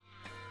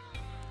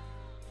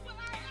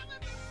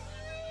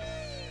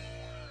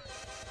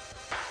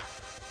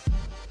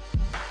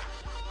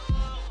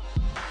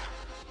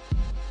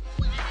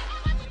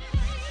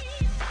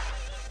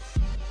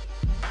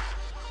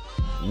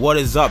What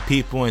is up,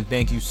 people, and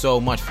thank you so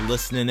much for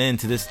listening in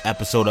to this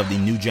episode of the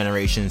New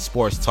Generation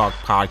Sports Talk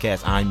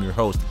Podcast. I'm your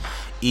host,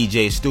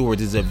 EJ Stewart.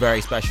 This is a very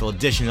special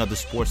edition of the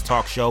Sports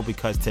Talk Show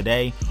because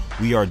today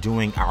we are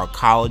doing our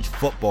college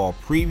football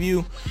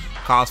preview.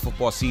 College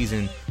football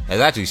season has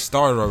actually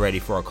started already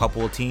for a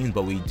couple of teams,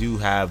 but we do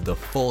have the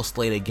full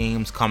slate of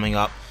games coming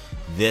up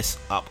this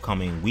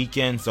upcoming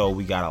weekend. So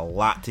we got a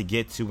lot to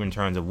get to in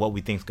terms of what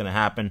we think is going to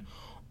happen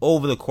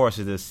over the course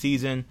of this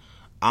season.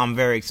 I'm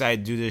very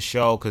excited to do this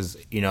show because,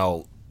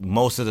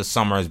 most of the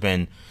summer has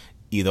been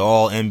either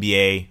all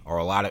NBA or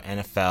a lot of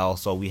NFL.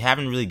 So we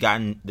haven't really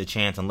gotten the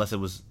chance, unless it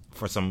was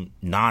for some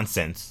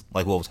nonsense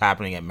like what was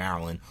happening at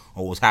Maryland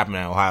or what was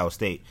happening at Ohio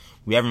State.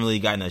 We haven't really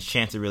gotten a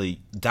chance to really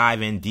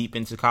dive in deep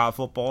into college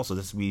football. So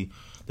this will be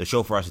the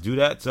show for us to do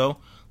that. So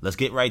let's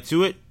get right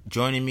to it.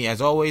 Joining me, as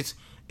always,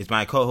 is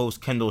my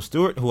co-host Kendall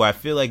Stewart, who I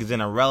feel like is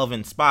in a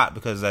relevant spot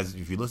because, as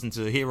if you listen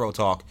to Hero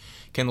Talk,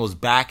 Kendall's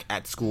back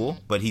at school,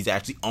 but he's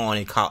actually on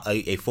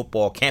a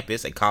football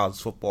campus, a college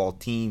football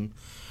team,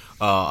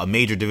 a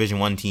major Division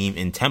I team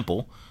in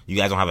Temple. You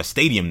guys don't have a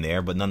stadium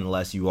there, but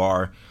nonetheless, you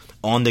are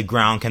on the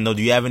ground. Kendall,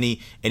 do you have any?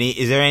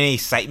 Is there any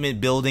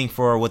excitement building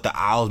for what the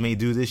Owls may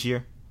do this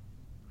year?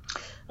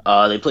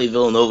 They play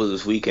Villanova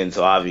this weekend,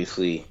 so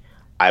obviously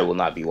I will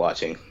not be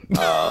watching.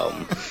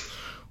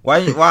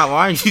 Why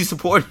aren't you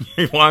supporting?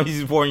 Why aren't you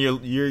supporting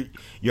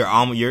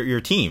your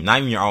team? Not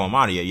even your alma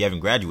mater yet. You haven't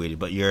graduated,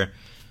 but your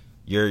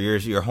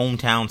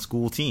hometown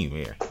school team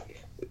here.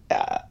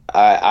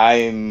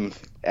 I'm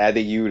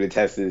adding you to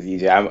test this,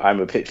 EJ. I'm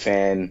a Pitt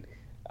fan.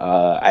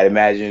 I'd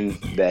imagine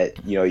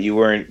that you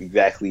weren't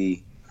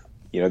exactly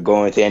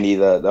going to any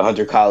of the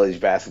Hunter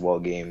College basketball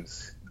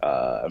games.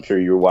 I'm sure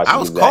you were watching. I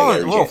was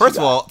calling. Well, first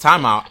of all,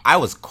 timeout. I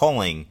was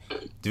calling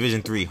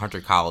Division III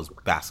Hunter College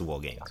basketball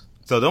games.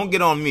 So don't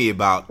get on me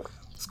about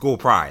school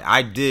pride.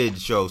 I did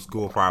show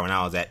school pride when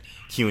I was at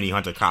CUNY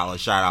Hunter College.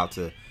 Shout out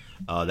to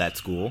that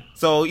school.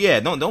 So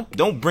yeah,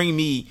 don't bring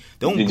me.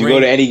 Did you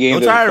go to any games?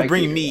 Don't try to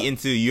bring me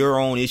into your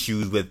own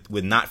issues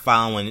with not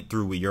following it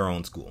through with your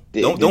own school.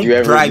 Did you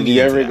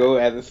ever go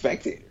as a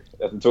spectator?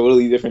 That's a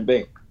totally different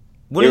thing.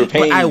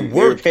 I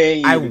worked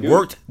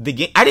the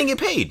game. I didn't get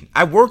paid.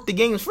 I worked the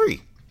games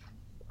free.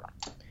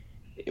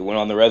 It went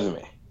on the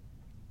resume.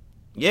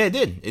 Yeah, it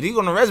did. It did go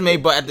on the resume,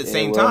 but at the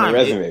same time,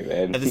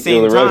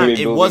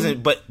 it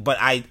wasn't. But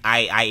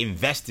I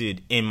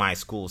invested in my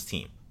school's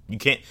team. You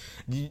can't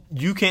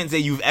say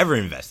you've ever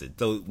invested.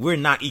 So we're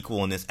not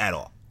equal in this at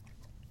all.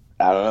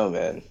 I don't know,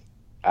 man.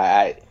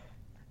 I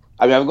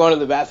mean, I'm going to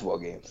the basketball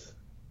games,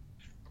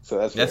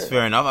 so that's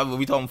fair enough.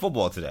 We talking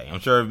football today.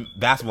 I'm sure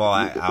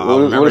basketball.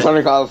 What is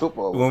Hunter College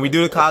football? When we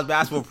do the college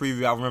basketball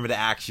preview, I'll remember to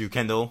ask you,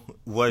 Kendall,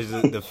 what is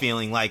the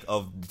feeling like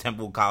of the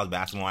Temple college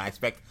basketball? I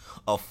expect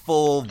a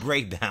full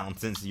breakdown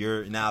since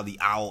you're now the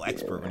Owl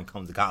expert when it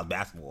comes to college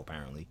basketball,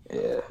 apparently.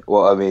 Yeah.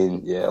 Well, I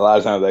mean, a lot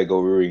of times I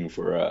go rooting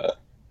for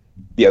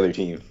the other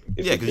team.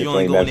 Because you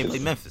only go when they play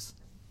Memphis.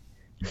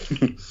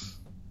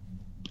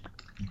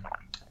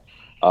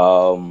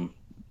 But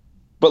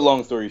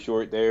long story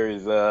short, there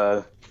is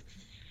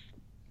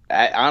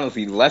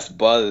honestly less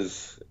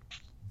buzz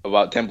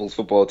about Temple's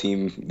football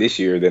team this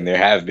year than there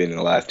have been in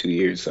the last 2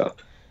 years. So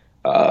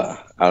I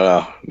don't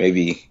know.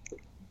 Maybe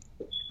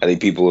I think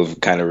people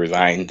have kind of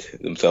resigned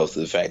themselves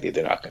to the fact that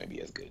they're not going to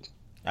be as good.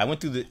 I went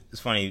through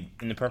it's funny,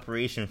 in the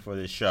preparation for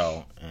this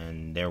show,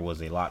 and there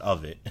was a lot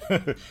of it.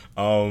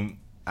 I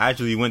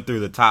actually went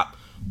through the top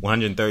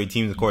 130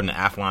 teams according to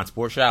Athlon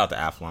Sports. Shout out to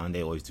Athlon.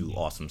 They always do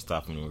awesome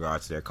stuff in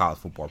regards to their college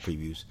football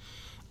previews.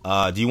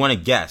 Do you want to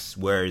guess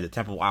where the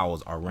Temple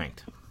Owls are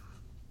ranked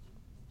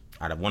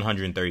out of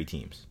 130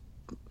 teams?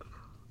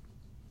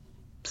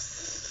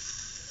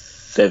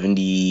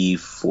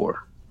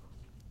 74.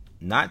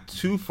 Not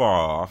too far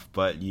off,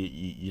 but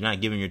you're not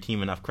giving your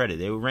team enough credit.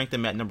 They would rank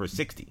them at number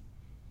 60.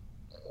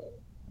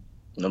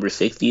 Number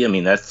 60? I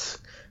mean, that's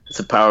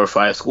a Power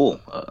 5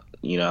 school. A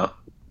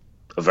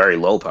very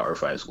low Power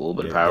 5 school,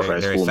 but a Power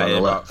 5 school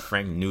nonetheless. About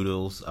Frank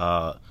Noodles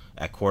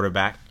at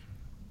quarterback.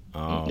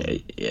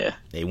 Yeah.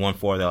 They won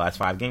 4 of their last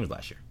 5 games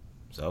last year.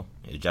 So,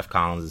 Jeff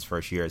Collins'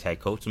 first year as head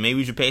coach. So maybe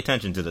we should pay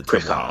attention to the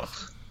Chris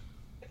Collins.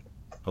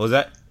 What was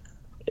that?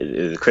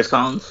 Is it Chris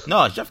Collins?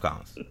 No, it's Jeff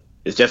Collins.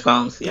 It's Jeff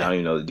Collins? Yeah, I don't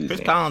even know the dude's Chris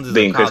name. Collins is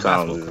a college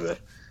basketball coach.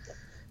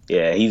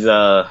 Yeah, he's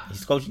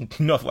coaching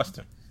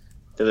Northwestern.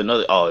 There's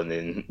another. Oh, and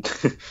then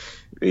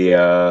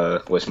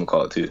the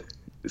whatchamacallit too,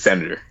 the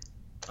Senator.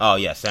 Oh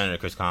yeah, Senator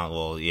Chris Collins.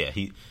 Well, yeah,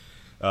 he.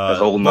 That's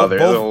a whole nother.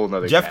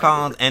 Jeff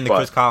Collins and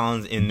Chris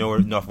Collins in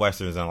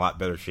Northwestern is in a lot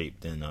better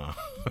shape than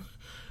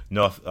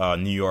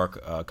New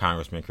York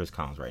Congressman Chris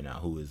Collins right now,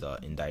 who is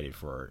indicted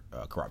for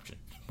corruption.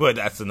 But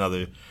that's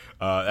another.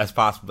 That's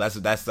possible.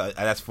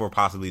 That's for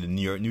possibly the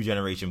new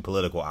generation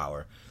political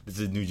hour. This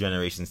is New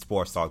Generation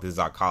Sports Talk. This is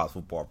our college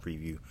football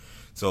preview.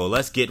 So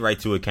let's get right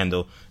to it,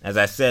 Kendall. As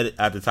I said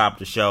at the top of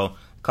the show,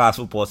 college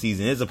football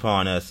season is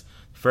upon us.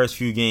 first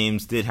few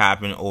games did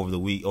happen over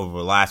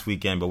last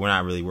weekend, but we're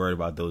not really worried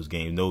about those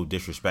games. No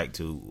disrespect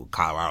to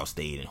Colorado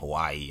State and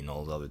Hawaii and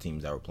all those other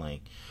teams that were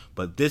playing.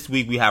 But this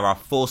week we have our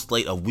full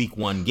slate of Week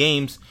 1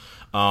 games.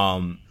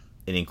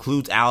 It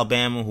includes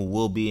Alabama, who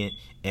will be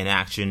in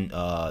action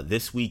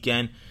this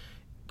weekend.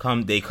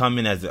 They come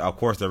in as, of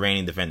course, the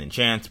reigning defending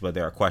champs, but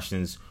there are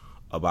questions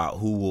about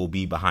who will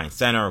be behind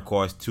center. Of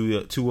course,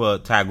 Tua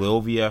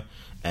Tagovailoa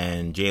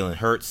and Jalen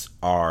Hurts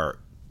are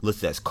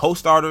listed as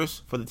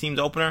co-starters for the team's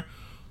opener.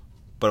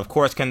 But of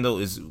course,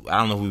 Kendall, I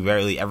don't know if we've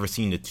really ever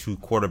seen the 2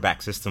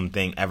 quarterback system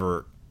thing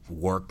ever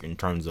work in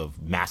terms of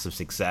massive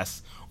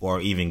success or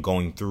even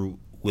going through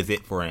with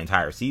it for an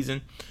entire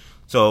season.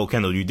 So,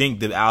 Kendall, do you think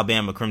the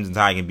Alabama Crimson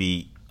Tide can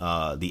be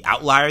the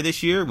outlier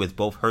this year with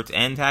both Hurts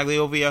and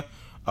Tagovailoa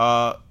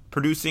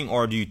producing,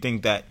 or do you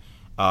think that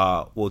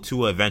will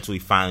Tua eventually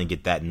finally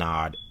get that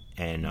nod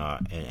and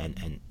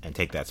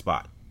take that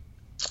spot?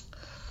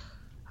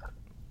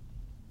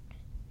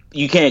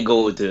 You can't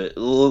go with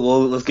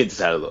let's get this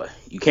out of the way.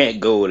 You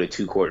can't go with a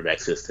 2 quarterback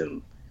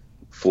system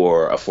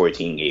for a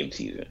 14-game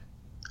season.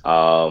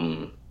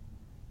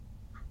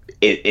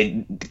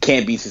 It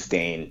can't be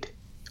sustained.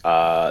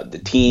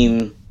 The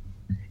team,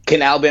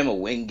 can Alabama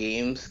win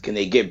games? Can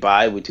they get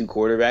by with 2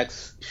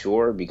 quarterbacks?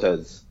 Sure,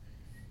 because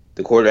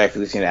the quarterback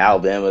position at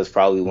Alabama is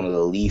probably one of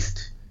the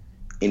least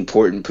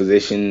important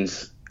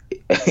positions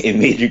in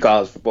major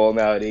college football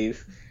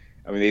nowadays.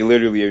 I mean, they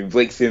literally,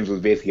 Blake Sims was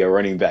basically a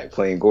running back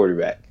playing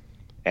quarterback,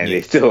 and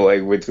they still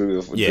went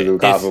to the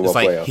college football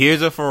playoff. Like,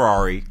 here's a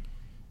Ferrari,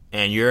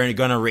 and you're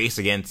gonna race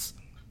against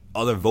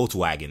other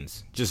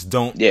Volkswagens. Just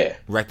don't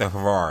wreck the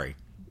Ferrari.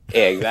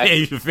 Yeah, exactly.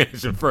 You should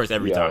finish it first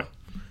every time.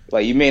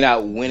 Like, you may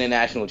not win a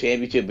national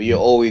championship, but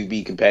you'll always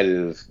be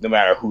competitive no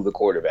matter who the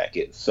quarterback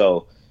is.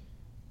 So,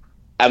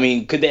 I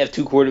mean, could they have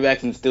 2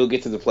 quarterbacks and still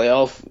get to the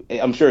playoff?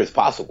 I'm sure it's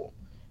possible.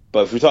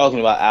 But if we're talking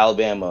about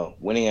Alabama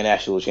winning a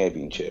national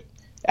championship,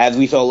 as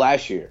we saw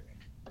last year,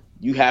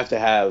 you have to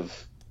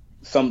have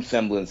some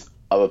semblance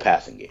of a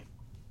passing game.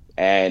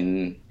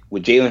 And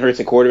with Jalen Hurts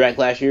at quarterback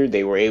last year,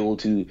 they were able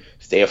to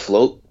stay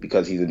afloat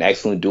because he's an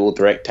excellent dual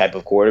threat type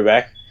of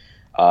quarterback.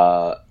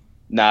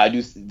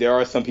 There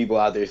are some people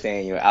out there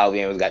saying,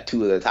 Alabama's got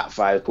 2 of the top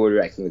 5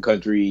 quarterbacks in the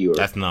country.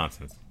 That's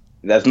nonsense.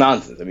 That's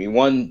nonsense. I mean,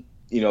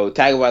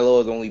 Tagovailoa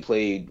has only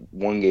played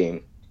 1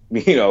 game,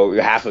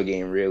 half a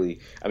game really.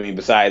 I mean,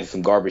 besides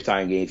some garbage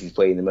time games he's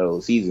played in the middle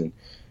of the season,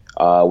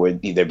 where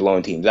they're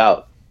blowing teams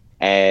out.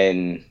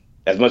 And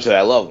as much as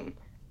I love him,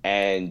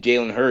 and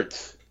Jalen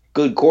Hurts,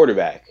 good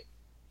quarterback,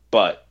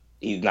 but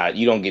he's not.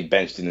 You don't get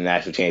benched in the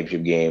national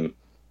championship game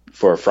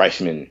for a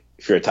freshman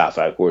if you're a top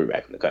 5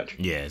 quarterback in the country.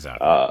 Yeah,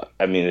 exactly.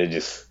 I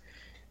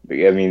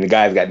mean, the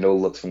guy's got no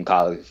looks from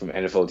college, from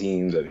NFL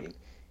teams. I mean,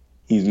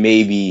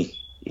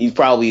 he's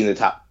probably in the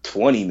top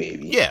 20,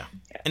 maybe. Yeah,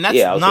 and that's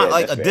not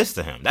like a diss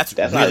to him. That's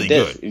really not a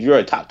diss. Good. If you're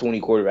a top 20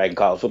 quarterback in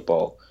college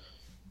football,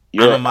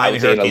 you're an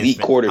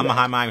elite quarterback.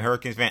 I'm a Miami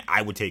Hurricanes fan.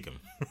 I would take him.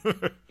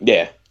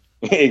 Yeah,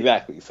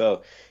 exactly.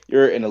 So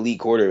you're an elite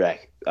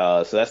quarterback.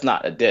 So that's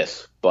not a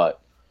diss,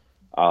 but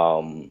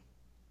I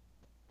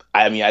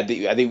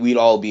think we'd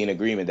all be in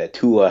agreement that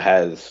Tua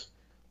has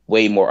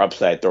way more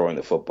upside throwing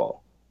the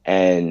football.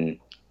 And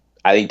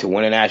I think to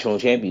win a national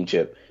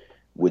championship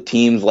with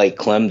teams like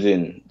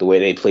Clemson, the way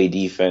they play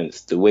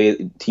defense, the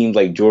way teams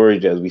like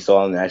Georgia, as we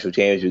saw in the national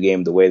championship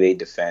game, the way they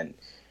defend,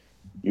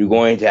 you're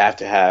going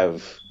to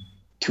have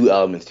 2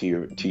 elements to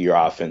your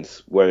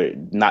offense, where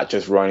not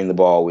just running the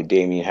ball with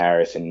Damian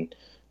Harris and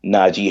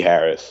Najee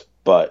Harris,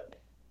 but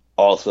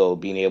also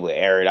being able to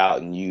air it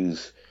out and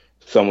use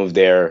some of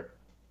their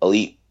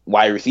elite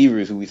wide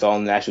receivers who we saw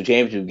in the national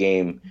championship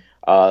game.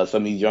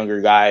 Some of these younger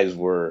guys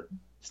were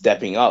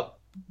stepping up,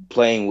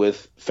 playing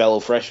with fellow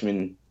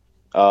freshmen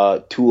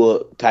Tua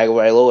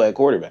Tagovailoa at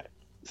quarterback.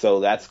 So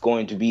that's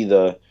going to be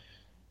that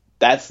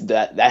has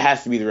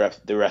to be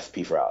the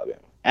recipe for Alabama.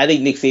 I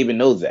think Nick Saban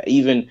knows that.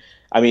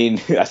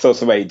 I saw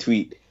somebody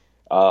tweet,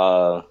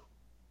 one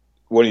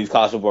of these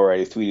college football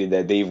writers tweeted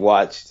that they've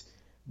watched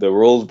the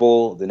Rose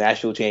Bowl, the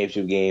national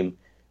championship game,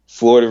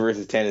 Florida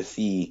versus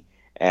Tennessee,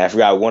 and I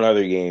forgot one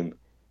other game,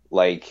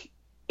 like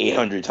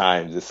 800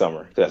 times this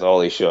summer. That's all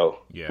they show.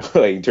 Yeah.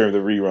 Like in terms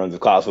of reruns of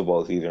college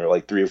football season, or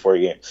like 3 or 4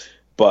 games.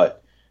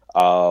 But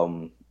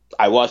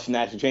I watched the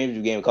national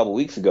championship game a couple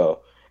weeks ago,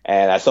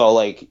 and I saw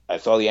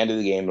the end of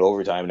the game and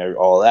overtime and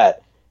all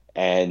that.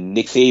 And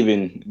Nick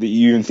Saban,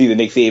 you even see the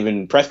Nick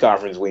Saban press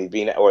conference when he's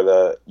being, or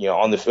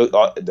on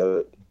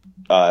the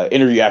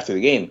interview after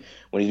the game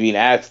when he's being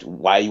asked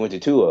why he went to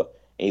Tua, and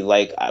he's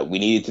like, "We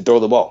needed to throw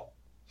the ball."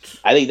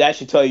 I think that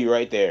should tell you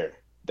right there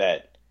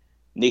that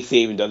Nick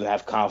Saban doesn't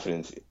have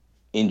confidence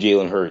in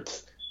Jalen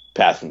Hurts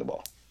passing the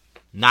ball.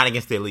 Not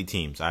against the elite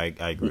teams. I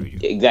agree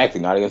with you.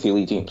 Exactly, not against the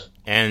elite teams.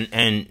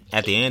 And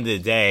at the end of the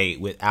day,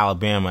 with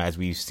Alabama, as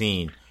we've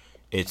seen,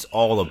 it's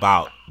all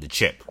about the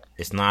chip.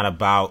 It's not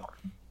about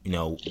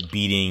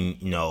beating,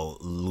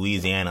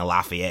 Louisiana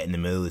Lafayette in the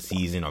middle of the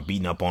season or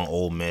beating up on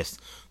Ole Miss.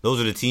 Those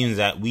are the teams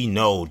that we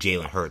know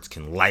Jalen Hurts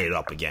can light it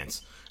up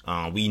against.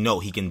 We know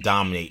he can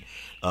dominate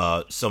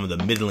some of the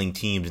middling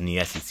teams in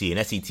the SEC.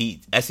 And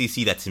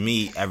SEC that to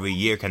me every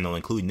year, Kendall,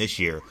 including this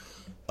year,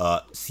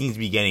 seems to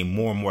be getting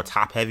more and more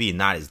top heavy and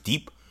not as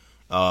deep.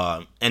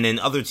 And then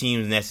other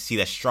teams in the SEC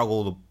that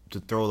struggle to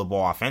throw the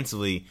ball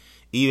offensively,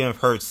 even if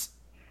Hurts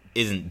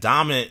isn't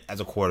dominant as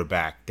a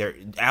quarterback,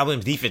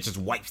 Alabama's defense just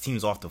wipes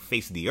teams off the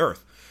face of the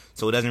earth.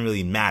 So it doesn't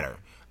really matter.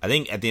 I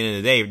think at the end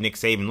of the day, Nick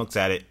Saban looks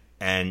at it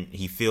and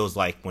he feels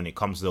like when it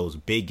comes to those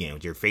big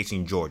games, you're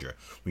facing Georgia,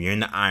 when you're in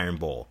the Iron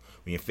Bowl,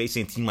 when you're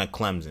facing a team like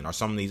Clemson or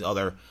some of these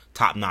other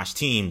top-notch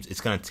teams,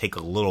 it's going to take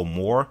a little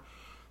more.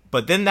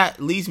 But then that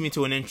leads me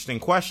to an interesting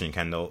question,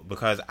 Kendall,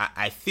 because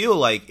I feel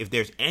like if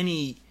there's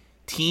any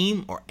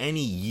team or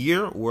any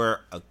year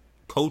where a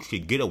coach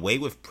could get away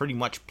with pretty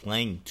much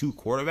playing two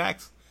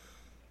quarterbacks,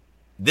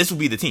 this will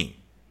be the team.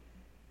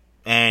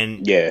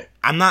 And yeah,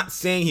 I'm not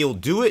saying he'll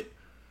do it,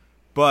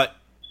 but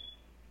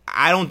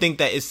I don't think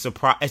that it's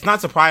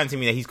not surprising to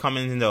me that he's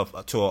coming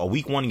into a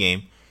week 1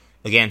 game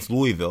against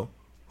Louisville,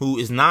 who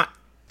is not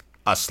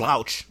a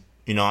slouch.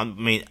 You know, I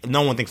mean,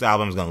 no one thinks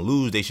Alabama's going to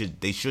lose.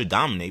 They should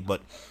dominate,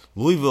 but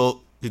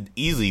Louisville could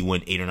easily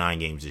win 8 or 9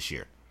 games this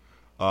year.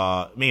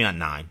 Maybe not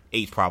 9.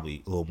 8's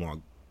probably a little more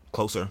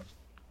closer.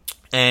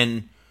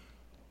 And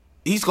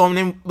he's going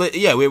in, but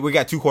yeah, we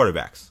got 2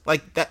 quarterbacks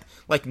like that.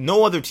 Like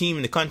no other team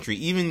in the country,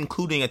 even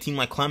including a team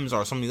like Clemson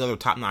or some of these other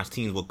top-notch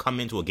teams, will come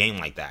into a game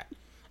like that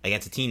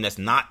against a team that's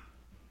not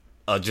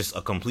just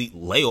a complete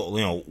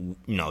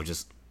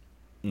just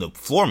the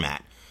floor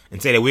mat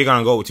and say that we're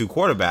gonna go with 2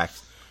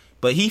 quarterbacks.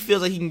 But he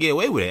feels like he can get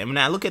away with it. I mean,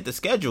 I look at the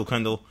schedule,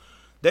 Kendall.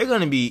 They're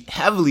going to be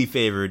heavily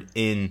favored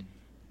in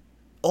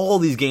all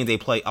these games they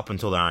play up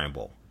until the Iron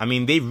Bowl. I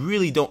mean, they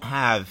really don't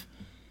have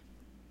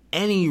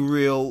any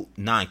real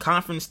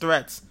non-conference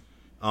threats.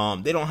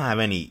 They don't have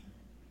any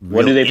real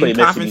when do they play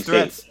in-conference Mississippi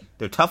threats. State?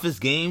 Their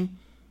toughest game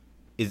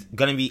is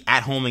going to be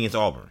at home against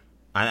Auburn.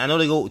 I know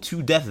they go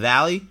to Death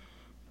Valley.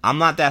 I'm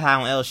not that high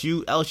on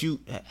LSU. LSU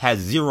has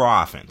 0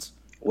 offense.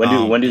 When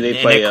do they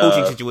play? And their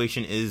coaching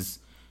situation is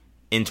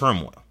in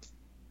turmoil.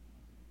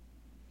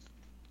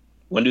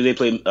 When do they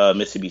play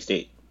Mississippi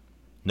State?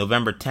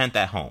 November 10th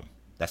at home.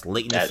 That's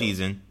late in the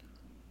season.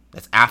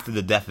 That's after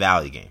the Death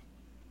Valley game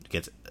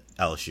against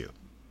LSU.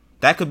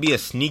 That could be a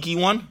sneaky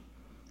one.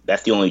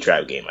 That's the only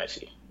trap game I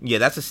see. Yeah,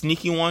 that's a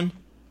sneaky one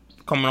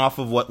coming off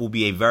of what will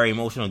be a very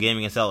emotional game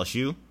against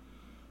LSU.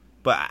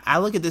 But I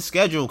look at this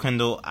schedule,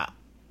 Kendall.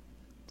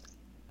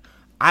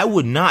 I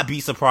would not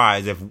be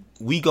surprised if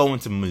we go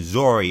into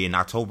Missouri in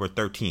October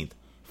 13th,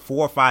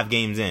 4 or 5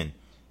 games in.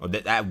 Or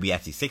that would be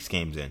actually 6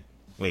 games in.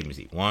 Wait, let me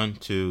see. 1,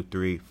 2,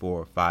 3,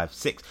 4, 5,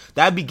 6.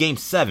 That would be game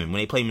 7 when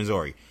they play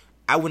Missouri.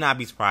 I would not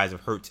be surprised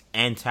if Hurts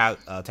and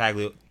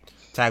Tagovailoa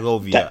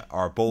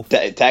are both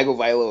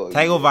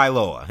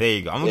Tagovailoa. There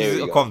you go. I'm going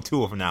to call him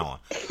Tua from now on.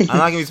 I'm not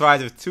going to be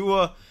surprised if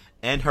Tua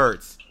and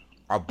Hurts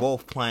are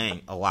both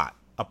playing a lot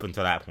up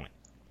until that point.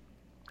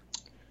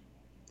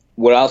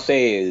 What I'll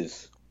say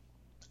is,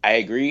 I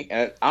agree,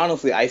 and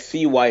honestly, I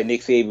see why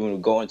Nick Saban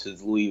would go into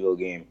this Louisville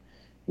game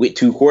with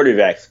 2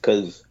 quarterbacks,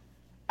 because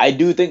I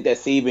do think that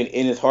Saban,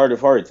 in his heart of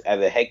hearts, as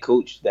a head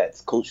coach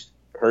that's coached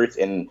Hurts,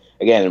 and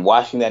again,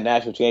 watching that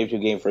national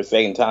championship game for a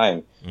second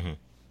time,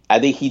 I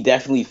think he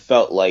definitely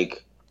felt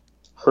like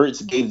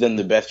Hurts gave them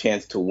the best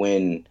chance to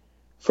win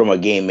from a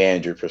game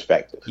manager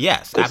perspective.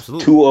 Yes,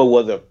 absolutely. Tua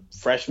was a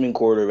freshman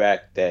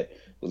quarterback that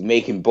was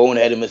making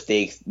boneheaded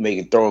mistakes,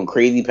 throwing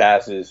crazy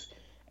passes,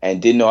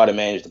 and didn't know how to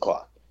manage the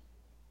clock.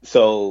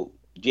 So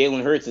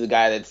Jalen Hurts is a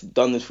guy that's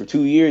done this for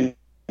 2 years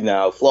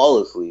now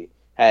flawlessly.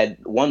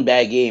 Had 1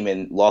 bad game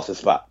and lost his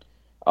spot.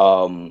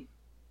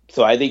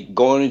 So I think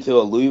going into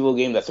a Louisville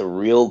game, that's a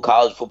real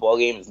college football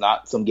game. It's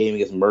not some game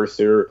against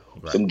Mercer,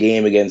 right, some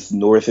game against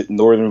North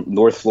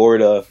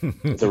Florida.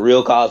 It's a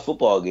real college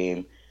football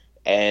game.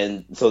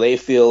 And so they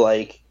feel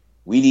like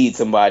we need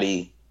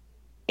somebody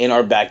in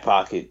our back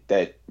pocket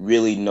that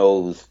really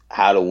knows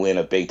how to win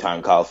a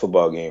big-time college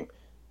football game.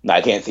 Now,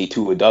 I can't say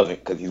Tua doesn't,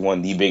 because he's one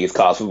of the biggest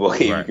college football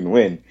games you can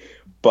win.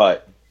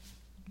 But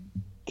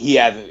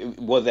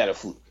was that a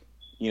fluke?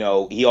 You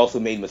know, he also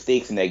made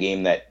mistakes in that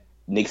game that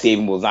Nick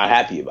Saban was not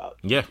happy about.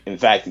 Yeah. In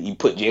fact, he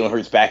put Jalen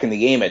Hurts back in the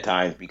game at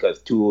times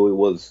because Tua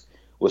was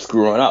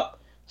screwing up.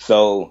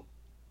 So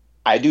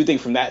I do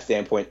think from that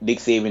standpoint, Nick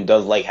Saban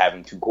does like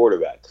having 2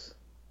 quarterbacks.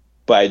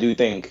 But I do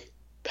think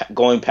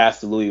going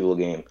past the Louisville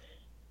game,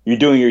 you're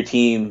doing your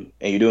team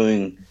and you're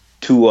doing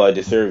Tua a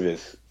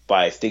disservice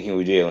by sticking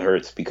with Jalen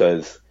Hurts,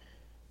 because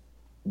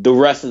the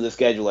rest of the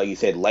schedule, like you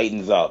said,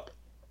 lightens up.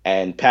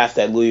 And past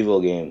that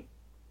Louisville game,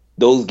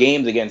 those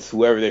games against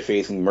whoever they're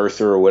facing,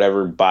 Mercer or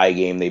whatever bye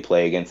game they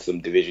play against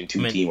some Division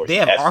II team. Or they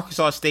have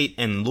Arkansas State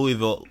and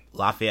Louisville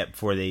Lafayette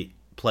before they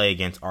play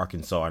against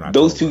Arkansas in October.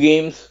 Those 2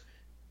 games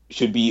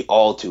should be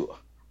all Tua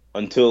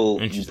until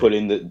you put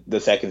in the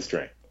second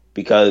string,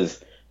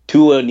 because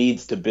Tua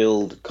needs to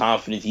build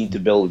confidence, he needs to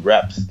build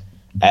reps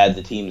as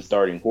the team's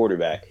starting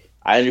quarterback.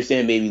 I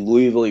understand maybe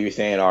Louisville, you're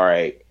saying, all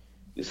right,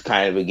 it's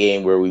kind of a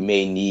game where we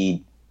may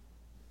need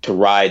to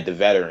ride the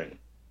veteran.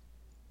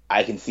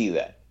 I can see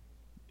that.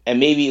 And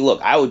maybe,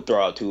 look, I would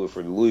throw out Tua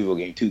for the Louisville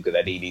game too, because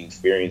I think he's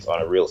experience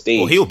on a real stage.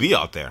 Well, he'll be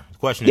out there. The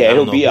question is, I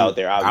he'll be out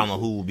there. I Obviously.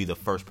 don't know who will be the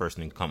first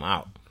person to come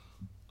out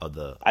of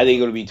the. I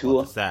think it'll be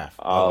Tua. The staff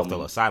off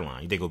the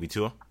sideline. You think it'll be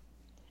Tua?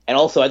 And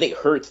also, I think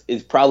Hurts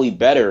is probably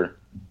better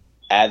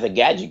as a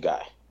gadget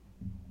guy.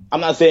 I'm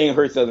not saying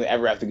Hurts doesn't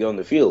ever have to go on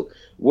the field.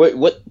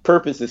 What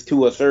purpose does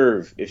Tua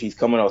serve if he's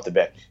coming off the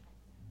bench?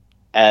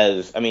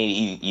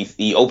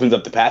 He opens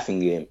up the passing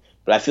game,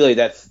 but I feel like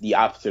that's the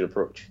opposite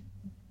approach.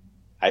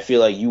 I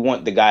feel like you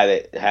want the guy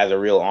that has a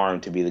real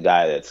arm to be the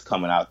guy that's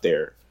coming out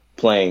there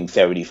playing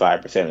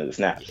 75% of the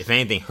snaps. If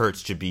anything,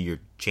 Hurts should be your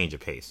change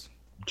of pace.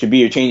 Should be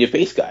your change of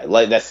pace guy.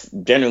 Like, that's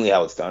generally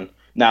how it's done.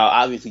 Now,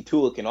 obviously,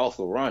 Tua can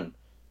also run,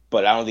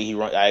 but I don't think he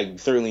run. I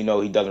certainly know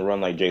he doesn't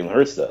run like Jalen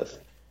Hurts does.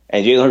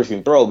 And Jalen Hurts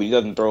can throw, but he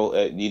doesn't throw.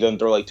 He doesn't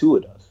throw like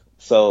Tua does.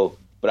 So,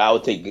 but I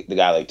would take the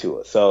guy like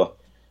Tua. So,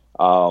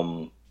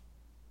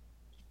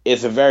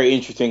 it's a very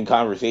interesting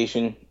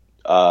conversation.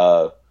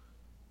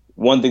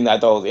 One thing that I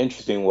thought was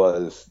interesting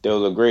was there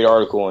was a great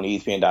article on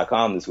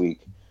ESPN.com this week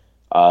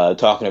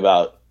talking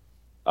about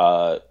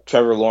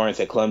Trevor Lawrence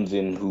at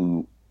Clemson,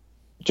 who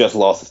just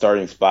lost the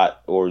starting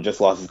spot or just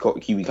lost his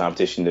QB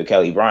competition to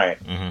Kelly Bryant,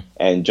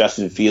 and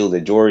Justin Fields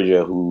at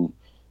Georgia, who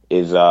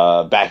is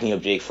backing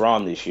up Jake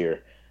Fromm this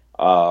year.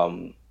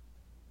 The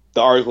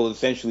article is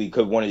essentially,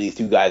 could one of these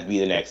two guys be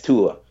the next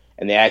Tua?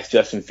 And they asked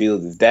Justin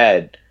Fields'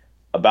 dad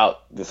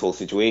about this whole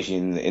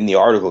situation. In the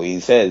article, he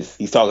says,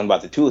 he's talking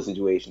about the Tua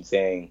situation,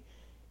 saying,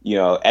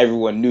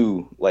 everyone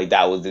knew like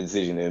that was the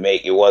decision to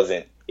make. It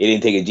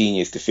didn't take a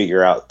genius to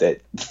figure out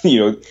that,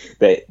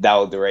 that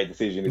was the right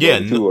decision to go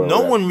to Tua.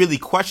 No one really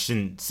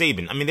questioned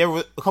Saban. I mean, there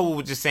were a couple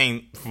were just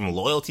saying from a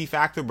loyalty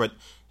factor, but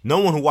no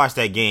one who watched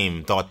that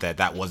game thought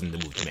that wasn't the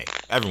move to make.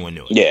 Everyone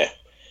knew it. Yeah.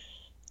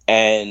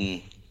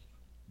 And,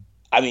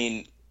 I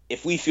mean,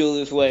 if we feel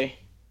this way,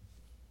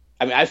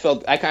 I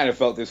kind of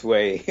felt this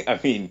way,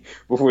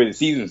 before the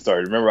season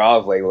started. Remember, I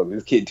was like, well,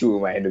 this kid Tua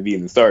might end up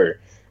being the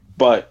starter.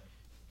 But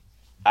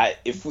I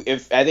think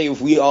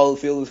if we all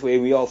feel this way,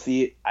 we all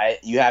see it,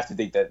 you have to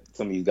think that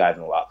some of these guys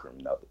in the locker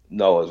room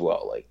know as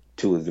well, like,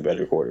 Tua is the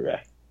better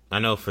quarterback. I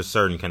know for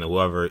certain, kind of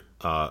whoever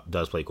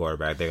does play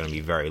quarterback, they're going to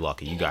be very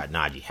lucky. You got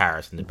Najee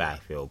Harris in the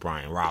backfield,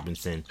 Brian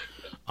Robinson,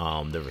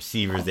 the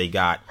receivers they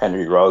got.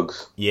 Henry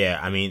Ruggs. Yeah,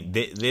 I mean,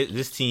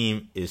 this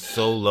team is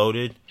so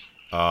loaded.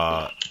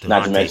 Not to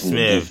mention Devontae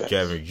Smith,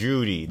 Jerry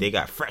Judy. They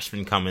got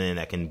freshmen coming in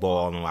that can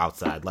ball on the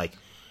outside. Like,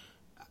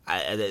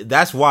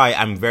 that's why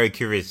I'm very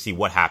curious to see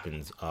what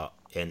happens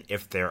and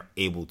if they're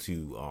able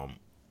to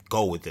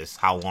go with this.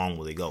 How long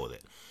will they go with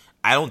it?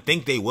 I don't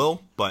think they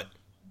will, but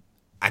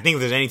I think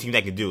if there's any team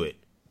that could do it,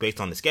 based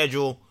on the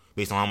schedule,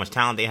 based on how much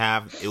talent they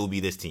have, it will be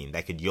this team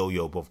that could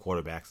yo-yo both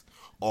quarterbacks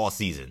all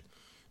season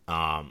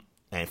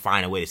and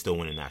find a way to still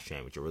win a national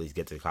championship or at least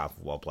get to the college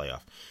football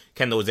playoff.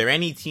 Kendall, is there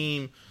any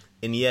team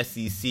in the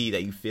SEC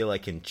that you feel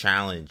like can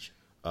challenge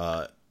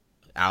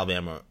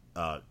Alabama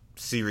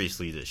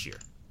seriously this year?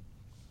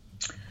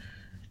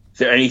 Is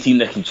there any team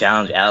that can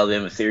challenge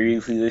Alabama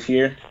seriously this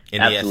year?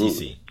 In Absolutely.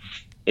 The SEC?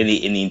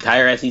 In the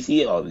entire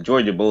SEC? Oh, the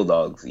Georgia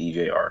Bulldogs,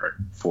 EJ, are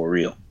for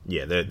real.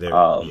 Yeah,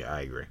 yeah,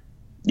 I agree.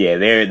 Yeah,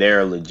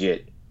 they're a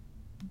legit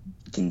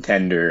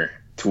contender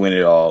to win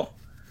it all.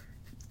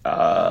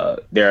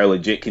 They're a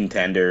legit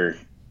contender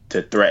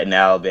to threaten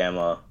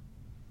Alabama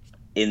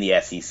in the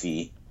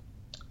SEC.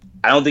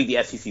 I don't think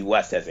the SEC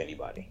West has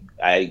anybody.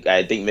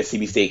 I think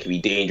Mississippi State could be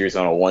dangerous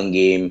in a one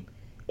game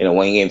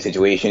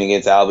situation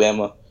against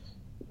Alabama.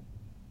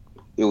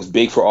 It was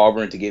big for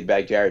Auburn to get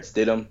back Jarrett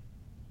Stidham,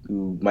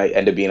 who might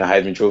end up being a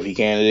Heisman Trophy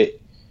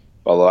candidate.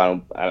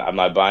 Although I'm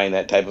not buying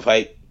that type of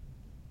hype.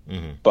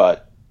 Mm-hmm.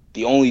 But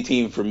the only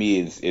team for me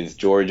is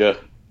Georgia.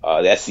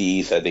 The SEC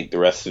East, I think the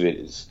rest of it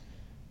is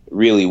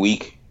really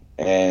weak.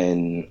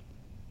 And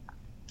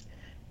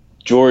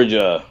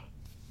Georgia,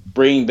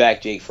 bringing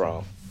back Jake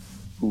Fromm,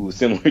 who's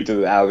similar to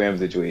the Alabama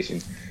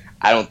situation,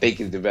 I don't think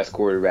is the best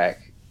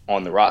quarterback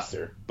on the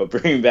roster. But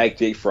bringing back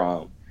Jake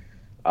Fromm,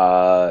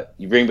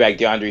 you bring back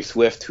DeAndre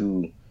Swift,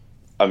 who,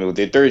 with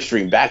their third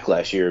string back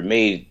last year,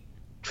 made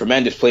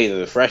tremendous plays as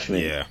a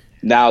freshman. Yeah.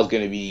 Now is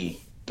going to be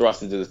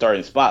thrust into the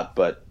starting spot,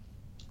 but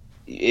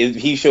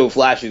he showed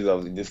flashes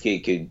of this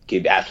kid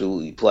could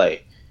absolutely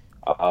play.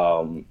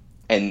 And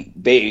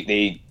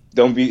they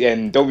don't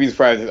be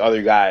surprised if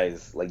other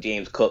guys like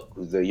James Cook,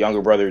 who's the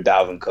younger brother of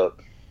Dalvin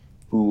Cook,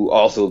 who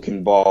also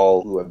can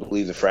ball, who I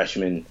believe is a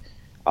freshman.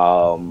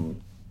 And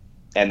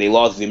they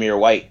lost Zamir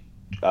White,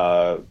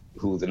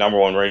 who's the number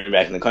one running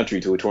back in the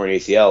country, to a torn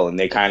ACL, and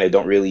they kind of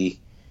don't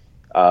really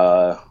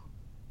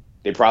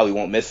they probably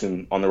won't miss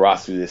him on the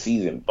roster this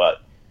season.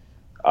 But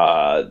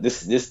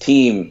this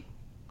team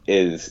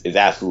is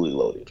absolutely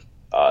loaded.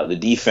 The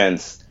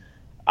defense,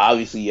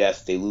 obviously,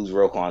 yes, they lose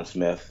Roquan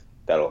Smith.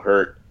 That'll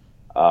hurt.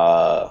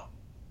 But,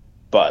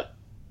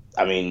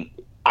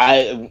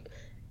 I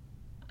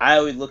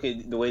always look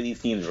at the way these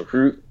teams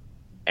recruit,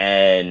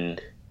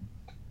 and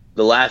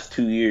the last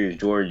 2 years,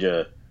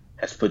 Georgia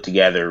has put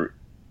together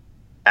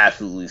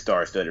absolutely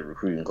star-studded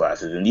recruiting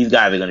classes, and these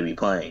guys are going to be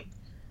playing.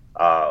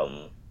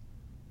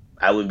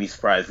 I wouldn't be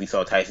surprised if we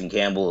saw Tyson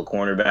Campbell, a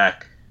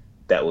cornerback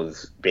that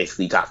was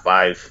basically top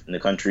 5 in the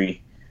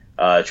country,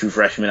 true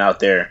freshman out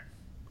there.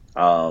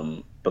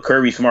 But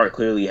Kirby Smart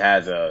clearly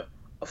has a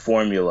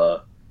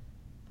formula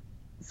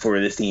for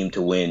this team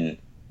to win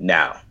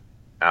now.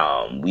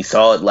 We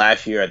saw it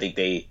last year. I think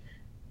it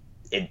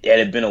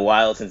had been a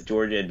while since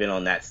Georgia had been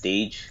on that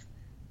stage,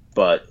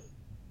 but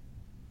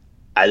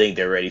I think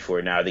they're ready for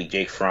it now. I think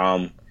Jake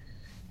Fromm,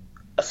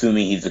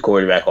 assuming he's the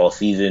quarterback all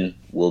season,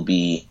 will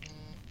be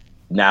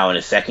now in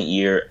his second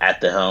year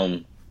at the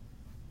helm.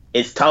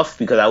 It's tough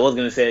because I was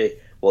going to say,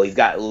 well, he's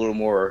got a little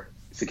more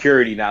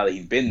security now that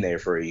he's been there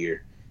for a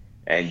year.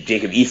 And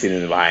Jacob Eason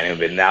is behind him,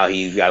 but now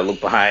he's got to look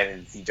behind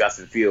and see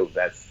Justin Fields.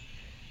 That's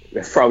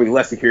probably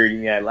less security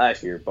than he had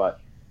last year. But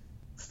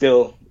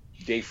still,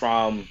 Jake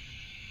Fromm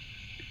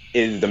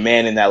is the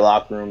man in that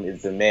locker room,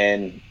 is the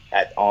man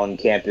on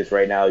campus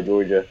right now at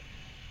Georgia.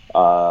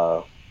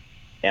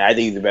 And I think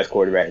he's the best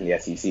quarterback in the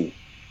SEC,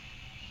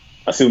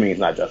 assuming it's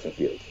not Justin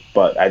Fields.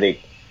 But I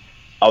think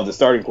of the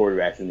starting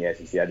quarterbacks in the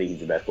SEC, I think he's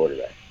the best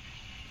quarterback.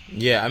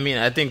 Yeah, I mean,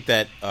 I think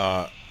that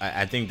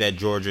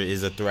Georgia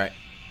is a threat.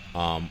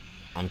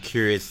 I'm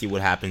curious to see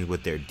what happens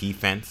with their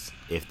defense,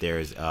 if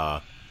there's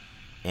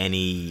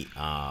any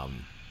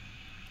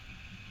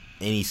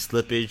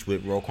slippage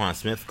with Roquan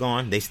Smith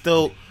gone. They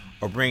still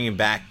are bringing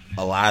back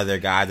a lot of their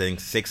guys. I think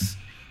six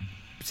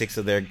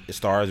of their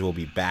stars will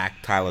be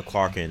back. Tyler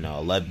Clark and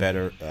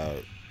Ledbetter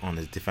on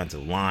the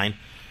defensive line.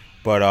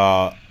 But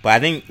I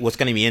think what's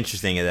going to be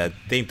interesting is I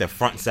think the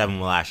front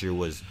seven last year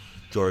was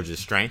Georgia's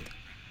strength,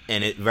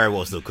 and it very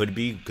well still could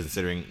be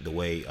considering the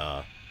way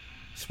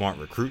Smart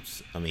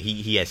recruits. I mean,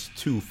 he has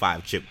 2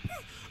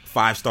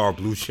 5-star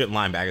blue chip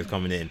linebackers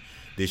coming in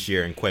this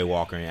year in Quay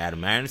Walker and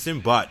Adam Anderson.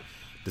 But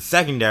the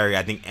secondary,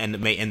 I think,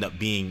 may end up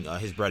being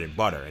his bread and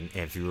butter. And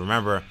if you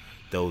remember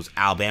those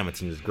Alabama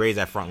teams, great as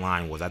that front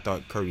line was, I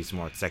thought Kirby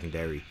Smart's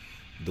secondary,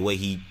 the way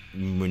he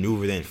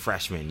maneuvered in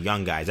freshmen,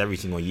 young guys every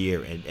single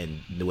year,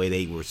 and the way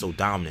they were so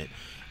dominant.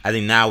 I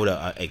think now with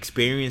an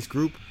experienced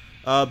group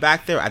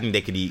back there, I think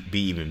they could be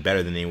even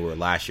better than they were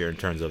last year in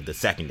terms of the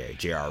secondary.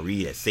 J.R.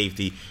 Reed at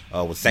safety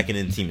was second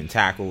in the team in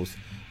tackles.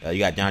 You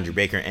got DeAndre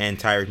Baker and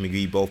Tyreek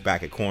McGee both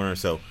back at corner.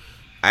 So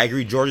I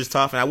agree, Georgia's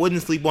tough, and I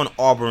wouldn't sleep on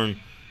Auburn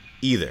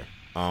either.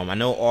 I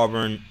know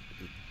Auburn,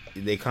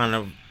 they kind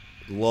of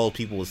lull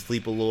people to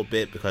sleep a little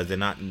bit because they're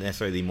not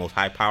necessarily the most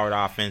high-powered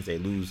offense. They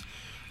lose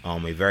a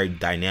very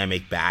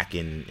dynamic back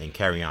in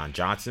Kerryon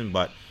Johnson,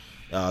 but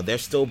they're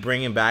still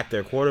bringing back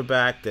their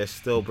quarterback. They're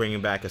still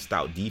bringing back a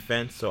stout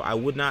defense. So I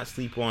would not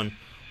sleep on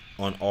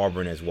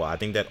Auburn as well. I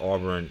think that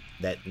Auburn,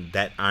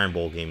 that Iron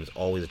Bowl game is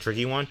always a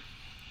tricky one.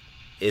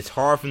 It's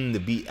hard for them to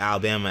beat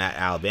Alabama at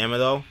Alabama,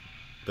 though,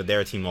 but they're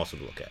a team also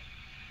to look at.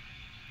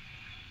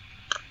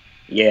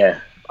 Yeah.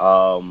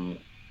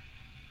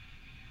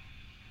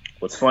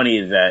 What's funny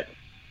is that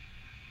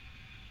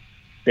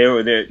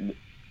there's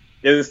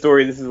a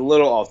story. This is a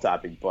little off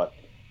topic, but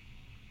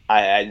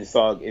I just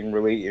saw in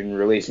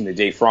relation to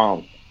Jake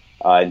Fromm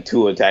and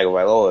Tua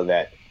Tagovailoa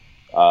that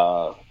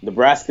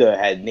Nebraska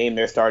had named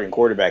their starting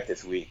quarterback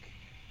this week.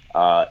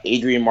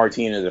 Adrian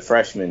Martinez, a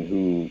freshman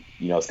who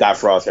Scott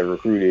Frost had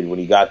recruited when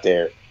he got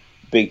there,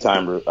 big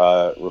time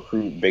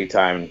recruit, big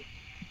time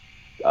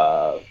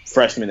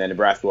freshman that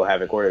Nebraska will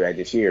have at quarterback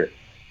this year,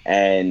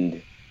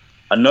 and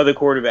another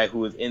quarterback who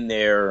was in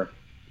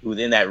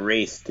that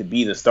race to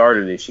be the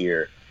starter this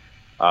year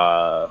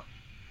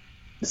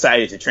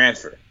decided to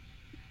transfer.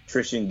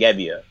 Tristan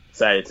Gebbia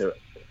decided to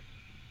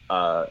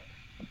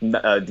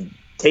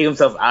take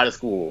himself out of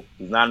school.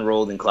 He's not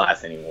enrolled in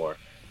class anymore.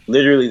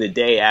 Literally the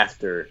day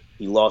after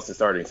he lost the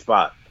starting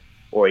spot,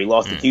 or he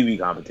lost the QB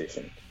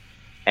competition.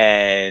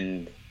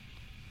 And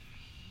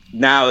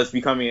now it's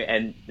becoming,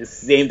 and the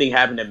same thing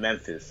happened at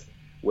Memphis,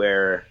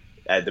 where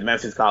at the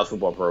Memphis college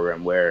football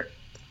program, where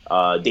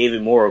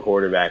David Moore, a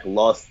quarterback,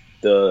 lost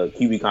the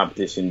QB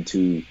competition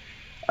to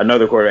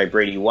another quarterback,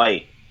 Brady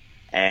White.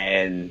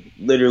 And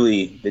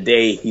literally the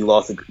day he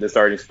lost the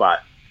starting spot,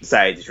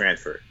 decided to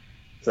transfer.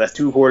 So that's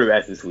 2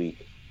 quarterbacks this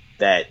week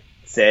that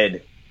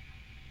said,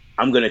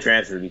 I'm going to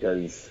transfer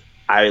because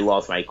I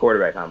lost my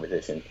quarterback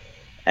competition.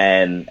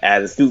 And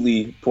as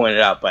astutely pointed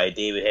out by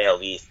David Hale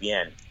of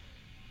ESPN,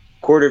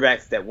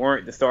 quarterbacks that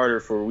weren't the starter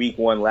for week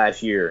 1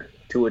 last year,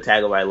 Tua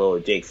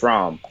Tagovailoa, Jake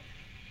Fromm,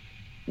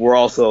 were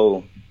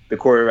also the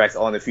quarterbacks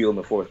on the field in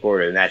the fourth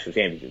quarter of the national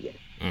championship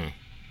game.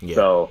 Yeah.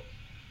 So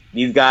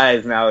these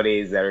guys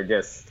nowadays that are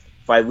just,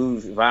 if I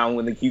don't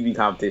win the QB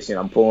competition,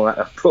 I'm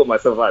pulling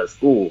myself out of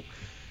school.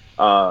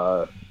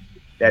 That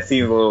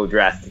seems a little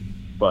drastic,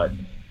 but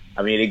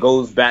I mean, it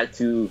goes back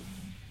to,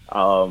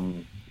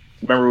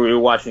 remember we were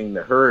watching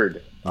The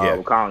Herd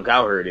with Colin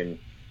Cowherd, and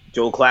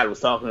Joe Klatt was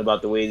talking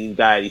about the way these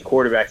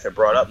quarterbacks are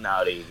brought up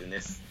nowadays in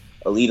this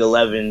Elite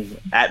 11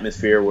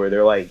 atmosphere where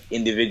they're like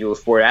individual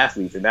sport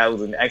athletes, and that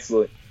was an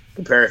excellent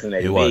comparison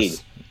that he made.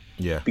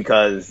 Yeah.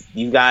 Because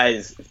these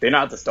guys, if they're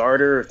not the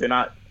starter, if they're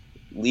not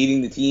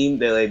leading the team,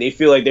 they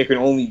feel like there can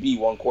only be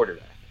one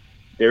quarterback.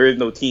 There is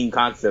no team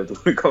concept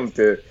when it comes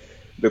to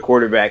the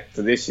quarterback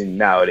position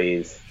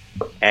nowadays.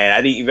 And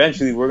I think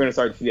eventually we're going to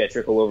start to see that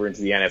trickle over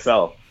into the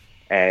NFL,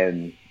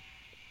 and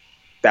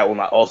that will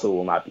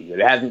not be good.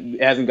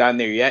 It hasn't gotten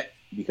there yet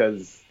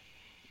because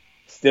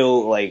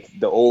still, like,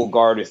 the old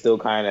guard is still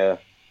kind of,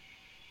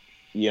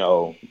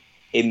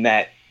 in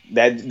that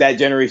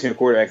generation of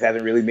quarterbacks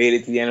hasn't really made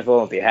it to the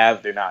NFL. If they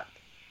have, they're not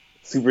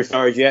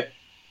superstars yet,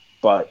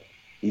 but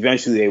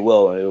eventually they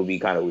will, and it'll be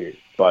kind of weird.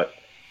 But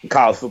in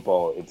college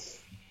football,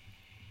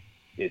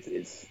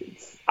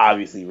 it's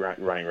obviously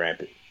running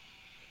rampant.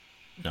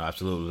 No,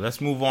 absolutely.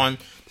 Let's move on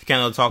to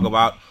kind of talk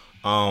about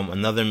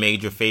another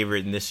major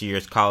favorite in this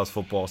year's college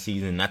football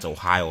season. That's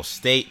Ohio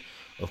State.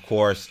 Of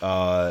course,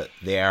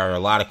 there are a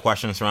lot of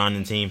questions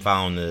surrounding the team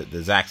following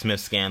the Zach Smith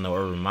scandal.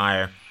 Urban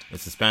Meyer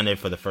was suspended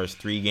for the first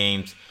 3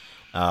 games,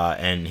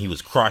 and he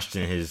was crushed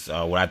in his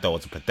what I thought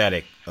was a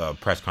pathetic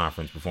press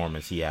conference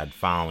performance he had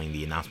following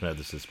the announcement of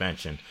the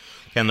suspension.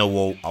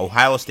 Will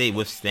Ohio State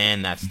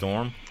withstand that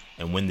storm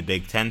and win the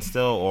Big Ten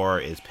still, or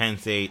is Penn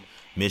State,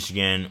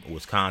 Michigan,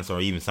 Wisconsin,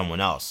 or even someone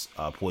else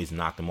poised to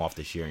knock them off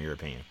this year, in your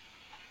opinion?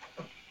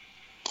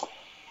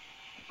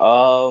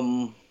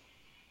 I'm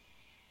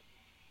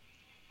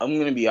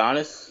going to be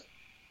honest.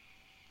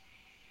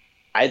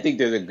 I think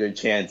there's a good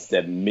chance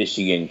that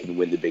Michigan can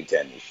win the Big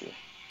Ten this year.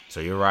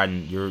 So you're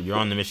on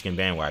the Michigan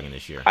bandwagon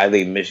this year. I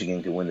think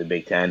Michigan can win the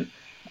Big Ten.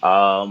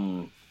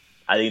 I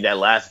think that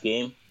last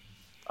game,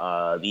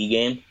 the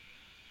game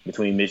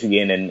between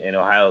Michigan and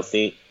Ohio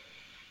State,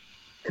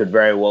 could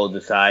very well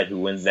decide who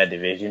wins that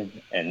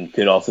division, and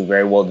could also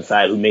very well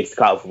decide who makes the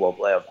college football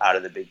playoff out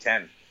of the Big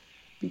Ten.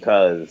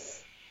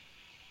 Because,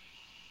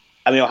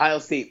 Ohio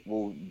State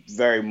will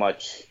very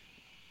much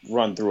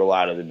run through a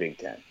lot of the Big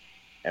Ten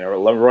and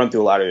run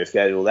through a lot of their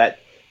schedule. That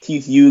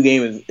TCU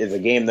game is a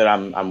game that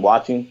I'm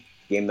watching,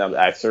 a game that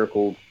I've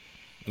circled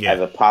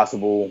as a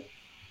possible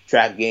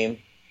trap game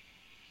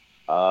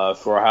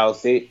for Ohio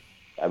State.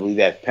 I believe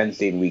that's Penn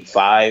State in week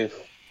 5.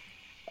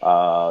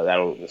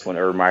 That's when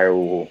Urban Meyer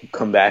will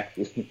come back,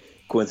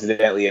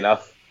 coincidentally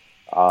enough.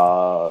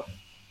 But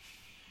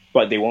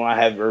they will not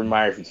have Urban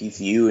Meyer for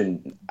TCU,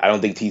 and I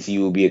don't think TCU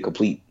will be a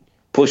complete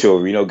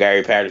pushover.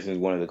 Gary Patterson is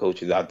one of the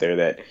coaches out there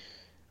that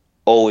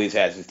always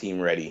has his team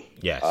ready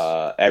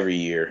every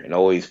year and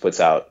always puts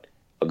out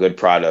a good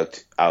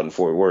product out in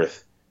Fort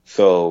Worth.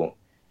 So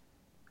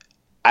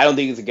I don't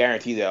think it's a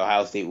guarantee that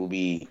Ohio State will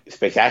be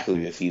spectacular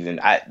this season.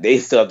 They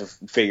still have to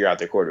figure out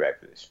their quarterback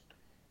position.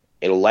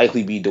 It'll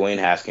likely be Dwayne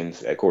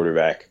Haskins at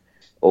quarterback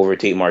over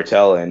Tate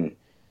Martell. And,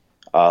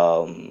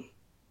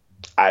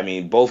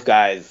 both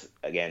guys,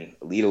 again,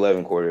 Elite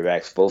 11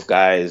 quarterbacks, both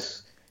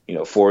guys,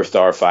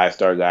 4-star,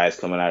 5-star guys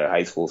coming out of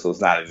high school. So it's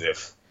not as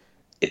if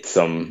it's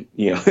some,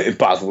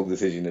 impossible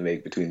decision to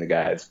make between the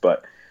guys,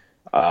 but,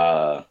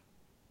 or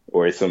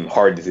it's some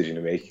hard decision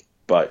to make.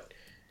 But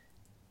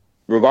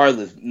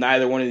regardless,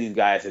 neither one of these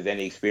guys has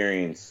any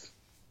experience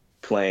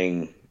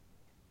playing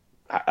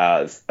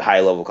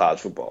high-level college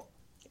football.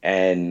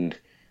 And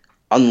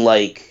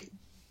unlike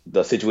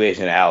the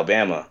situation in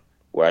Alabama,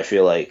 where I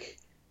feel like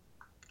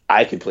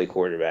I could play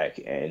quarterback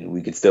and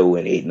we could still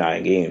win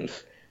 8-9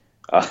 games,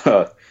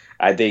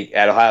 I think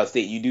at Ohio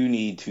State you do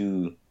need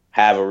to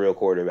have a real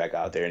quarterback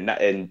out there. And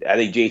I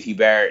think J.T.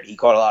 Barrett, he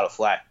caught a lot of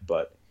flack,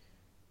 but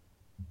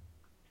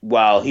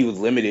while he was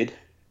limited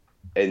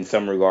in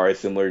some regards,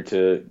 similar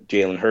to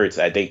Jalen Hurts,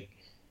 I think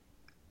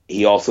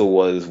he also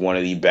was one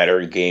of the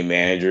better game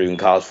managers in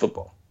college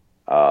football.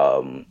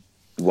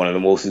 One of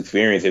the most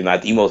experienced, if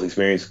not the most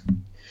experienced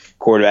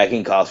quarterback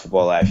in college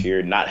football last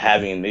year. Not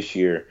having him this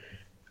year,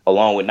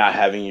 along with not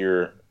having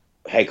your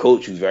head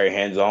coach who's very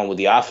hands-on with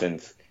the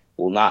offense,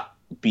 will not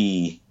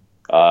be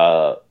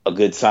a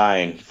good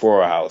sign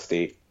for Ohio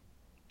State.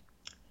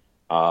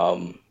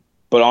 But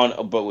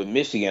with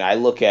Michigan, I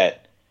look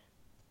at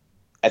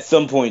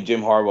some point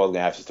Jim Harbaugh is going to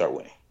have to start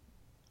winning.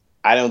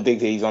 I don't think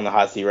that he's on the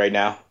hot seat right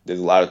now. There's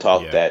a lot of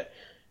talk that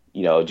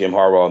Jim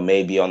Harbaugh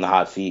may be on the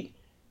hot seat.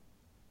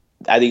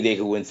 I think they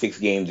could win 6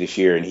 games this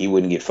year and he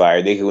wouldn't get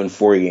fired. They could win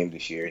 4 games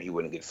this year and he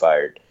wouldn't get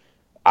fired.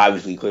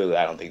 Obviously, clearly,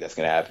 I don't think that's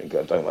going to happen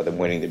because I'm talking about them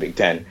winning the Big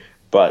Ten.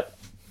 But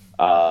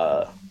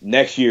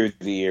next year is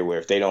the year where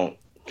if they don't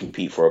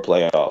compete for a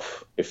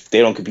playoff,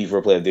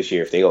 this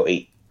year, if they go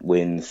 8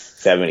 wins,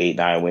 7, 8,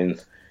 9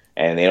 wins,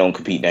 and they don't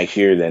compete next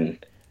year, then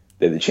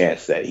there's a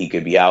chance that he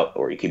could be out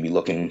or he could be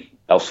looking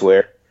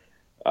elsewhere,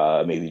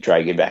 maybe try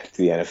to get back to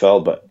the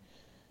NFL. But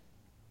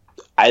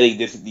I think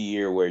this is the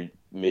year where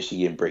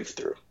Michigan breaks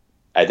through.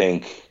 I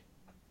think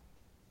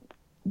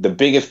the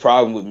biggest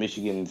problem with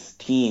Michigan's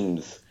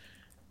teams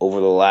over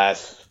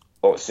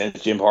the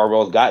since Jim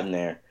Harbaugh's gotten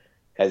there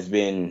has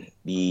been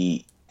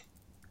the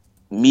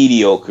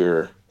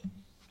mediocre,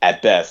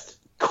 at best,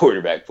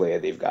 quarterback play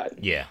that they've gotten.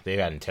 Yeah, they've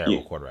gotten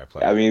terrible quarterback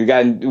play. We've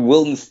gotten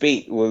Wilton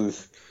Speight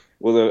was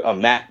a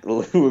MAC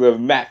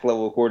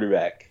level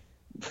quarterback,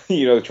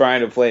 trying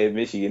to play at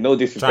Michigan. No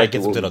disrespect. Trying to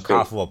get them to the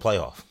college football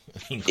playoff.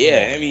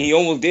 He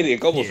almost did it a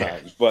couple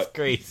times, but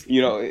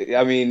crazy.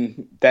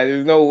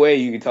 There's no way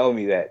you can tell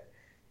me that.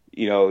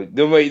 No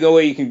way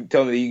you can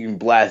tell me that you can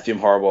blast Jim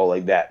Harbaugh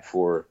like that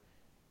for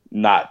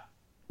not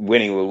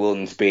winning with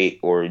Wilton Spate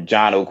or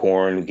John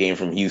O'Korn, who came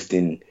from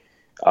Houston,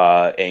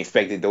 and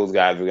expected those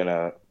guys were going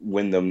to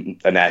win them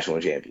a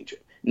national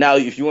championship. Now,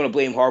 if you want to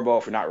blame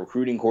Harbaugh for not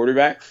recruiting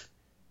quarterbacks,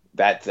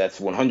 that's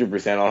 100% on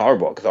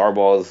Harbaugh, because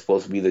Harbaugh is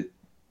supposed to be the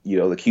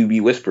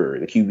QB whisperer,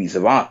 the QB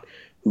savant,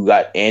 who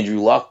got Andrew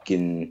Luck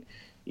and,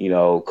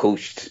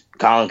 coached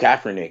Colin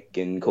Kaepernick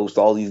and coached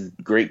all these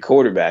great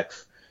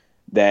quarterbacks.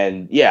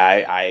 Then,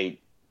 yeah,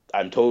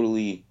 I'm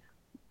totally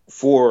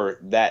for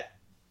that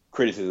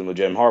criticism of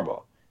Jim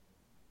Harbaugh.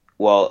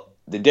 Well,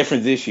 the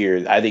difference this year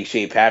is I think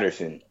Shea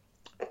Patterson,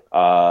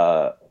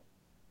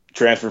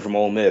 transferred from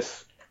Ole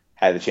Miss,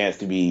 had the chance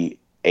to be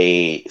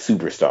a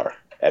superstar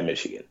at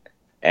Michigan.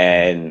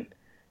 And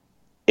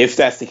if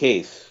that's the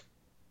case,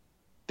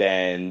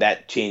 then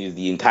that changes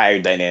the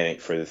entire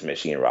dynamic for this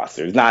Michigan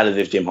roster. It's not as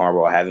if Jim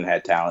Harbaugh hasn't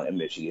had talent at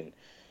Michigan.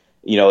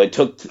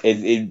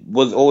 It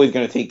was always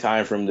going to take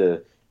time for him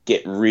to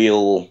get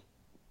real,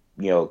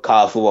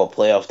 college football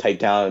playoff type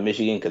talent in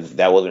Michigan, because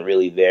that wasn't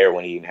really there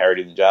when he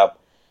inherited the job.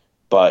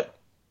 But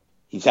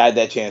he's had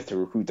that chance to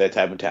recruit that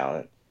type of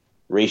talent.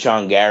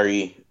 Rashawn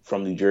Gary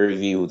from New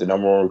Jersey, who was the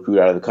number one recruit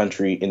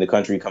in the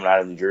country coming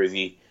out of New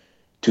Jersey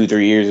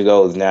 2-3 years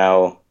ago, is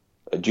now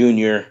a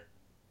junior.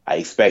 I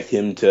expect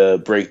him to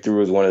break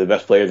through as one of the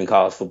best players in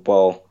college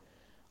football.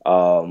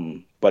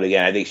 But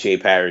again, I think Shea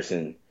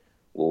Patterson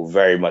will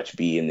very much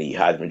be in the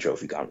Heisman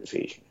Trophy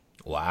conversation.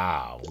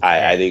 Wow.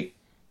 Okay.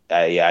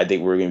 I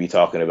think we're going to be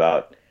talking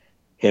about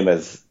him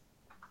as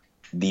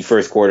the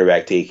first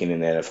quarterback taken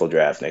in the NFL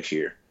draft next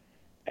year.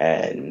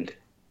 And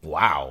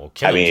wow.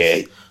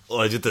 Okay.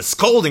 Just the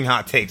scolding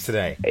hot takes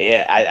today.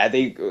 Yeah, I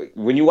think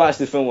when you watch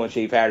the film on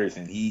Shea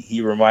Patterson,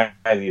 he reminds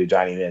me of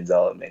Johnny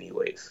Manziel in many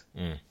ways.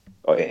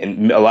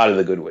 In a lot of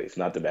the good ways,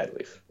 not the bad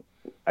ways.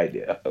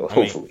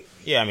 Hopefully.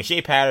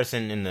 Shea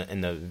Patterson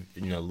in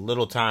the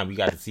little time we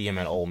got to see him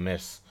at Ole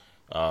Miss,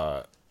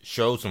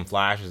 showed some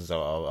flashes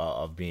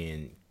of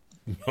being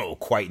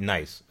quite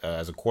nice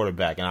as a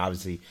quarterback, and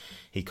obviously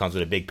he comes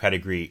with a big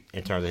pedigree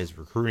in terms of his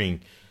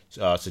recruiting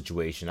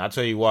situation. I'll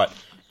tell you what,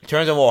 in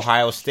terms of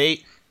Ohio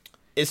State,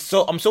 I'm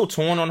so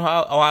torn on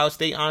Ohio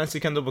State, honestly,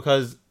 Kendall,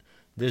 because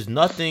there's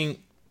nothing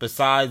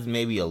besides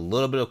maybe a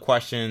little bit of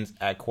questions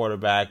at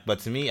quarterback. But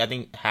to me, I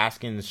think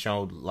Haskins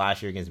showed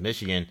last year against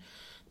Michigan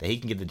that he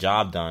can get the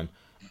job done.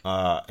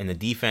 And the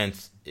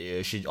defense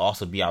should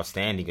also be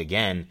outstanding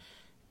again.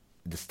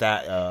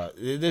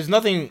 There's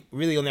nothing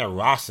really on their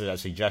roster that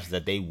suggests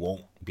that they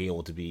won't be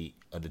able to be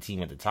the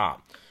team at the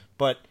top.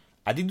 But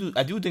I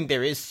do think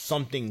there is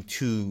something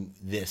to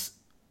this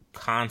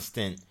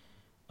constant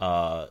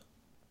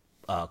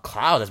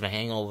cloud that's been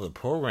hanging over the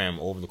program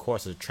over the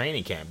course of the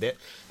training camp.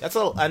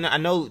 I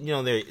know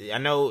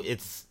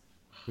it's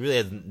really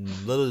has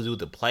little to do with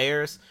the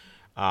players,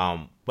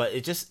 but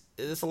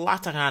it's a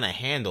lot to kind of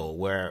handle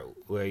where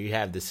you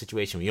have this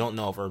situation where you don't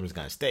know if Urban's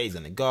going to stay, he's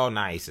going to go,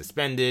 now he's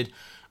suspended.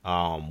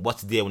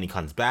 What's the deal when he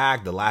comes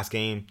back? The last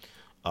game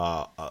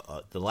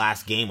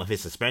of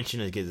his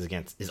suspension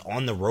is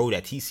on the road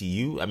at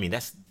TCU. I mean,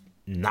 that's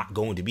not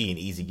going to be an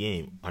easy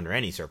game under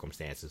any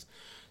circumstances.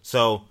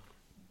 So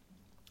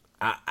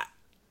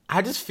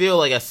I just feel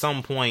like at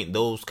some point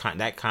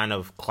that kind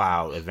of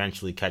cloud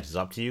eventually catches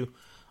up to you.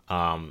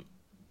 I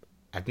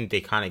think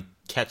they kind of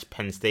catch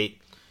Penn State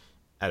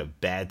at a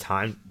bad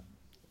time.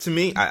 To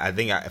me, I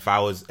think if I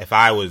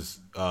was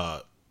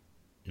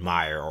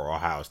Meyer or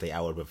Ohio State,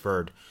 I would have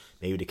preferred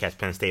maybe to catch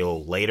Penn State a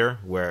little later,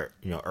 where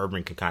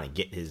Urban can kind of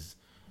get his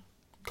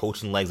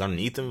coaching legs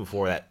underneath him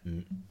before that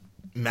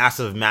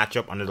massive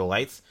matchup under the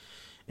lights.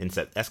 And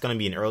so that's going to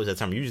be in early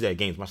September. Usually that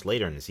game's much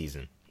later in the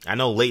season. I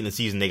know late in the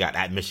season they got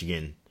at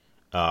Michigan.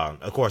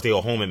 Of course, they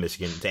go home at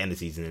Michigan to end the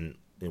season, and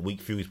the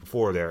few weeks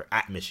before they're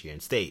at Michigan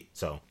State.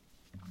 So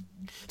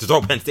to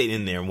throw Penn State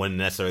in there wouldn't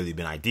necessarily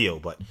been ideal,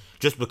 but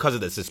just because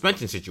of the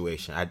suspension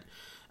situation,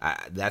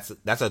 that's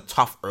a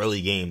tough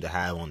early game to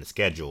have on the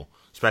schedule,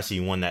 especially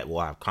one that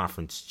will have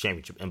conference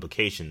championship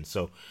implications.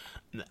 So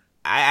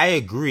I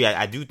agree.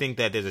 I do think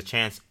that there's a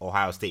chance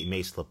Ohio State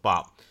may slip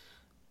up.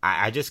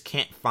 I just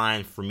can't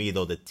find, for me,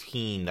 though, the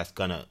team that's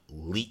going to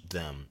leap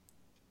them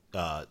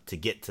to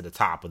get to the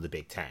top of the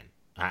Big Ten.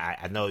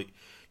 I know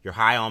you're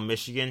high on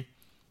Michigan.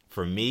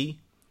 For me,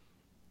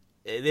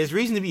 there's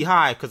reason to be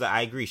high because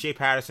I agree. Shea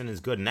Patterson is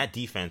good, and that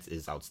defense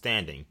is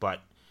outstanding. But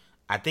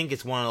I think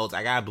it's one of those,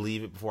 I got to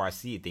believe it before I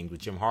see it things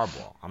with Jim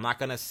Harbaugh. I'm not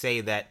going to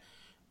say that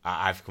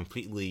I've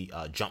completely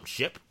jumped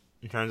ship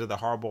in terms of the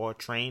Harbaugh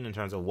train, in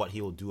terms of what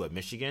he will do at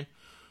Michigan.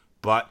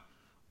 But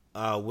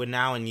we're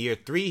now in year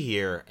 3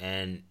 here,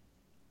 and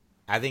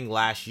I think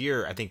last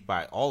year,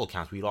 by all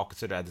accounts, we'd all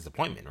consider that a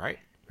disappointment, right?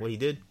 What he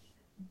did?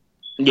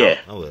 Yeah.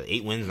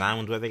 8 wins, 9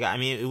 wins, what they got. I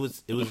mean,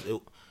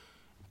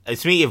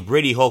 to me, if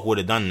Brady Hoke would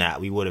have done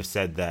that, we would have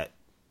said that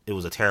it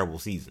was a terrible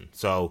season.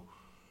 So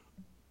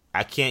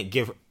I can't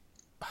give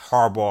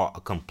Harbaugh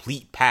a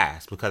complete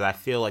pass because I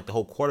feel like the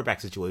whole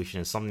quarterback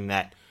situation is something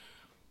that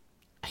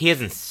he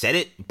hasn't said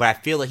it, but I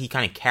feel like he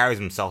kind of carries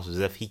himself as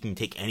if he can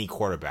take any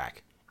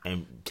quarterback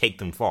and take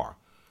them far.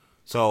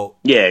 So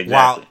yeah,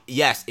 exactly. While,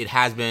 yes, it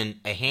has been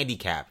a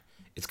handicap,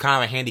 it's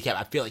kind of a handicap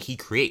I feel like he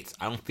creates.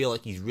 I don't feel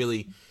like he's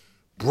really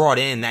brought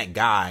in that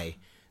guy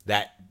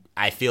that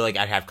I feel like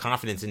I'd have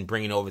confidence in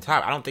bringing over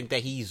top. I don't think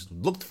that he's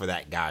looked for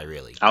that guy,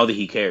 really. I don't think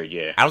he cared,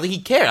 yeah. I don't think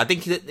he cared. I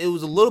think it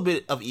was a little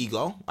bit of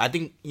ego. I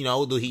think,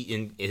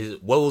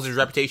 what was his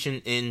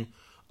reputation in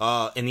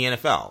the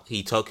NFL?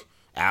 He took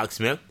Alex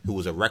Smith, who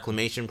was a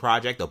reclamation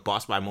project, a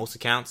bust by most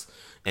accounts,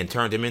 and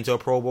turned him into a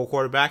Pro Bowl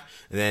quarterback.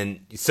 And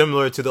then,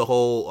 similar to the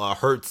whole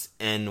Hurts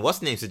and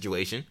what's-name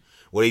situation,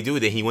 what did he do?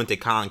 Then he went to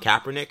Colin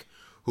Kaepernick,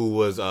 who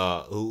was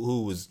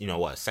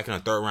second or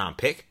third round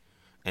pick.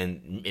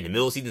 And in the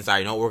middle of the season,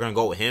 decided, we're going to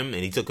go with him.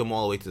 And he took him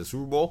all the way to the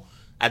Super Bowl.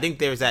 I think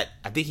there's that.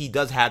 I think he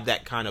does have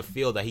that kind of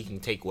feel that he can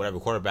take whatever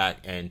quarterback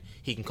and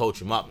he can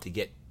coach him up to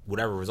get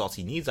whatever results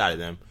he needs out of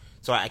them.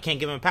 So I can't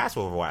give him a pass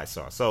over what I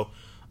saw. So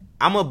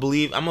I'm gonna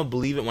believe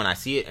it when I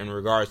see it in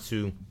regards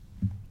to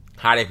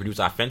how they produce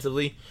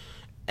offensively.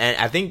 And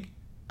I think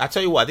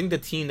the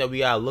team that we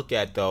gotta look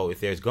at, though,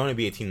 if there's going to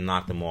be a team to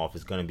knock them off,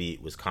 is going to be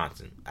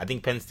Wisconsin. I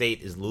think Penn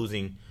State is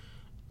losing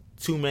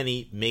too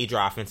many major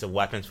offensive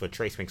weapons for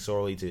Trace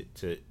McSorley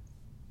to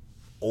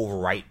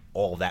overwrite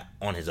all that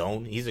on his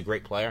own. He's a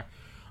great player.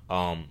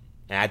 And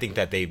I think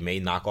that they may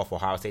knock off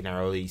Ohio State in an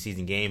early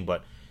season game,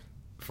 but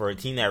for a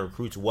team that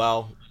recruits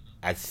well,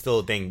 I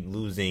still think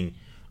losing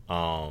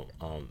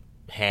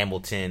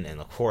Hamilton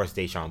and, of course,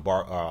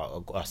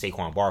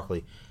 Saquon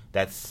Barkley,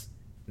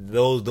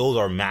 those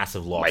are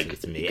massive losses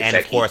to me. And,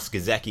 of course,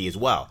 Gesicki as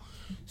well.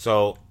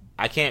 So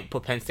I can't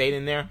put Penn State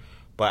in there,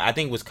 but I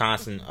think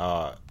Wisconsin,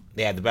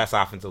 they had the best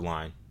offensive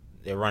line.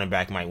 Their running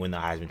back might win the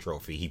Heisman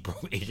Trophy. He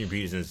broke Adrian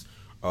Peterson's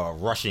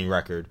rushing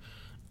record.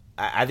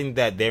 I think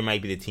that there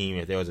might be the team,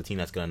 if there was a team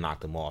that's going to knock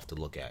them off, to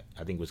look at.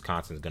 I think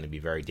Wisconsin is going to be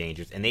very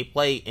dangerous. And they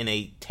play in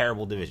a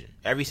terrible division.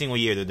 Every single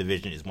year, their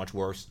division is much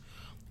worse.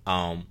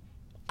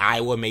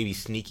 Iowa may be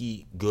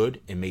sneaky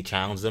good and may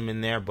challenge them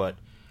in there, but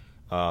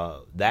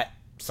that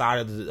side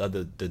of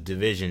the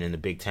division in the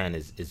Big Ten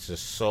is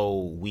just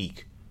so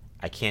weak.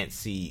 I can't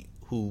see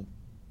who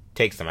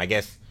takes them. I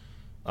guess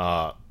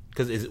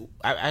because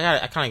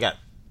I kind of got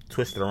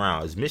twisted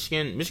around. Is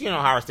Michigan and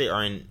Ohio State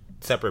are in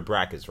separate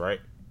brackets, right?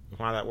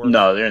 How that works?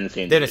 No, they're in the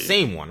same. They're the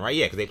same one, right?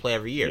 Yeah, because they play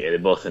every year. Yeah, they're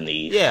both in the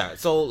East. Yeah,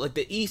 so like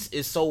the East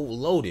is so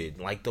loaded.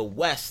 Like the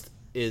West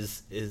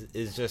is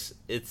just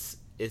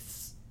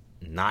it's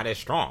not as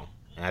strong.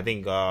 And I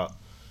think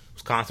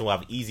Wisconsin will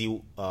have an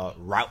easy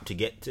route to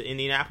get to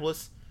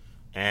Indianapolis,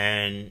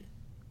 and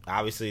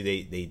obviously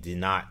they did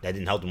not. That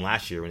didn't help them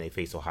last year when they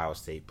faced Ohio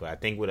State. But I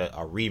think with a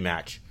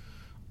rematch,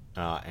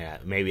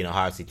 and maybe an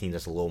Ohio State team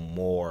that's a little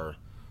more.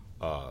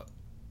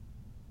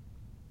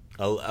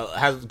 Goes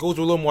with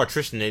a little more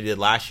attrition than they did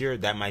last year,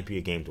 that might be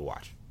a game to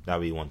watch. That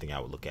would be one thing I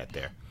would look at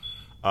there.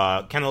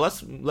 Kendall,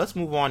 let's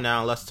move on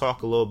now. Let's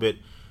talk a little bit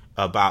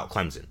about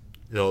Clemson.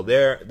 So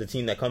they're the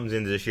team that comes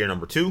into this year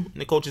number 2 in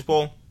the Coaches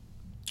Bowl.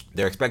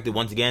 They're expected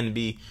once again to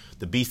be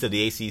the beast of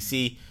the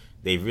ACC.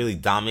 They've really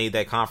dominated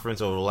that conference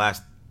over the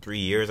last 3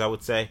 years, I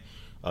would say.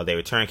 They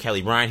returned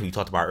Kelly Bryant, who we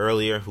talked about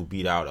earlier, who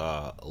beat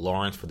out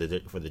Lawrence for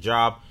the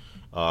job.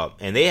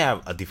 And they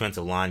have a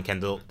defensive line,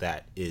 Kendall,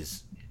 that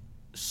is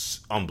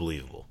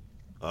unbelievable.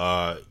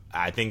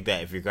 I think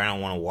that if you're going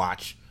to want to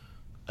watch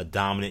a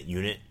dominant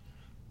unit,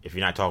 if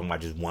you're not talking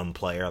about just one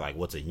player, like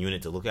what's a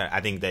unit to look at,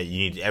 I think that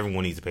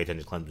everyone needs to pay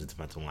attention to Clemson's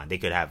defensive line. They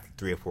could have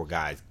 3 or 4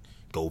 guys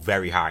go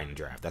very high in the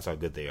draft. That's how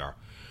good they are.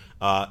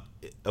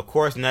 Of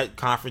course, in that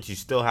conference, you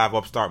still have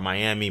upstart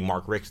Miami.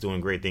 Mark Richt's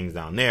doing great things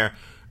down there.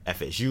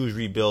 FSU's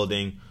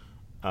rebuilding.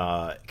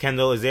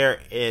 Kendall, is there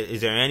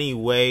any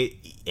way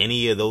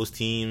any of those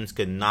teams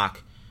could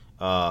knock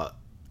the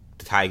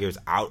Tigers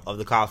out of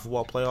the college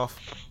football playoff?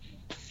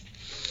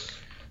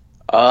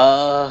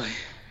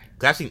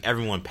 I've seen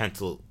everyone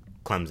pencil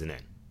Clemson in.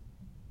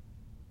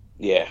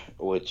 Yeah,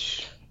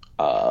 which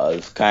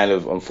is kind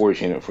of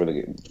unfortunate for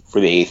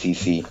the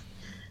ACC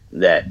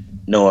that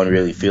no one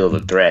really feels a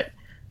threat.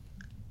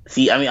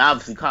 See, I mean,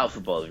 obviously college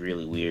football is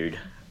really weird.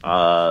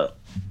 And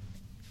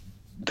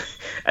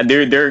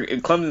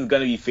Clemson's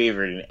going to be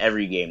favored in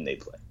every game they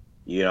play.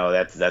 You know,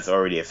 that's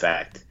already a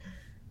fact.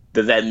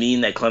 Does that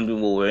mean that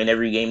Clemson will win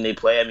every game they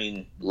play? I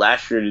mean,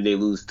 last year did they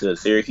lose to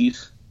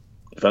Syracuse?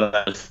 If I'm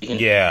not mistaken.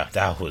 Yeah,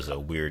 that was a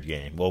weird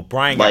game. Well,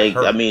 Brian got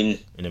hurt in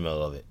the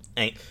middle of it.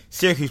 And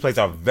Syracuse plays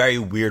a very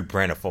weird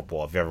brand of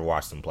football if you ever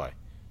watched them play.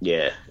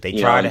 Yeah. They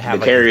try to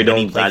have the carrier as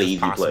many don't plays easy as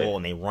possible,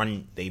 play.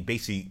 And they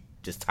basically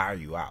just tire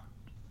you out.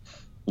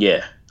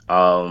 Yeah.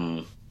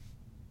 So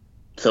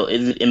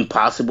is it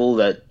impossible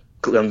that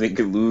Clemson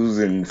could lose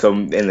in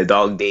the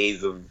dog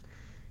days of,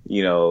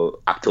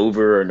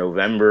 October or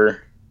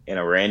November in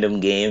a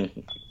random game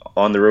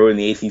on the road in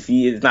the ACC?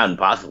 It's not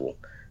impossible.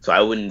 So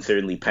I wouldn't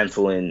certainly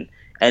pencil in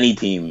any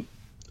team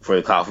for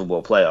the college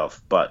football playoff.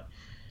 But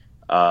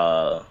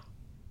I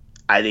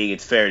think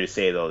it's fair to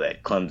say, though,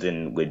 that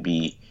Clemson would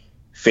be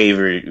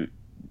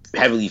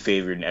heavily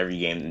favored in every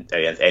game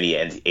against any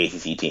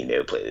ACC team they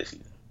would play this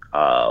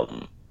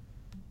season.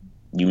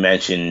 You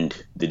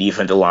mentioned the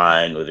defensive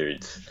line, whether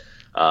it's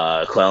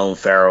Clelin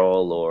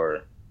Ferrell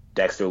or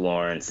Dexter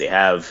Lawrence. They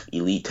have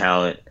elite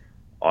talent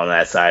on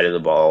that side of the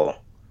ball.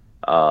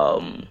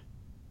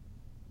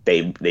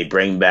 They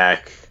bring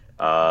back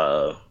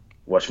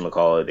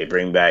whatchamacallit. They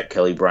bring back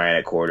Kelly Bryant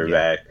at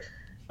quarterback.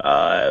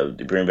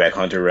 They bring back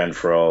Hunter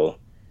Renfrow.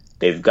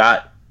 They've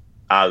got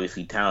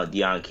obviously talent.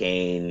 Deion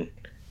Kane,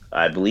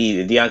 I believe.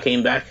 Is Deion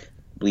Kane back?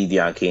 I believe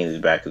Deion Kane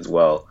is back as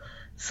well.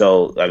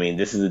 So I mean,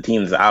 this is a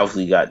team that's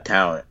obviously got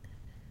talent.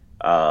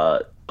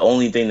 The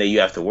only thing that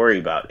you have to worry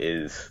about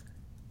is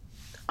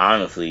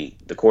honestly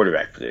the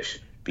quarterback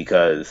position,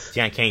 because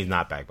Deion Kane's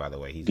not back, by the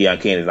way.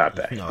 Deion Kane is not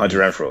back. No, Hunter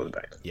Renfrow is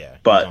back. Yeah,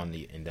 but he's on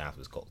the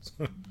Indianapolis Colts.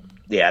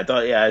 yeah, I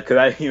thought,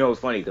 because it was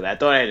funny because I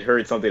thought I had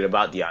heard something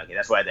about Deion Kane.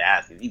 That's why I had to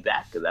ask, is he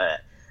back? Because I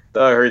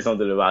thought I heard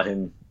something about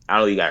him. I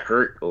don't know, he got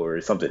hurt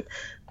or something.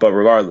 But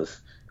regardless,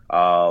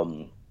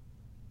 but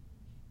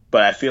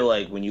I feel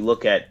like when you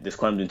look at this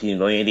Clemson team,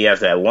 the only thing you have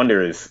to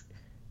wonder is,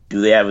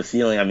 do they have a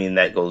ceiling? I mean,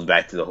 that goes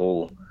back to the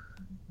whole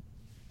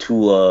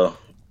Tua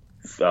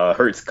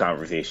Hurts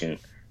conversation,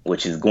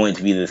 which is going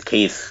to be this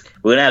case.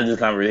 We're going to have this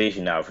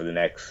conversation now for the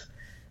next,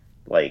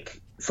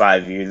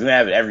 5 years. We're going to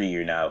have it every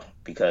year now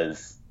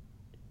because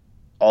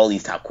all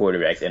these top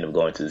quarterbacks end up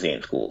going to the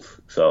same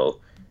schools.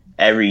 So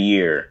every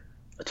year,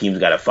 a team's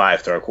got a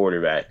 5-star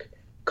quarterback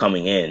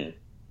coming in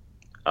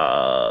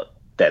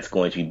that's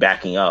going to be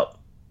backing up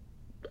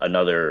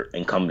another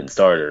incumbent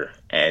starter,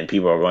 and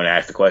people are going to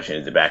ask the question,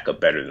 is the backup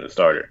better than the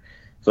starter?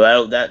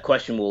 So that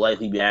question will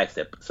likely be asked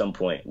at some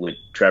point with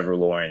Trevor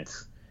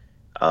Lawrence,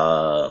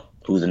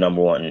 who's the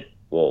number one,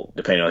 well,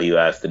 depending on who you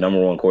ask, the number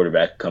one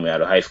quarterback coming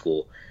out of high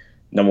school,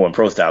 number one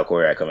pro-style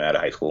quarterback coming out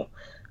of high school,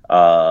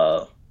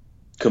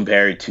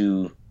 compared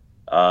to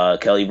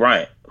Kelly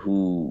Bryant,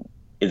 who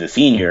is a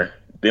senior,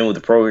 been with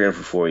the program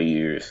for 4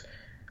 years,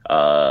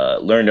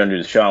 learned under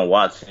Deshaun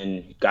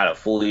Watson, got a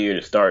full year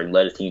to start and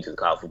led his team to the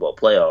college football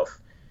playoff.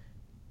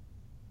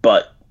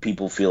 But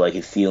people feel like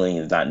his ceiling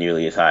is not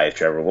nearly as high as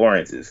Trevor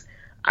Lawrence's.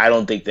 I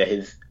don't think that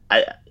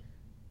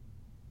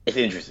it's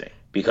interesting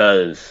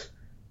because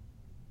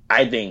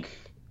I think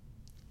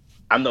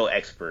I'm no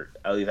expert.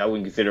 At least I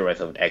wouldn't consider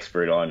myself an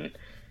expert on,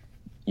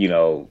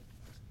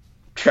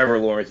 Trevor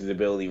Lawrence's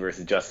ability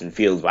versus Justin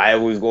Fields. But I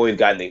always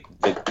gotten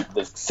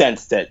the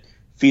sense that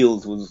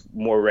Fields was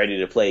more ready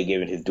to play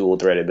given his dual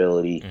threat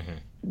ability,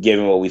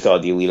 given what we saw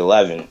at the Elite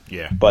 11.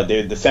 Yeah. But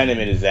the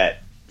sentiment is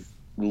that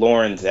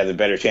Lawrence has a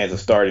better chance of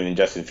starting than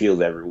Justin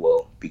Fields ever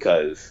will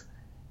because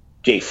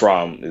Jake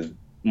Fromm is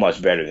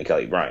much better than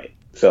Kelly Bryant.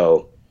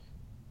 So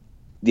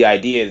the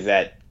idea is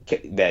that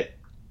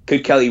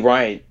could Kelly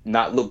Bryant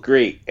not look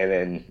great and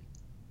then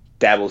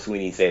Dabo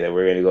Swinney say that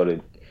we're going to go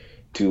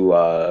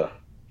to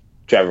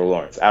Trevor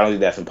Lawrence? I don't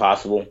think that's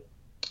impossible.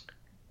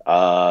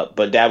 But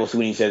Dabo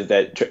Swinney says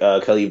that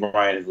Kelly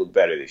Bryant has looked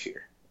better this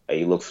year.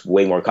 He looks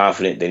way more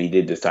confident than he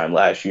did this time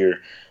last year.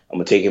 I'm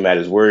going to take him at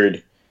his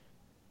word.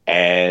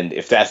 And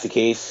if that's the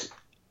case,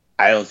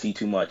 I don't see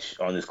too much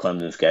on this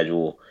Clemson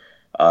schedule.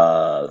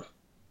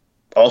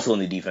 Also in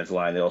the defensive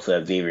line, they also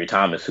have Xavier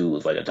Thomas, who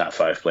was like a top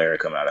 5 player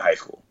coming out of high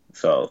school.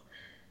 So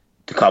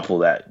to couple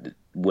that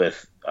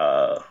with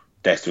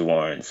Dexter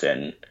Lawrence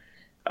and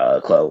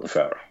Clelin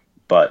Ferrell.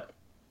 But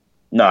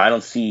no, I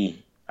don't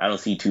see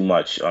too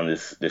much on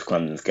this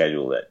Clemson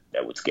schedule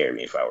that would scare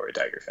me if I were a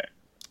Tiger fan.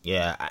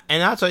 Yeah,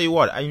 and I'll tell you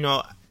what,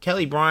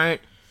 Kelly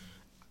Bryant,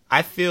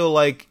 I feel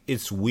like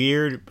it's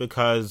weird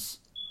because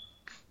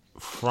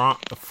from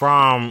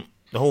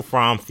the whole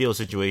Fromm Field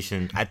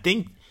situation, I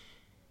think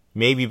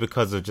maybe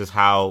because of just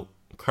how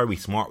Kirby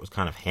Smart was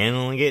kind of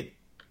handling it,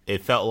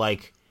 it felt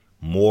like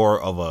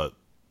more of a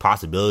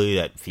possibility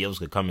that Fields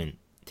could come and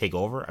take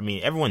over. I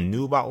mean, everyone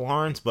knew about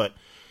Lawrence, but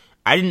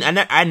I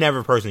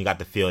never personally got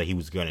the feel that he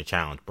was going to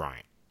challenge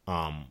Bryant.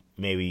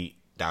 Maybe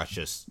that's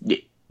just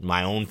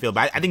my own feel,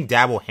 but I think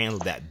Dabo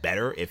handled that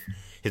better if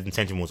his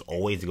intention was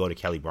always to go to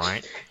Kelly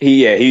Bryant.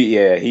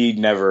 He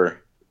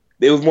never.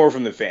 It was more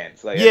from the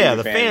fans.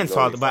 The fans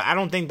thought, but I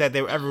don't think that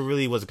there ever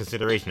really was a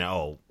consideration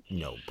that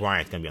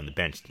Bryant's gonna be on the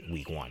bench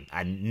week 1.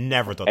 I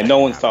never thought. And no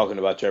one's talking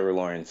about Trevor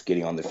Lawrence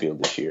getting on the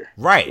field this year,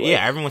 right?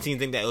 Yeah, everyone seems to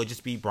think that it would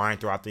just be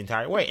Bryant throughout the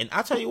entire way. And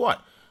I'll tell you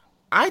what,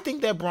 I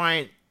think that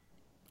Bryant,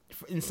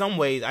 in some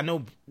ways, I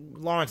know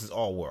Lawrence is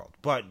all world,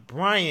 but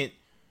Bryant,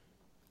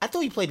 I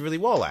thought he played really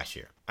well last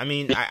year. I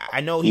mean,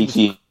 I know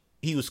he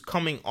was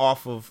coming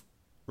off of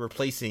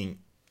replacing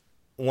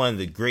one of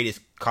the greatest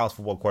college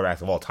football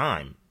quarterbacks of all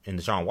time in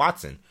Deshaun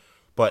Watson,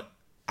 but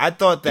I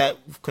thought that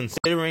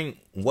considering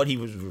what he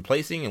was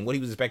replacing and what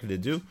he was expected to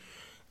do,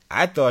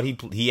 I thought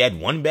he had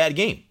one bad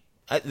game.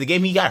 The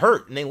game he got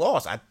hurt and they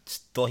lost, I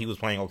thought he was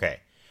playing okay.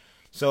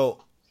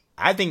 So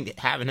I think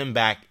having him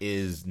back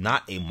is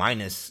not a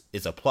minus,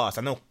 it's a plus.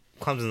 I know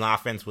Clemson's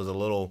offense was a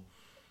little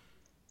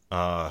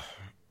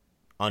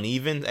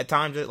uneven at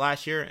times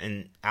last year.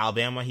 In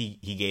Alabama,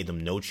 he gave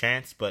them no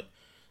chance. But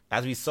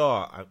as we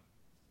saw,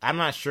 I'm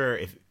not sure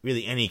if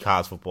really any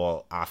college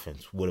football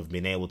offense would have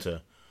been able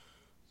to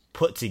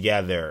put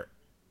together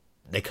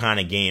the kind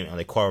of game and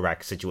the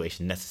quarterback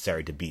situation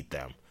necessary to beat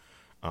them.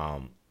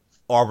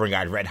 Auburn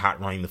got red hot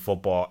running the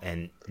football,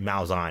 and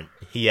Malzahn,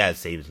 he has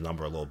saved his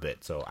number a little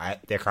bit. So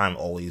they're kind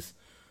of always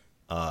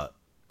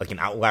like an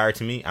outlier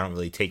to me. I don't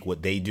really take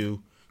what they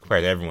do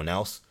compared to everyone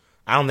else.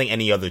 I don't think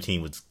any other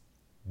team was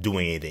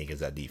doing anything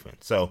against that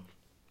defense. So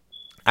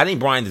I think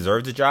Brian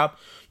deserves the job.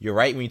 You're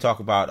right when you talk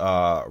about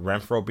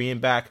Renfrow being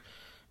back.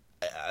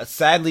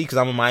 Sadly, because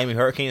I'm a Miami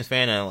Hurricanes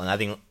fan, and I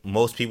think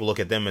most people look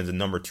at them as the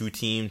number 2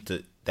 team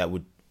that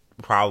would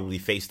probably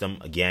face them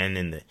again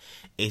in the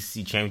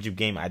ACC championship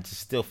game. I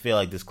just still feel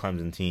like this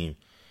Clemson team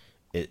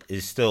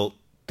is still,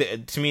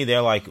 to me,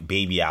 they're like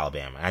baby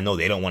Alabama. I know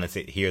they don't want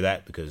to hear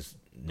that because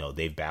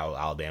they've battled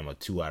Alabama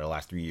 2 out of the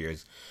last 3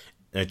 years,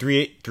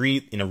 three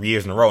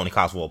years in a row in the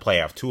college football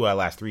playoff. 2 out of the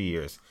last 3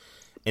 years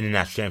in the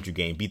national championship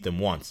game, beat them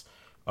once.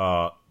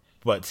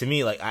 But to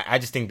me, like I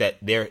just think that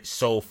they're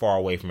so far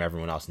away from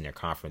everyone else in their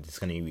conference. It's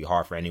going to be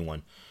hard for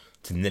anyone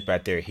to nip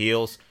at their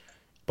heels.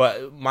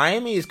 But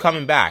Miami is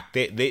coming back.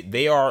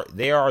 They are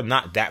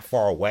not that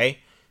far away.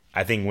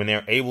 I think when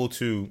they're able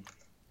to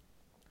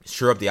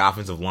shore up the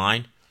offensive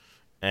line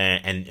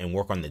and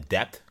work on the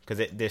depth,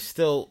 because they're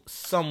still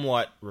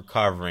somewhat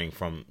recovering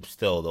from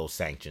still those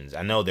sanctions.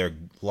 I know they're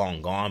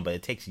long gone, but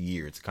it takes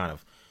years to kind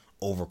of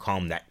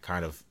overcome that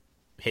kind of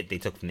hit they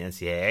took from the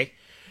NCAA.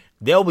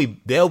 They'll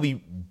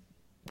be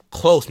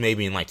close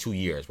maybe in like 2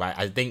 years. Right?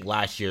 I think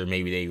last year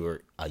maybe they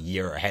were a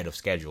year ahead of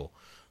schedule.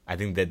 I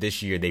think that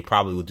this year they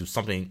probably will do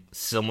something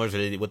similar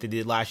to what they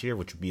did last year,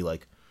 which would be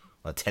like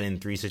a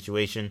 10-3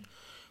 situation.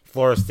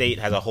 Florida State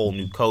has a whole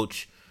new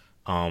coach.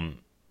 I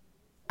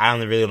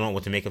don't really know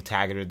what to make of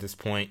Taggart at this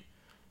point,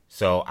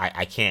 so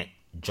I can't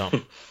jump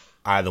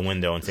out of the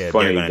window and say that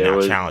they're going to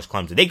now challenge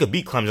Clemson. They could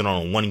beat Clemson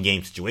on a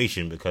one-game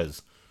situation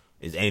because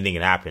anything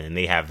can happen, and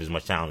they have as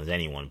much talent as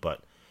anyone.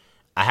 But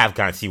I have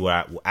to see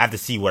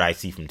what I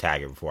see from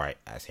Taggart before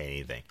I say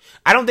anything.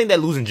 I don't think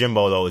that losing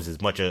Jimbo though is as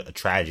much a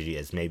tragedy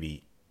as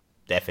maybe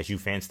the FSU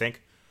fans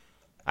think.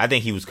 I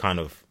think he was kind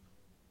of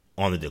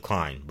on the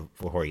decline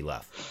before he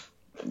left.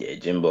 Yeah,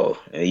 Jimbo.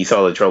 And you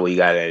saw the trouble he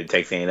got at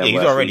Texas A&M. Yeah, he's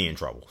already in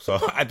trouble. So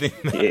I think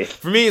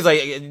for me, it's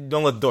like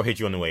don't let the door hit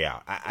you on the way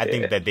out. I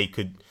think that they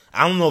could.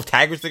 I don't know if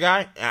Taggart's the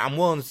guy. I'm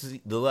willing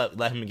to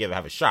let him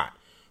have a shot.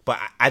 But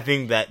I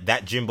think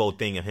that Jimbo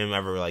thing of him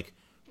ever like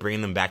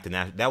bringing them back to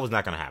national, that was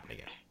not going to happen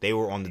again. They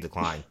were on the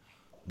decline.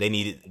 They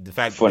needed the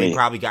fact that they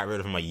probably got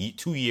rid of him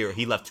 2 years.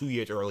 He left 2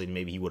 years early, and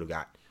maybe he would have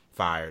got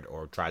fired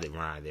or tried to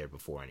run out of there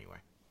before anyway.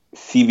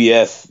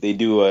 CBS, they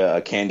do a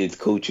candid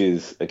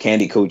coaches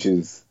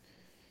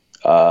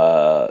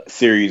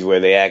series where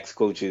they ask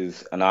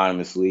coaches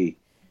anonymously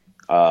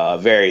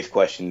various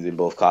questions in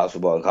both college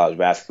football and college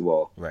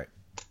basketball. Right.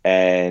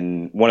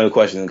 And one of the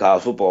questions in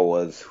college football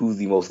was, who's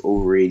the most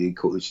overrated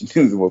coach?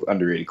 Who's the most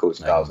underrated coach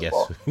in college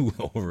football? Guess who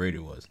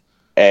overrated was.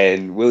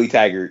 And Willie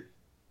Taggart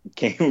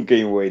came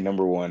away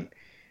number 1.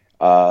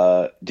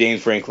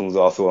 James Franklin was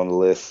also on the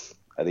list.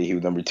 I think he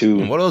was number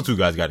 2. And what those two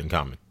guys got in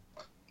common?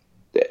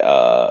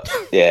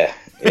 Yeah.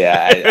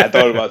 I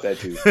thought about that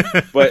too.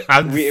 But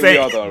we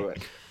all thought about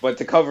it. But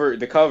the cover,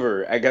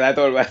 because I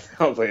thought about it,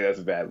 I was like, that's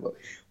a bad look.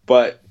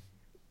 But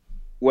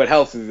what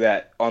helps is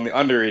that on the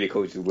underrated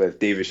coaches list,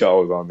 David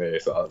Shaw was on there.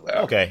 So I was like,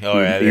 okay,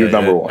 he was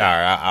number 1. All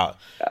right,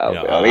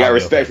 we got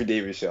respect for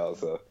David Shaw.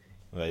 So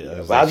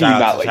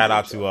shout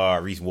out to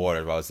Reese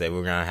Waters. I would say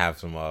we're gonna have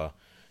some. We're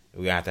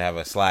gonna have to have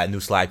a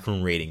new slide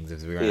crew ratings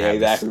if we're gonna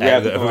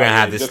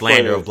have this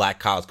slander of black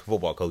college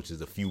football coaches.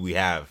 The few we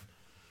have.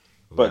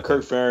 But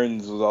Kirk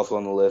Ferentz was also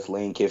on the list.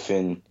 Lane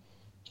Kiffin,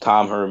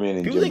 Tom Herman,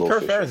 and Jimbo Fisher. People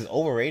think Kirk Ferentz is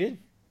overrated?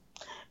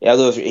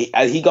 Yeah,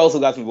 he also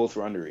got some votes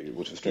for underrated,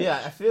 which is strange.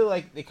 Yeah, I feel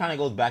like it kind of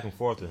goes back and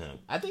forth with him.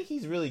 I think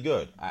he's really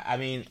good. I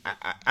mean,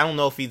 I don't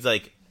know if he's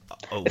like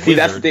a See,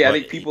 that's the thing. I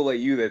think people like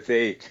you that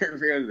say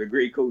Kirk Ferentz is a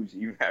great coach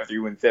even after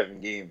you win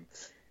 7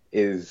 games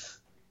is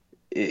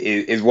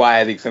why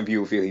I think some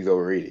people feel he's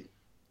overrated.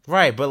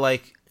 Right, but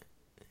like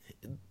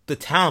the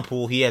talent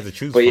pool he has to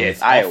choose from. But yeah,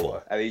 it's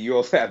Iowa. I think you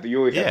always have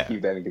to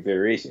keep that in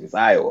consideration. It's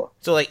Iowa.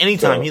 So like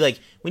anytime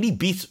when he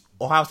beats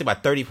Ohio State by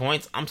 30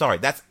 points, I'm sorry,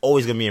 that's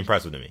always gonna be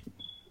impressive to me.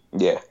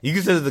 Yeah. You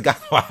consider the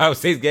guys Ohio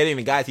State's getting,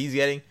 the guys he's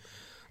getting.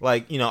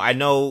 Like, I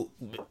know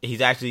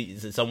he's actually,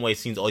 in some ways,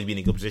 seems to always be in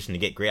a good position to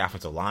get great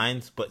offensive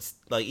lines, but,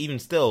 like, even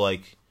still,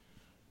 like,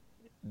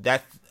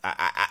 that's,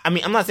 I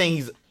mean, I'm not saying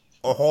he's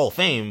a Hall of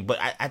Fame, but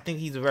I think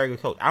he's a very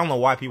good coach. I don't know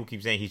why people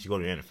keep saying he should go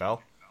to the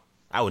NFL.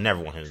 I would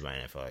never want him to be my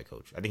NFL head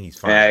coach. I think he's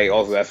fine. Yeah,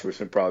 also, that's where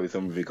probably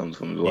some of it comes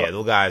from as well. Yeah,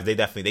 those guys,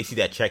 they see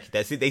that check,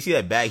 they see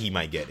that bag he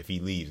might get if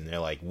he leaves, and they're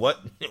like, what?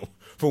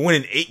 For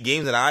winning 8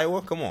 games at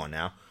Iowa? Come on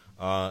now.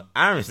 I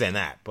understand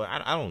that, but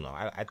I don't know.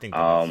 I think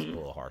that's a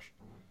little harsh.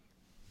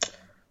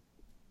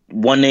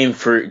 One name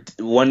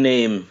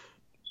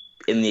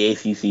in the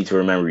ACC to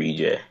remember,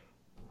 EJ.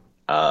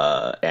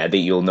 And I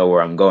think you'll know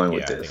where I'm going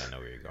with this. I think I know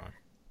where you're going.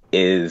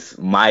 Is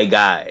my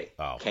guy,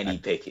 Kenny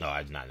Pickett. No,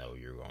 I did not know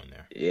you were going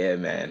there. Yeah,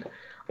 man.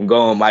 I'm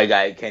going with my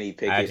guy, Kenny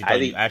Pickett.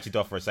 I actually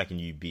thought for a second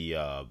you'd be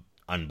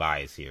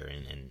unbiased here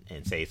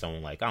and say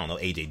someone like, I don't know,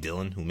 A.J.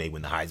 Dillon, who may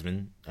win the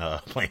Heisman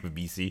playing for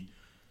BC.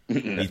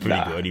 He's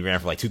pretty good. He ran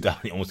for like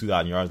almost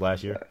 2,000 yards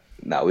last year.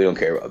 No, we don't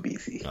care about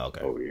BC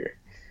okay. over here.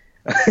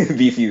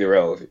 BC's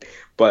irrelevant.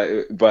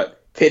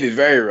 But Pitt is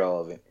very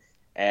relevant.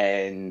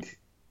 And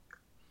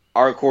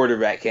our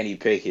quarterback Kenny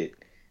Pickett,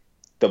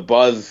 the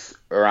buzz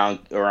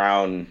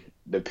around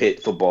the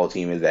Pitt football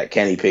team is that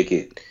Kenny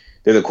Pickett,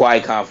 there's a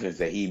quiet confidence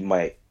that he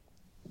might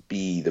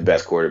be the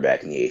best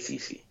quarterback in the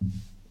ACC,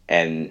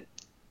 and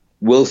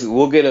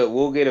we'll get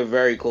a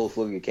very close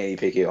look at Kenny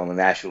Pickett on the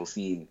national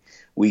scene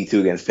week 2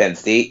 against Penn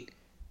State.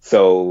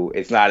 So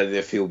it's not as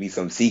if he'll be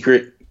some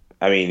secret.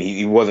 I mean,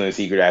 he wasn't a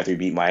secret after he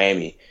beat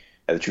Miami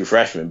as a true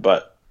freshman,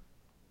 but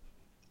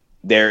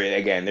they're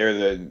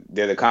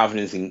the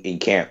confidence in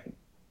camp,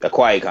 a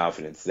quiet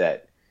confidence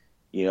that,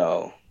 you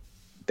know,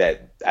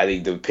 that I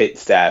think the Pitt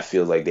staff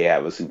feels like they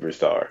have a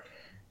superstar.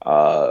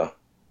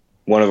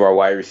 One of our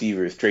wide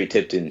receivers, Trey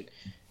Tipton,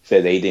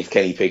 said that he thinks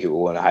Kenny Pickett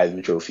will win a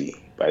Heisman Trophy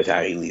by the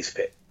time he leaves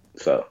Pitt.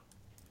 So,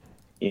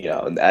 you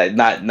know, I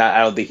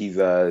don't think he's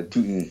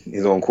tooting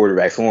his own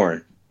quarterback's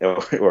horn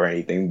or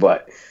anything,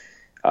 but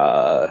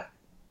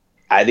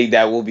I think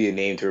that will be a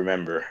name to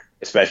remember,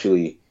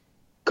 especially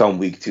come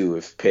week 2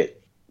 if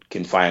Pitt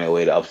can find a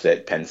way to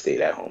upset Penn State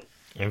at home.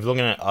 And if you're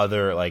looking at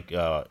other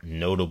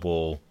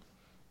notable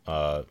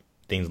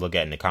things to look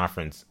at in the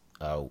conference,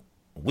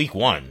 week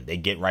 1 they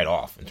get right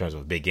off in terms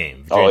of a big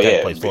game. Virginia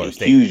Tech plays Florida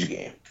State. Huge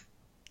game.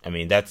 I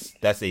mean, that's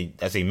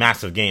a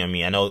massive game. I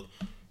mean, I know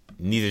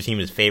neither team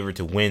is favored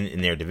to win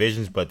in their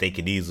divisions, but they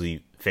could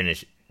easily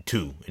finish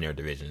 2 in their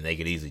division. They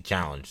could easily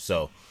challenge.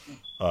 So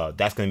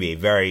that's going to be a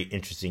very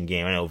interesting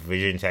game. I know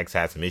Virginia Tech's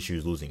had some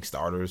issues losing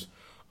starters,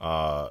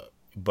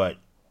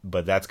 but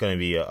that's going to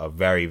be a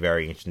very,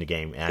 very interesting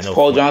game. And is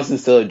Paul Johnson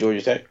still at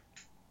Georgia Tech?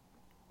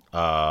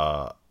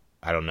 I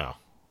don't know.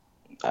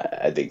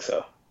 I think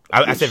so.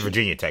 I said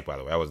Virginia Tech, by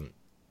the way. I wasn't.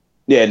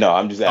 Yeah, no,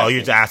 I'm just asking. Oh, you're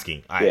just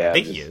asking. I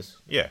think he is.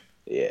 Yeah.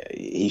 Yeah,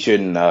 he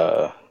shouldn't.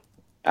 I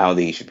don't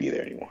think he should be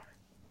there anymore.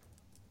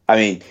 I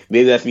mean,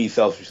 maybe that's me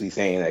selfishly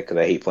saying that because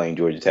I hate playing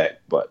Georgia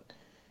Tech, but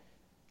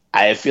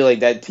I feel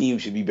like that team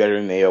should be better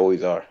than they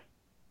always are.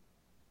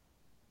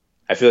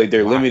 I feel like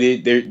they're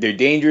limited. They're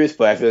dangerous,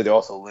 but I feel like they're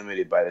also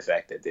limited by the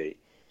fact that they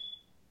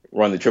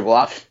run the triple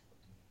option.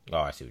 Oh,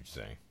 I see what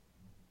you're saying.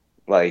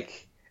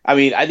 Like, I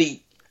mean, I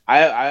think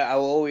I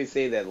will always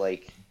say that,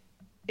 like,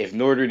 if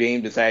Notre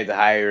Dame decided to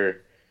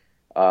hire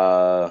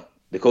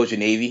the coach of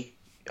Navy,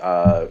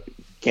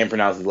 can't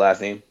pronounce his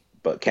last name,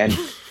 but Ken.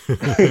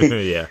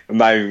 Yeah, I'm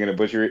not even gonna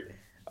butcher it.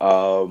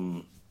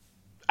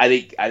 I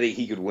think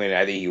he could win.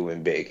 I think he would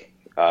win big.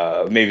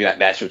 Maybe not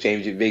national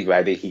championship big, but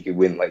I think he could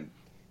win like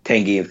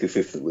 10 games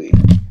consistently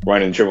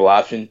running triple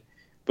option.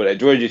 But at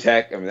Georgia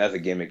Tech, I mean, that's a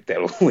gimmick that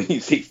will win you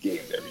 6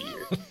 games every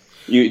year.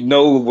 You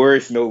no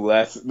worse, no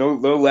less, no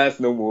less,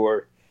 no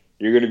more.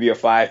 You're gonna be a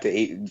 5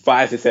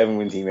 to 7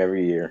 win team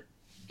every year.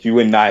 If you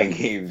win 9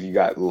 games, you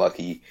got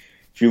lucky.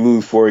 If you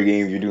lose 4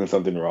 games, you're doing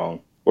something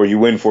wrong. Or you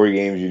win 4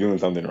 games, you're doing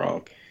something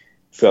wrong.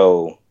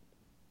 So,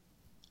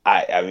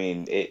 I mean,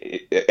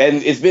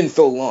 and it's been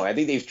so long. I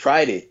think they've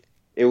tried it.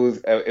 It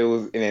was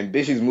an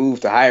ambitious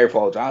move to hire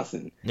Paul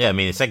Johnson. Yeah, I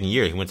mean, the second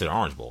year he went to the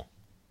Orange Bowl.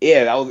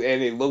 Yeah, and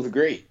it looked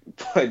great,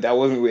 but that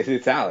wasn't with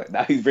his talent.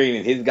 Now he's bringing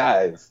in his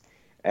guys,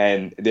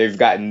 and they've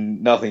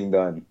gotten nothing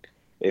done.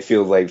 It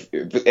feels like,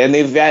 and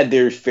they've had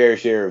their fair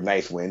share of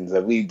nice wins.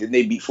 I believe, didn't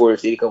they beat Florida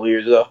State a couple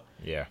years ago?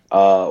 Yeah.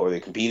 Or they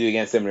competed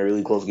against them in a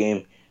really close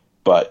game,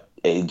 but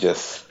it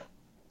just,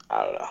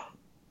 I don't know.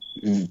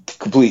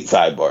 Complete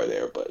sidebar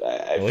there, but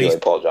I feel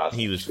like Paul Johnson.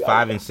 He was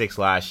 5-6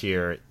 last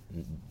year.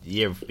 The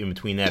year in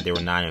between that, they were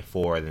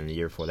 9-4. Then the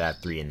year before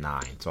that,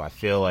 3-9. So I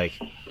feel like,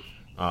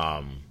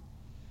 I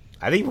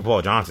think for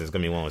Paul Johnson, it's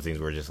gonna be one of those things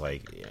where just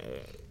like,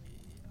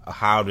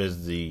 how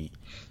does the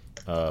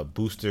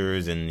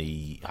boosters and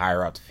the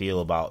higher ups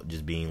feel about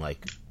just being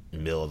like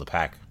middle of the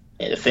pack?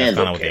 Yeah, the fans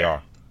don't care. What they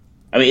are.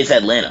 I mean, it's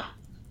Atlanta.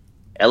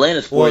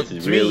 Atlanta sports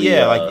is really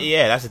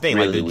that's the thing.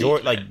 Really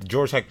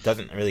Georgia Tech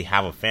doesn't really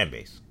have a fan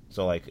base,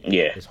 so like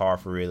it's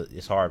hard for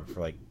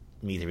like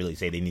me to really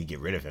say they need to get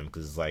rid of him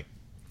because it's like,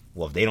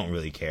 well, if they don't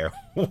really care,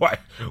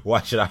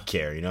 why should I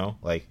care? You know,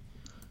 like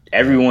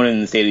everyone in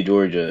the state of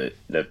Georgia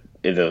that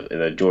is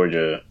a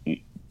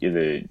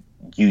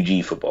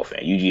UGA football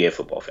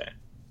fan.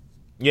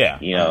 Yeah,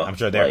 you know, I'm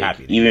sure they're like,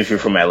 happy. Even if you're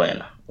from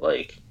Atlanta,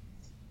 like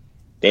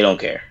they don't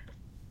care.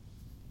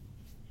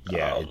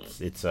 Yeah,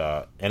 it's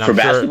and for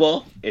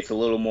basketball, it's a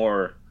little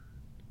more.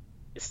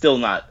 It's still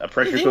not a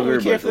pressure cooker,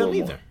 really care but for them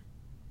either.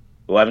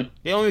 What happened?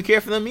 They don't even care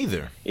for them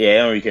either. Yeah, they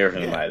don't really care for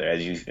them either.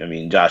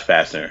 Josh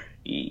Pastner,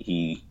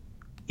 he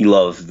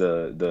loves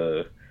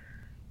the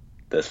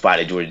spot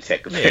at Georgia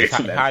Tech compared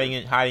to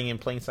hiding in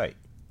plain sight,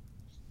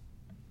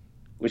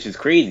 which is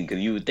crazy because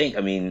you would think.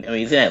 I mean,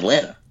 it's in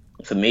Atlanta.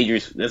 It's a major.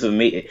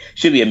 It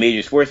should be a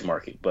major sports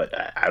market, but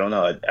I don't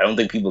know. I don't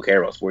think people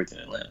care about sports in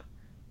Atlanta.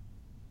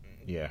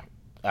 Yeah.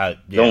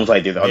 It's almost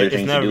like there's other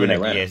things to do in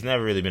Atlanta. Yeah, it's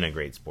never really been a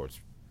great sports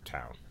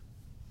town.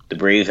 The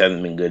Braves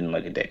haven't been good in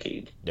like a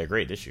decade. They're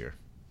great this year.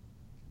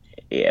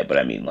 Yeah, but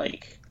I mean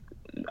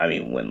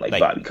when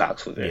Bobby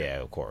Cox was there.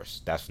 Yeah, of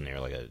course. That's when they were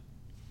like a.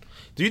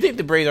 Do you think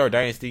the Braves are a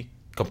dynasty?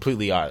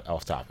 Completely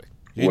off topic.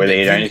 Were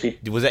they a dynasty?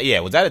 Was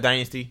that a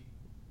dynasty?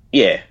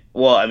 Yeah.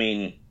 Well, I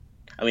mean,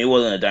 it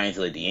wasn't a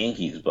dynasty like the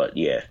Yankees, but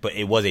yeah. But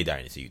it was a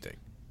dynasty, you think?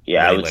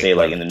 Yeah, I would say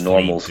like in the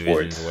normal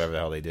sports, sports, or whatever the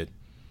hell they did.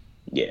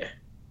 Yeah,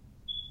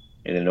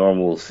 in the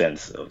normal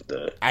sense of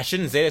the. I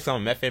shouldn't say this, I'm a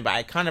Met fan, but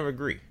I kind of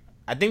agree.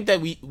 I think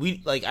that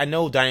we like, I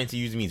know dynasty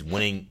usually means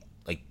winning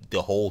like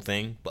the whole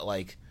thing, but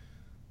like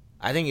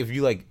I think if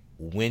you like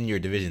win your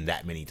division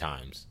that many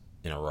times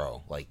in a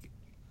row, like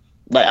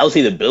I would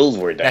say the Bills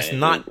were a dynasty.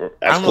 That's not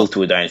as close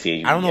to a dynasty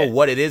as you I don't know get.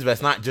 what it is, but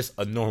it's not just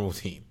a normal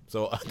team.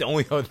 So the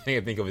only other thing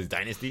I think of is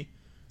dynasty.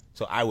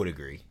 So I would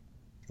agree.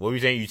 What were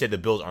you saying? You said the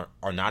Bills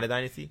are not a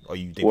dynasty, or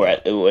you think?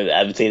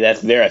 I would say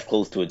they're as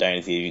close to a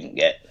dynasty as you can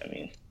get. I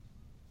mean,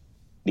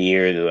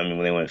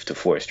 when they went to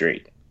 4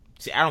 straight.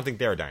 See, I don't think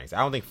they're a dynasty.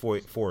 I don't think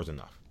four is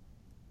enough.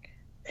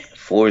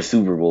 4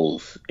 Super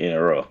Bowls in a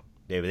row.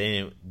 Yeah, but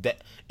they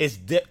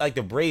didn't. Like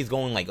the Braves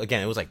going like,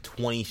 again, it was like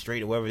 20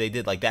 straight or whatever they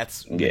did. Like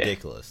that's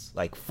ridiculous.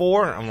 Like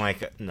 4, I'm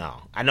like,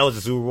 no. I know it's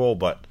a Super Bowl,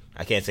 but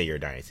I can't say you're a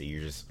dynasty.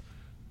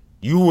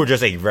 You were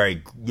just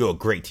you're a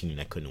great team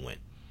that couldn't win.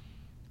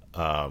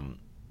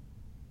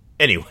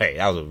 Anyway,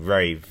 that was a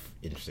very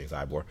interesting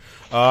sidebar.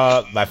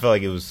 I felt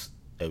like it was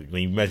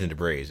when you mentioned the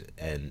Braves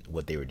and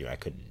what they were doing, I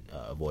couldn't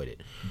avoid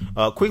it.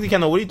 Quickly,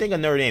 Kendall, what do you think of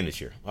Notre Dame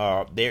this year?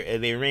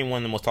 They remain one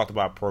of the most talked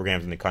about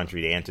programs in the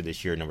country. They entered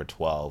this year number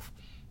 12.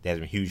 They have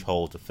some huge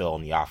holes to fill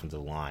on the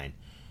offensive line,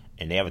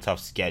 and they have a tough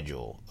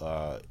schedule.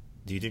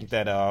 Do you think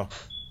that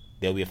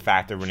they'll be a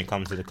factor when it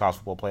comes to the college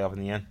football playoff in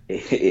the end?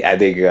 I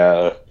think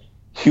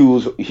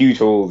huge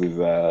holes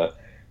is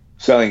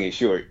selling it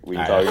short when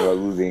you're talking about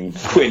losing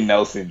Quentin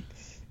Nelson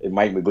and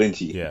Mike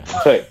McGlinchey. Yeah.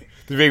 But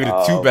they're maybe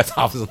the 2 best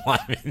offensive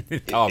linemen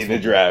in the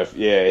draft.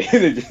 Yeah,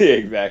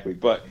 exactly.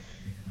 But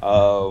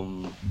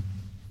no,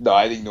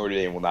 I think Notre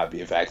Dame will not be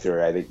a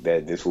factor. I think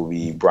that this will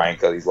be Brian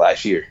Kelly's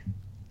last year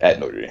at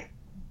Notre Dame.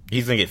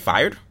 He's gonna get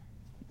fired?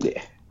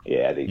 Yeah.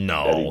 I think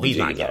he's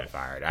not getting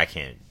fired. I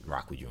can't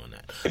rock with you on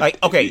that.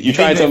 Like, okay, you're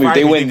trying to tell me if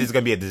they win, this is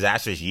gonna be a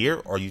disastrous year,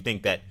 or you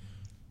think that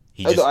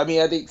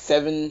I think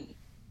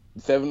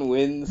 7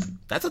 wins.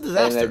 That's a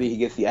disaster. And I think he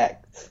gets the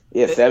axe.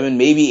 Yeah, 7,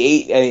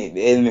 maybe 8,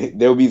 and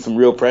there will be some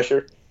real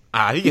pressure.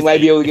 He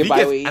might be able to get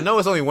by with 8. I know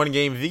it's only one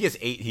game. If he gets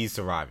 8, he's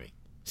surviving.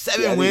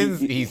 7 wins,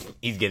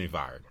 he's getting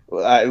fired.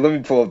 Well, let me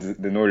pull up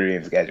the Notre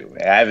Dame schedule.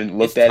 Man. I haven't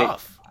looked at it.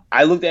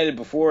 I looked at it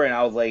before, and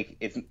I was like,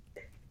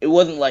 it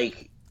wasn't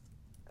like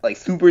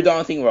super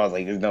daunting. Where I was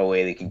like, there's no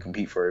way they can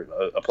compete for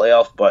a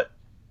playoff. But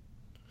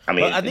I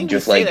mean, I think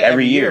just like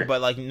every year. But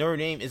like Notre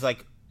Dame is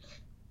like.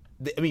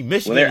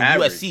 Michigan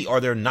and USC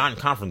are their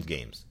non-conference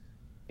games.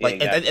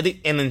 Like,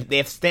 exactly. and then they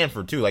have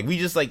Stanford too. Like, we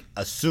just like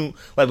assume,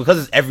 like, because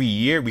it's every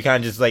year, we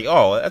kind of just like,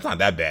 oh, that's not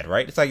that bad,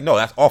 right? It's like, no,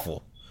 that's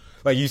awful.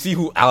 Like, you see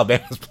who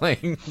Alabama's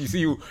playing, you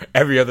see who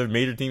every other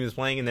major team is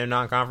playing in their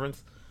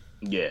non-conference.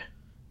 Yeah,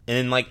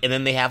 and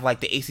then they have like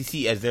the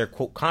ACC as their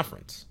quote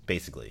conference,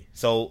 basically.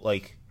 So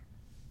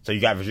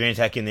you got Virginia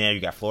Tech in there,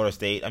 you got Florida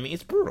State. I mean,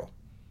 it's brutal.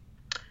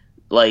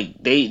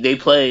 Like they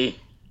play.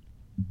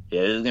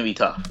 Yeah, this is gonna be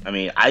tough. I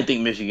mean, I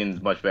think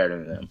Michigan's much better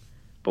than them,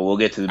 but we'll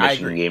get to the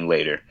Michigan game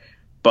later.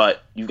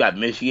 But you've got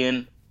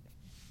Michigan.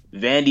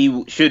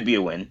 Vandy should be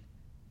a win,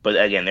 but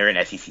again, they're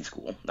an SEC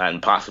school. Not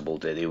impossible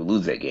that they would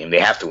lose that game. They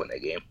have to win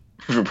that game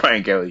for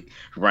Brian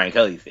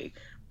Kelly's sake.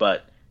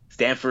 But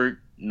Stanford,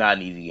 not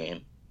an easy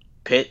game.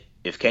 Pitt,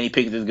 if Kenny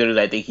Pickett's as good as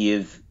I think he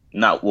is,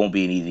 won't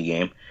be an easy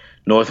game.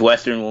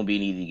 Northwestern won't be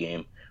an easy game.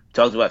 We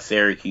talked about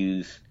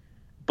Syracuse.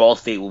 Ball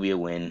State will be a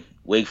win.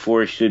 Wake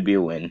Forest should be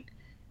a win.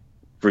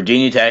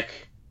 Virginia Tech.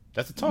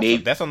 That's a tough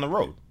one. That's on the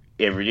road.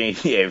 Yeah, Virginia.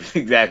 Yeah,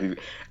 exactly.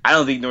 I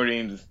don't think Notre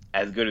Dame's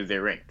as good as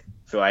they're ranked.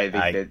 So I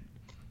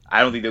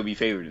don't think they'll be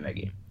favored in that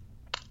game.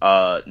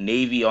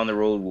 Navy on the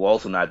road will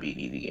also not be an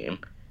easy game.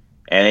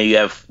 And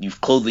then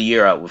you've closed the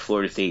year out with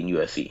Florida State and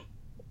USC.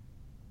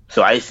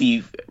 So I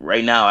see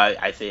right now.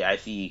 I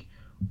see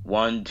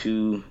 1,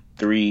 2,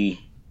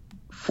 3,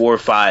 4,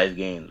 5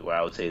 games where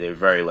I would say they're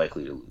very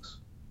likely to lose.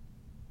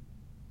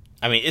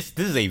 I mean, this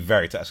is a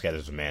very tough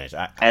schedule to manage.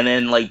 And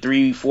then like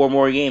 3, 4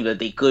 more games that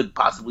they could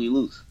possibly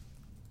lose.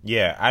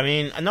 Yeah, I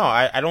mean, no,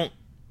 I don't.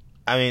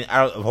 I mean,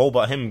 I don't hold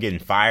about him getting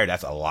fired.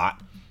 That's a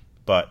lot,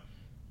 but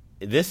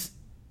this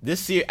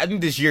year, I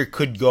think this year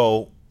could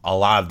go a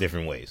lot of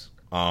different ways.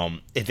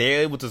 If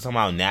they're able to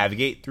somehow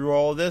navigate through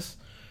all of this,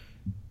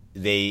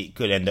 they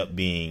could end up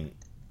being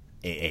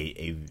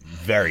a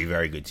very,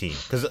 very good team.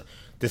 Because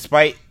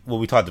despite what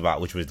we talked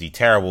about, which was the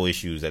terrible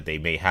issues that they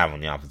may have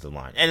on the offensive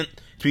line, and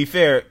to be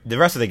fair, the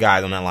rest of the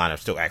guys on that line are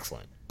still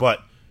excellent.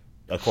 But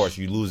of course,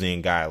 you're losing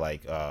a guy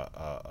like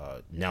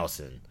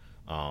Nelson.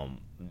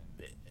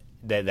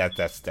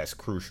 That's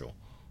crucial.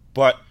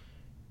 But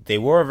they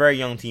were a very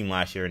young team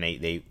last year, and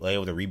they were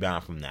able to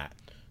rebound from that.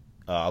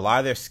 A lot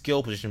of their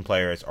skill position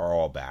players are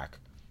all back,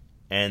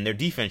 and their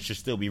defense should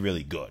still be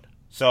really good.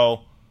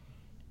 So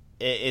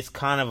it's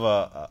kind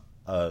of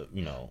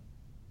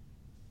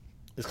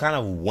it's kind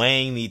of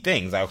weighing the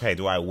things. Like, okay,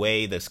 do I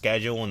weigh the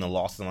schedule and the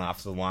losses on the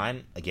offensive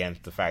line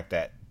against the fact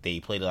that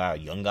they played a lot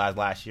of young guys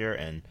last year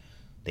and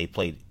they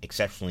played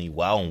exceptionally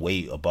well and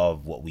way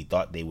above what we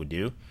thought they would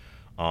do?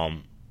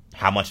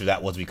 How much of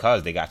that was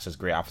because they got such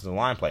great offensive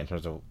line play in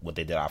terms of what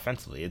they did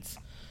offensively?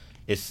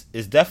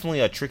 it's definitely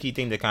a tricky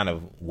thing to kind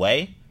of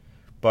weigh,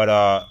 but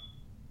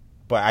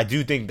I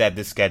do think that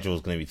this schedule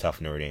is going to be tough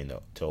for Notre Dame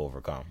to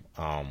overcome.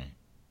 I'm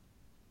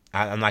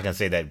not going to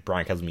say that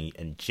Brian Kelly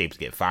and Shapes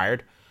get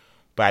fired,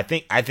 but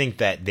I think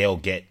that they'll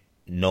get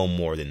no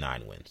more than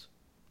 9 wins.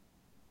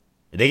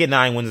 If they get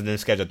 9 wins in this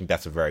schedule, I think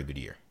that's a very good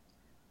year.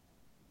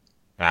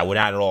 And I would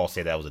not at all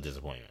say that was a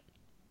disappointment.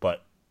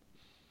 But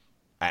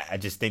I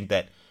just think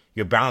that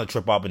you're bound to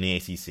trip up in the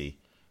ACC.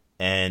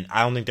 And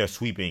I don't think they're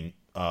sweeping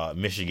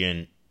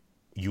Michigan,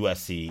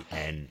 USC,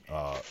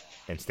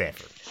 and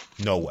Stanford.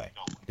 No way.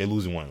 They're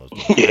losing one of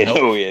those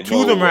games.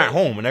 Two of them are at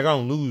home, and they're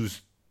going to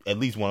lose at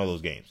least one of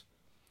those games.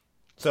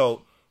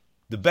 So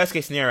the best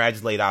case scenario I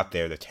just laid out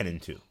there, they're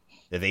 10-2.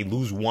 That they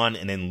lose one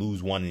and then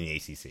lose one in the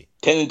ACC.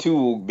 10-2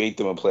 will make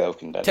them a playoff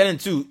contender.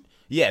 10-2,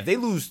 yeah. If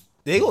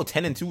they go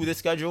 10-2 with this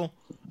schedule.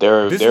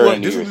 This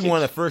would be one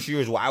of the first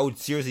years where I would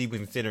seriously be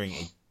considering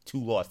a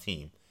 2-loss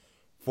team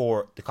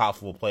for the college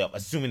football playoff,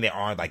 assuming they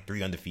aren't like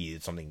 3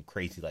 undefeated, something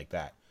crazy like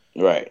that.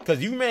 Right.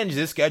 Because you manage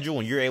this schedule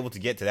and you're able to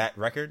get to that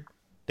record,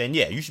 then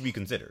yeah, you should be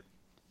considered.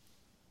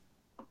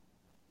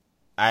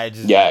 I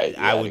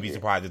would be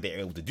surprised if they're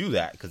able to do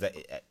that because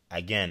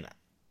again,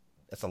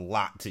 that's a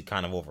lot to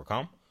kind of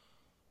overcome.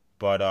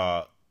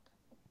 But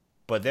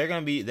they're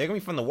gonna be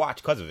fun to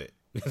watch because of it.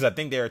 Because I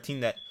think they're a team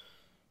that,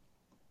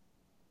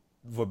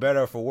 for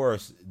better or for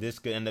worse, this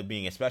could end up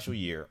being a special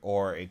year,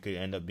 or it could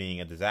end up being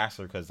a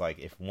disaster. Because like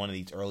if one of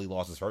these early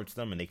losses hurts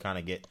them and they kind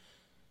of get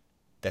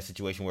that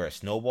situation where it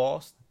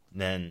snowballs,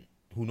 then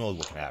who knows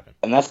what can happen.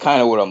 And that's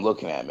kind of what I'm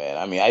looking at, man.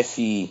 I mean, I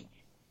see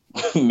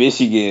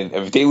Michigan.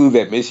 If they lose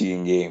that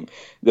Michigan game,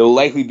 they'll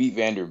likely beat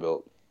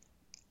Vanderbilt.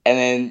 And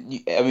then,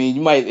 I mean,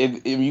 you might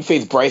if you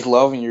face Bryce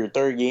Love in your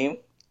third game.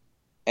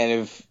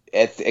 And if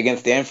it's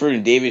against Stanford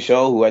and David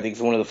Shaw, who I think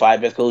is one of the 5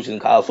 best coaches in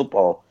college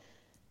football,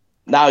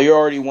 now you're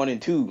already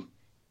 1-2,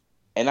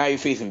 and now you're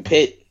facing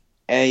Pitt,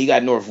 and you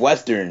got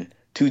Northwestern,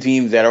 2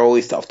 teams that are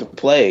always tough to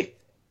play,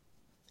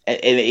 and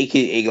it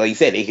could, like you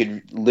said, it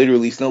could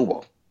literally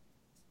snowball.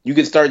 You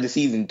could start the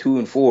season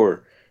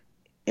 2-4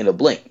 in a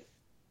blink,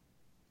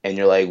 and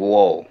you're like,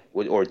 whoa,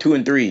 or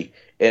 2-3,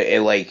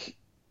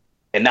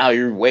 and now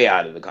you're way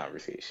out of the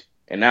conversation,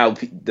 and now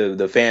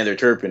the fans are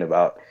chirping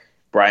about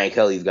Brian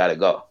Kelly's got to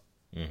go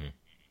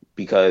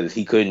because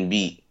he couldn't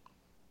beat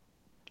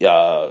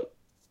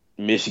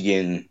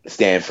Michigan,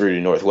 Stanford,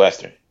 and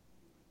Northwestern.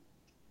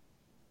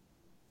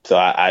 So,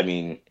 I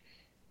mean,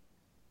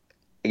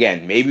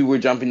 again, maybe we're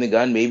jumping the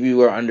gun. Maybe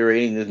we're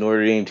underrating this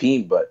Notre Dame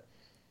team. But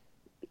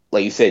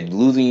like you said,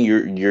 losing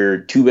your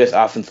 2 best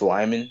offensive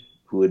linemen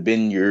who had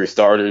been your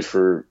starters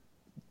for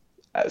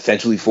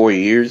essentially 4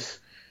 years.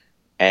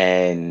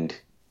 And,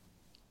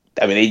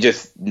 I mean, they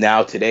just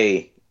now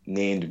today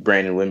named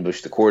Brandon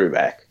Wimbush the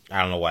quarterback.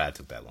 I don't know why that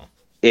took that long.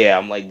 Yeah,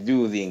 I'm like,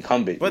 dude was the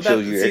incumbent. But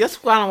that's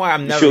kind of why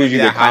I'm never going to be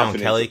that high on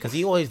Kelly, because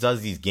he always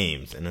does these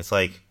games, and it's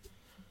like,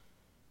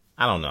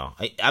 I don't know.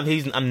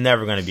 I'm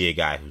never going to be a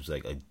guy who's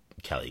like a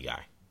Kelly guy,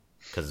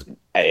 because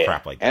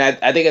crap like that. And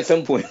I think at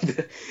some point,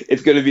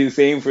 it's going to be the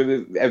same for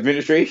the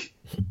administration.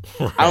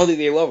 Right. I don't think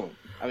they love him.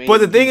 I mean, but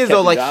the thing is,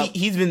 though, like,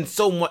 he's been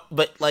so much,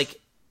 but like,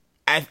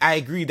 I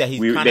agree that he's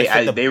kind of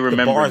set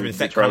the bar has been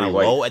set kind of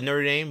low at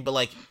Notre Dame, but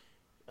like,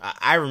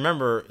 I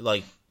remember,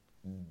 like,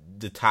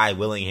 the Ty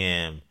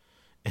Willingham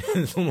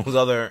and some of those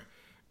other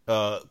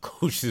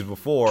coaches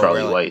before.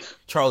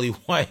 Charlie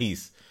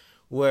Weiss.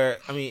 Where,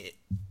 I mean,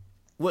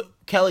 what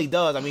Kelly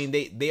does, I mean,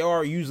 they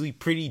are usually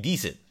pretty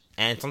decent.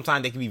 And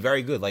sometimes they can be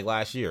very good, like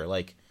last year.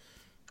 Like,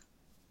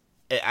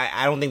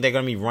 I don't think they're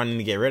going to be running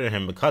to get rid of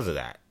him because of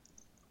that.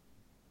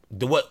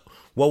 What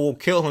will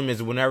kill him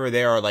is whenever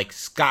there are, like,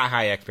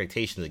 sky-high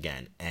expectations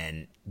again,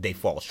 and they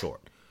fall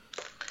short.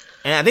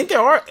 And I think there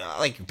are,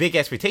 like, big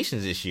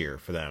expectations this year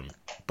for them.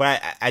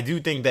 But I do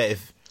think that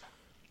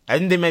I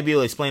think they may be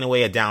able to explain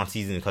away a down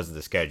season because of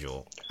the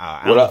schedule.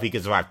 I don't know if he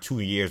can survive 2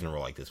 years in a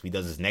row like this. If he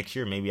does this next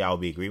year, maybe I'll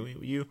be agreeing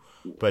with you.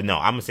 But no,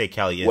 I'm going to say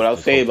Kelly is. What I'll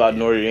say about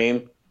Notre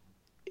Dame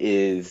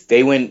is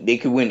they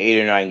could win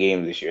 8 or 9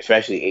 games this year,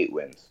 especially 8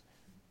 wins.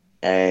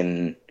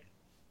 And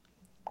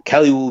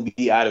Kelly will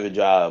be out of a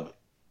job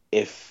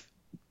if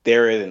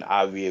there is an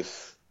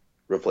obvious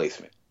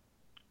replacement.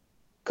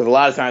 Because a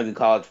lot of times in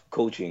college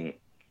coaching,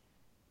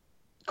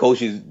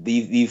 coaches,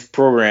 these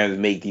programs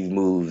make these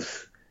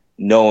moves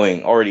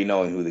already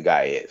knowing who the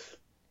guy is.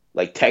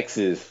 Like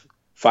Texas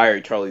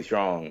fired Charlie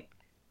Strong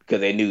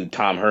because they knew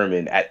Tom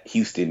Herman at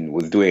Houston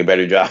was doing a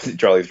better job than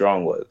Charlie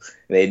Strong was.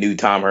 And they knew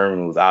Tom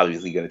Herman was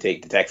obviously going to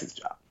take the Texas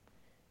job.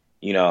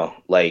 You know,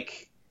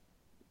 like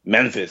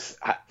Memphis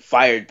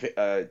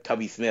fired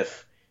Tubby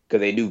Smith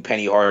because they knew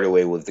Penny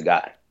Hardaway was the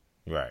guy.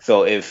 Right.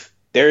 So if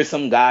there's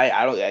some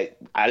guy,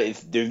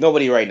 there's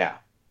nobody right now.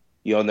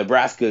 You know,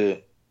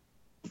 Nebraska,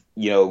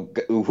 you know,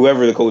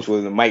 whoever the coach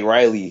was, Mike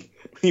Riley,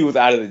 he was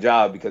out of the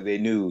job because they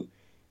knew,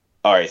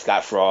 all right,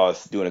 Scott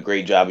Frost doing a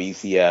great job at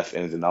UCF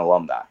and is an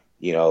alumni.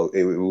 You know,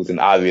 it was an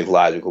obvious,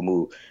 logical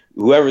move.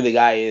 Whoever the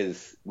guy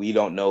is, we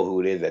don't know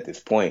who it is at this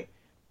point,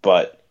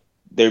 but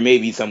there may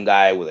be some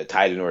guy with a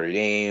tie to Notre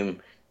Dame,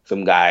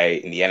 some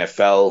guy in the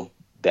NFL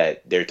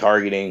that they're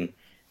targeting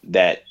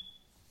that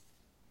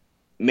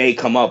may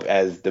come up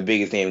as the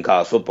biggest name in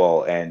college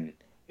football. And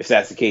if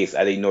that's the case,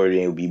 I think Notre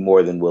Dame would be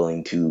more than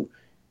willing to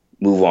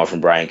move on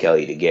from Brian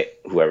Kelly to get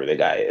whoever the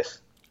guy is.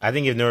 I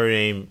think if Notre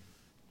Dame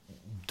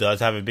does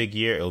have a big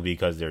year, it'll be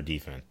because their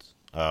defense.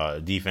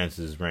 Defense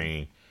is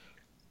bringing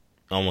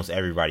almost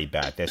everybody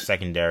back. Their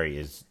secondary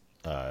is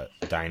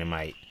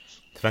dynamite.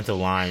 Defensive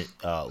line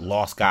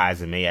lost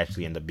guys that may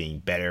actually end up being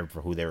better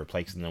for who they're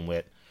replacing them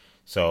with.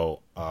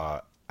 So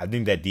I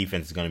think that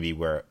defense is going to be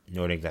where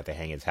Notre Dame's have to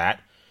hang its hat.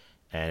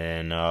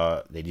 And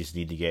they just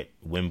need to get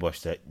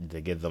Wimbush to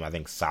give them, I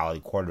think,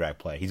 solid quarterback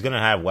play. He's going to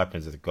have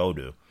weapons to go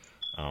to.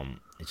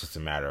 It's just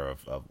a matter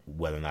of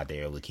whether or not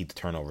they're able to keep the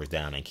turnovers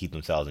down and keep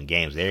themselves in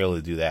games. They're able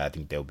to do that. I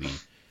think they'll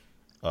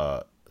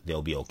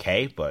be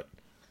okay. But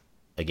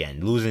again,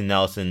 losing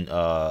Nelson,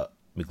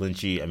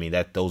 McGlinchey, I mean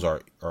those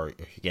are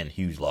again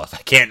huge loss. I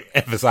can't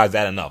emphasize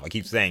that enough. I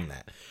keep saying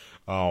that,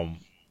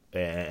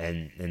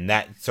 and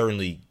that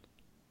certainly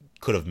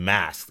could have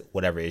masked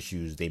whatever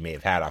issues they may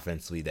have had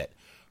offensively that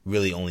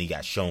really only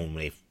got shown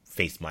when they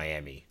faced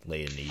Miami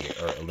later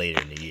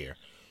in the year.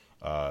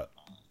 So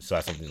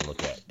that's something to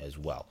look at as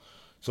well.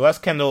 So let's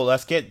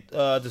get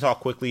to talk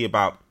quickly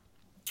about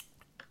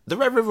the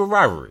Red River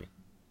rivalry,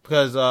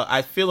 because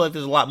I feel like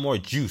there's a lot more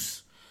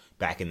juice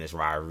back in this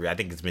rivalry. I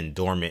think it's been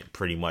dormant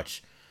pretty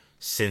much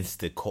since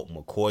the Colt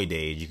McCoy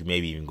days. You could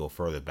maybe even go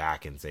further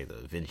back and say the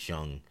Vince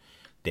Young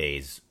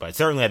days. But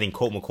certainly I think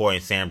Colt McCoy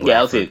and Sam Bradford. Yeah,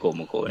 I'll say Colt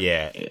McCoy.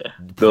 Yeah.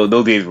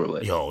 Those days were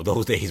lit.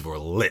 Those days were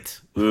lit.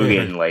 We were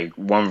getting like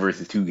 1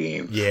 versus 2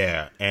 games.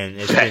 Yeah, and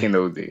in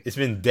those days. It's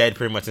been dead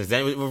pretty much since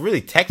then. Well,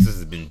 really, Texas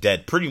has been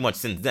dead pretty much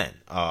since then.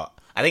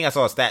 I think I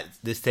saw a stat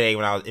this today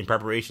when I was in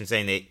preparation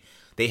saying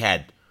they've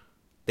had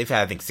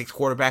I think 6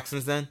 quarterbacks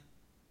since then.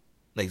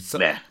 Like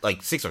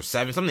 6 or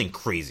 7, something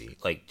crazy.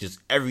 Like just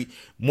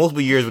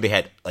multiple years where they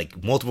had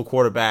like multiple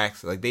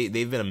quarterbacks. Like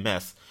they've been a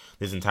mess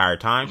this entire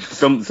time.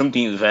 Some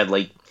teams have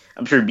had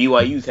I'm sure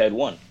BYU's had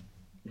 1.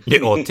 Yeah,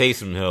 well,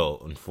 Taysom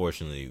Hill,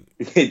 unfortunately,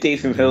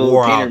 Taysom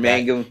Hill, Tanner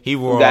Mangum, he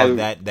wore off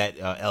that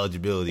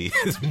eligibility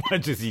as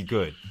much as he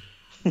could.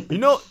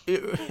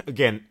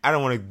 Again, I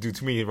don't want to do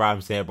too many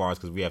rhyme sandbars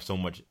because we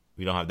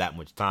don't have that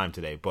much time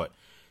today. But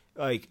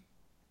like,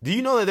 do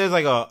you know that there's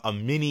like a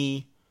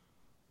mini,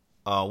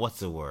 what's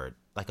the word?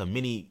 Like a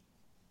mini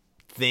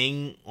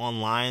thing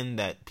online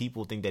that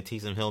people think that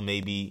Taysom Hill may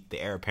be the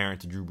heir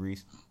apparent to Drew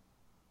Brees.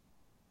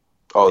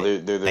 Oh,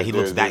 that he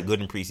looks that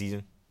good in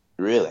preseason.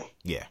 Really?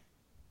 Yeah.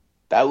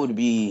 That would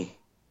be.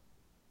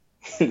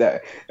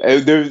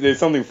 There's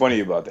something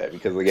funny about that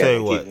because again,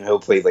 Taysom Hill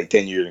played like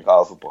 10 years in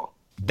college football.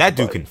 That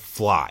dude can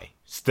fly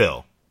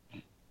still.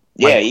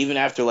 Yeah, even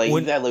after he's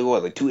had 2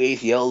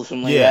 ACLs or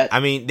something like that. I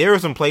mean, there were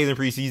some plays in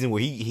preseason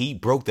where he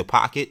broke the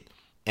pocket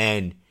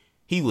and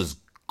he was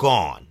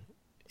gone.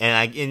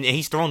 And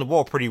he's throwing the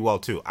ball pretty well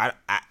too.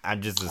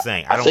 I'm just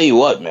saying. I'll tell you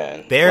what,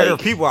 man. There are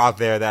people out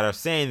there that are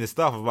saying this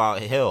stuff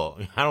about Hill.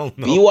 I don't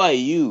know.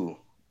 BYU,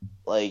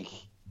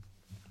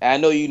 I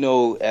know you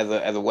know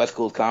as a West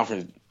Coast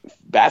Conference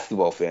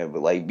basketball fan,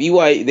 but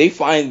BYU, they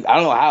find, I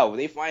don't know how, but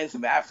they find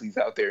some athletes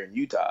out there in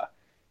Utah.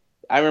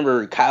 I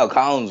remember Kyle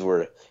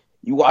Collinsworth.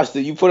 You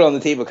put it on the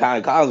tape of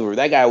Kyle Collinsworth.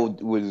 That guy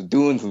was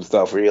doing some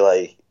stuff where you're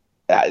like,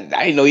 I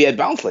didn't know he had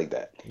bounce like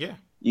that. Yeah.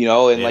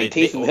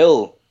 Taysom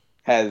Hill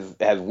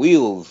has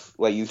wheels,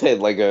 like you said,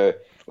 like a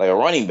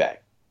running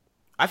back.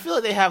 I feel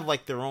like they have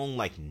their own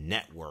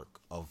network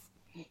of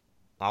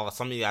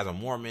some of you guys are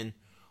Mormon.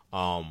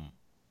 And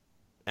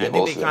I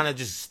think they kind of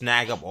just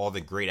snag up all the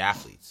great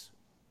athletes.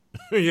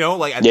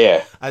 I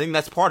think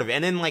that's part of it.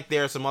 And then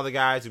there are some other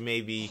guys who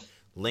may be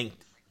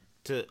linked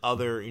to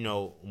other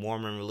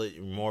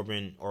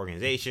Mormon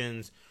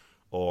organizations,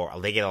 or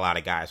they get a lot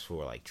of guys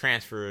for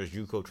transfers,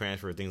 JUCO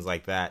transfer, things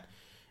like that.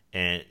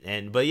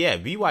 But yeah,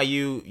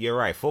 BYU, you're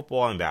right.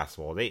 Football and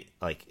basketball,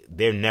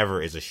 there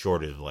never is a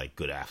shortage of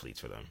good athletes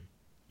for them.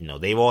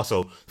 They've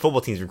also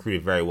football teams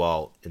recruited very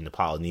well in the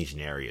Polynesian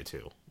area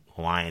too.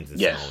 Hawaiians and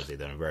Samoans, they've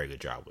done a very good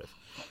job with.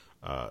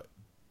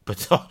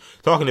 But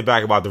talking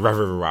back about the Red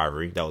River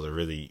rivalry, that was a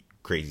really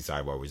crazy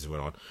sidebar we just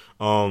went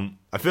on.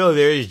 I feel like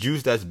there is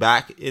juice that's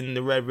back in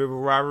the Red River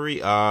rivalry.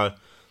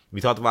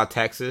 We talked about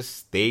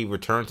Texas. They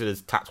returned to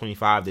the top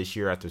 25 this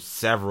year after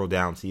several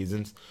down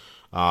seasons.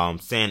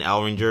 Stan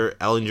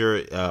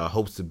Ehlinger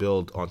hopes to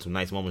build on some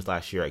nice moments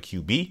last year at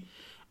QB.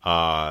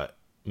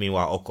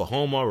 Meanwhile,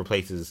 Oklahoma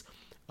replaces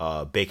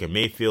Baker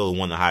Mayfield, who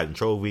won the Heisman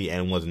Trophy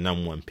and was the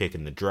number 1 pick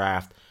in the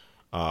draft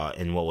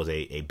in what was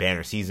a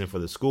banner season for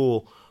the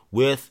school,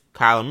 with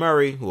Kyler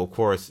Murray, who of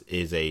course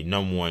is a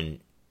number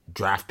 1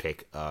 draft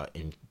pick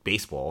in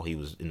baseball. He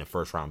was in the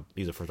first round.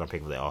 He was a first-round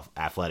pick for the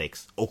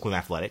Oakland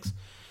Athletics.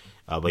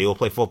 But he will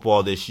play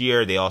football this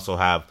year. They also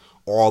have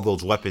all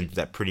those weapons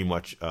that pretty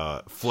much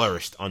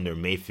flourished under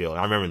Mayfield.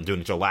 I remember doing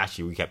the show last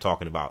year, we kept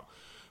talking about,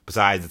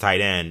 besides the tight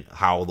end,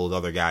 how those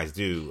other guys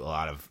do. A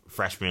lot of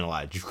freshmen, a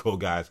lot of JUCO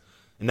guys.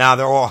 And now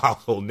they're all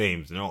household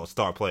names and they're all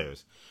star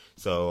players.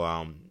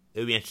 So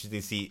it'll be interesting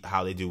to see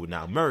how they do with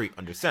now Murray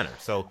under center.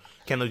 So,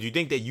 Kendall, do you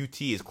think that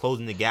UT is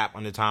closing the gap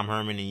under Tom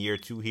Herman in year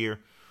 2 here?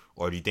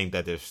 Or do you think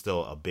that there's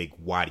still a big,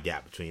 wide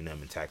gap between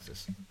them and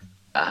Texas?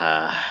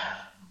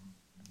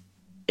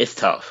 It's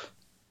tough.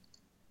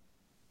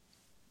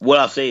 What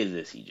I'll say is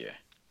this, EJ.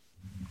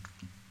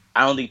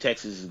 I don't think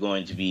Texas is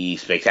going to be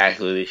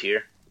spectacular this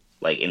year,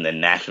 like in the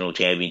national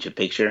championship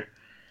picture.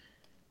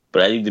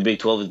 But I think the Big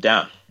 12 is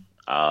down.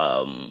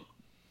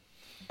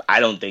 I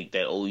don't think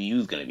that OU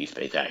is going to be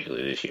spectacular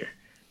this year.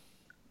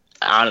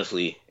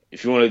 Honestly,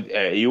 if you want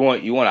to, you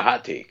want a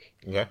hot take.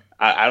 Okay.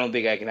 I don't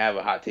think I can have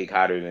a hot take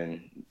hotter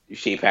than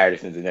Shea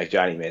Patterson's the next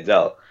Johnny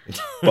Manziel.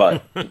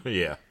 But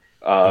yeah,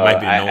 it might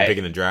be no one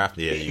picking the draft.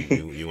 Yeah,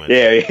 you went.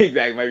 Yeah,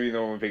 exactly. Might be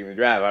no one picking the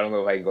draft. I don't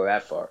know if I can go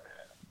that far.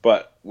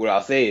 But what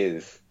I'll say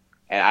is,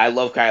 and I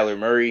love Kyler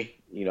Murray.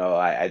 You know,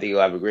 I think he'll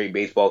have a great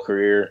baseball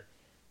career.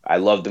 I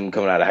loved him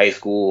coming out of high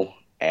school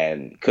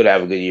and could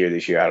have a good year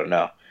this year. I don't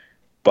know.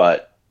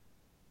 But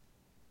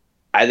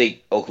I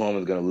think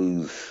Oklahoma's going to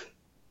lose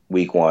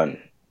week 1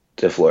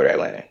 to Florida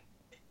Atlantic.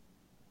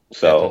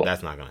 So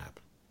that's not going to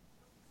happen.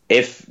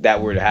 If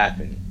that were to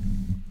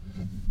happen,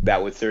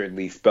 that would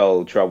certainly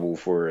spell trouble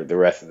for the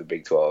rest of the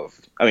Big 12.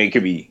 I mean, it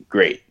could be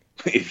great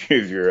if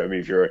you're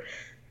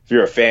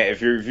a fan.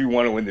 If you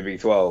want to win the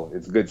Big 12,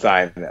 it's a good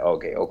sign that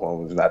okay,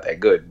 Oklahoma's not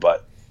that good.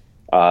 But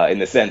in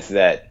the sense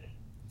that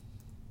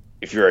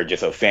if you're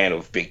just a fan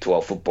of Big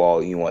 12 football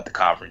and you want the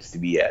conference to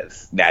be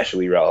as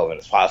nationally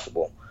relevant as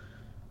possible,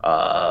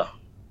 I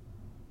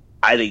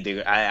think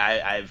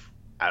I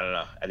don't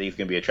know. I think it's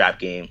gonna be a trap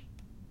game.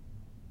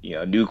 You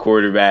know, new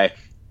quarterback.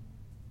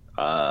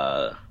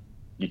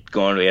 You're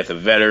going against a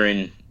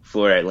veteran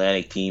Florida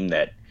Atlantic team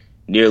that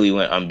nearly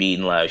went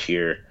unbeaten last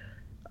year.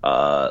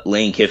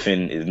 Lane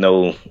Kiffin is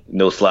no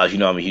slouch. You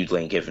know I'm a huge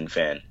Lane Kiffin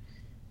fan.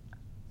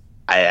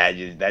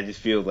 That just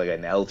feels like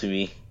an L to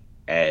me.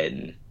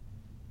 And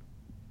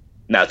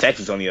now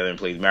Texas on the other hand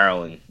plays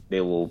Maryland.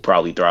 They will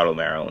probably throttle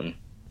Maryland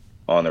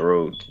on the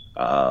road.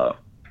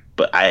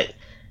 But I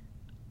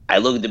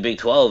look at the Big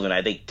 12 and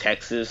I think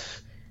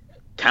Texas,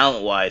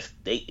 talent-wise,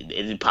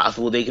 is it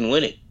possible they can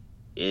win it?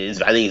 I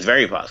think it's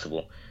very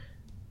possible.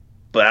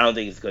 But I don't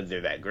think it's because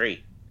they're that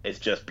great. It's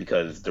just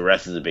because the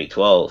rest of the Big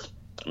 12,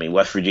 I mean,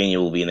 West Virginia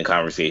will be in the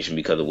conversation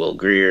because of Will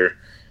Grier.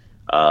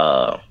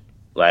 Like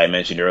I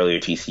mentioned earlier,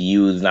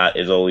 TCU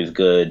is always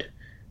good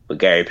with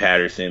Gary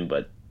Patterson,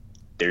 but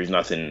there's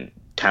nothing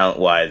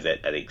talent-wise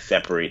that I think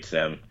separates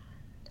them.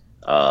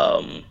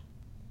 And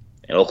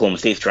Oklahoma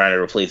State's trying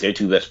to replace their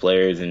 2 best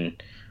players on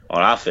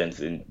offense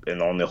and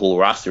on the whole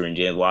roster in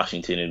James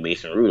Washington and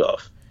Mason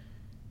Rudolph.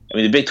 I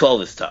mean, the Big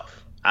 12 is tough.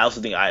 I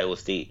also think Iowa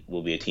State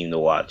will be a team to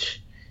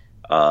watch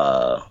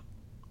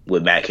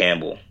with Matt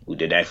Campbell, who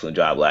did an excellent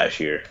job last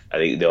year. I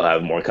think they'll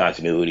have more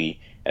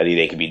continuity. I think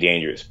they can be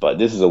dangerous. But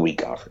this is a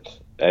weak conference.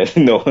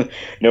 No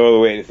other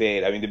way to say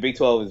it. I mean, the Big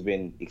 12 has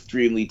been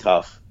extremely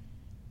tough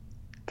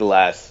the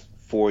last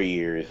 4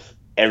 years.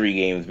 Every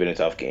game has been a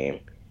tough game.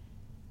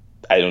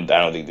 I don't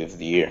think this is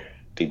the year.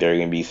 I think there are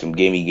going to be some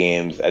gamey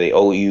games. I think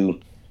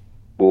OU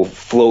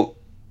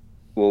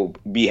will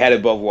be head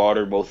above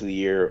water most of the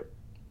year,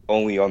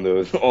 only on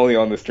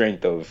the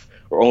strength of,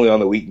 or only on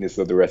the weakness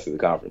of the rest of the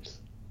conference.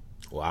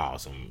 Wow.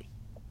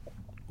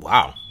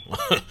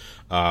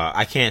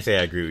 I can't say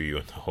I agree with you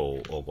on the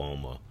whole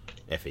Oklahoma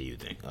FAU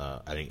thing.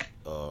 I think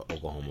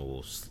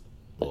Oklahoma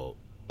will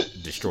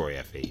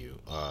destroy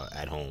FAU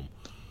at home.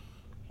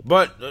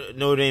 But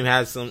Notre Dame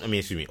has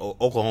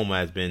Oklahoma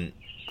has been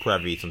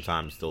privy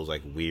sometimes those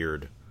like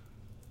weird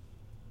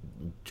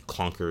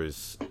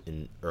clunkers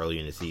early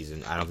in the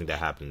season. I don't think that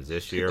happens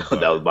this year. But,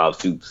 that was Bob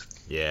Stoops.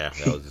 Yeah,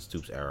 that was the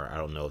Stoops era. I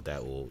don't know if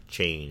that will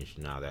change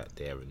now that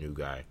they have a new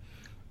guy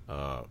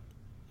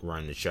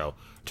running the show.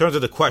 In terms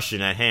of the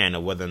question at hand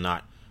of whether or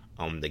not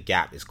the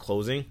gap is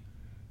closing,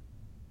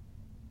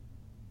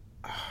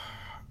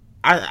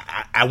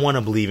 I want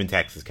to believe in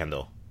Texas,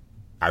 Kendall.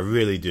 I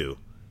really do.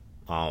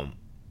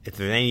 If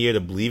there's any year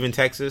to believe in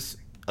Texas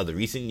of the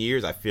recent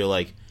years, I feel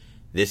like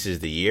this is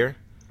the year.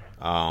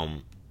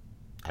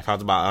 I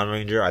talked about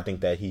Unranger. I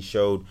think that he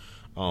showed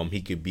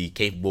he could be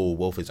capable with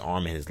both his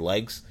arm and his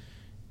legs.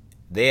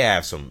 They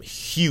have some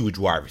huge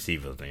wide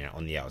receivers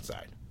on the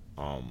outside.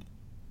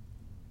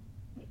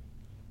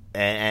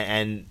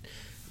 And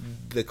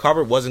the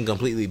cupboard wasn't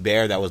completely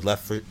bare that was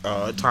left for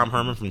Tom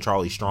Herman from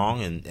Charlie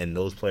Strong, and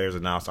those players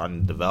are now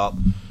starting to develop.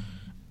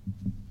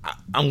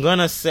 I'm going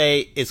to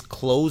say it's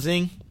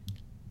closing.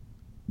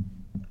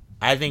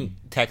 I think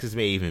Texas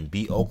may even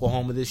beat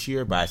Oklahoma this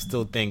year, but I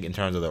still think in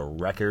terms of the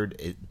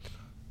record,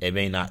 it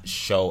may not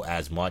show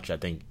as much. I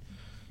think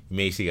you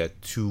may see a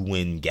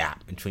 2-win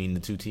gap between the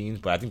two teams,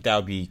 but I think that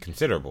would be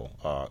considerable,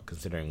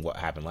 considering what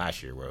happened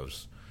last year, where it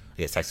was, I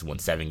guess Texas won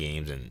 7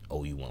 games and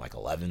OU won like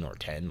 11 or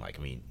 10.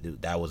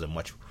 That was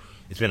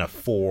it's been a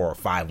 4 or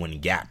 5 win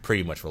gap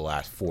pretty much for the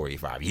last 4 or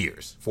 5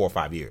 years.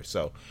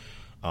 So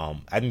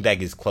I think that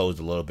gets closed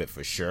a little bit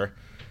for sure.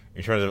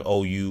 In terms of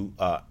OU,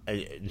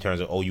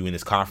 in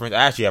this conference,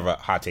 I actually have a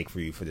hot take for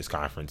you for this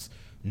conference.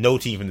 No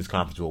team from this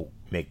conference will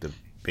make the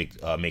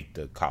make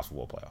the college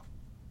football playoff.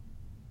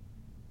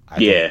 I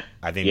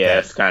think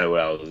that's kind of what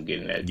I was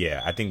getting at.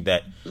 Yeah, I think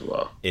that as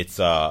well. It's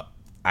I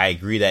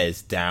agree that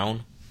it's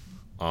down.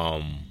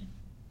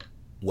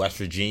 West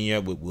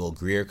Virginia with Will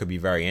Grier could be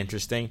very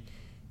interesting.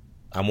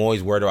 I'm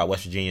always worried about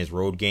West Virginia's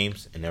road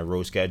games and their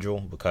road schedule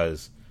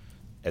because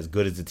as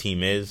good as the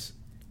team is,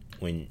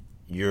 when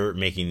you're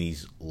making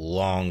these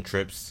long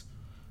trips,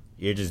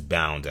 you're just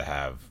bound to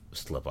have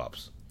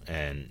slip-ups.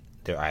 And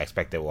I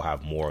expect that we'll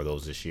have more of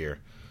those this year.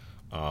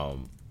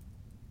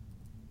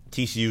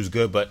 TCU is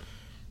good, but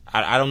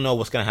I don't know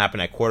what's going to happen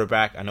at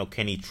quarterback. I know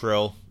Kenny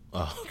Trill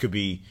could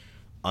be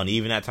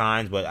uneven at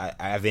times, but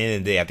at the end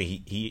of the day, I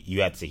think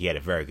you had to say he had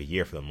a very good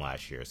year for them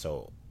last year.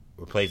 So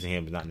replacing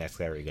him is not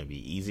necessarily going to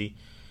be easy.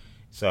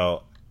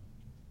 So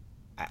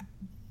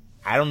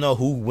I don't know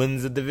who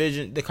wins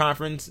the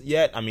conference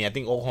yet. I mean, I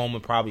think Oklahoma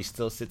probably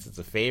still sits as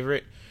a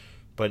favorite,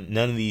 but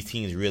none of these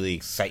teams really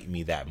excite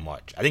me that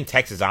much. I think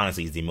Texas,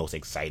 honestly, is the most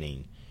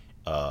exciting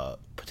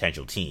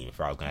potential team.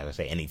 If I was going to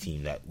say any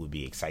team that would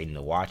be exciting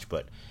to watch,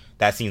 but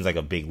that seems like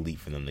a big leap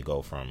for them to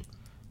go from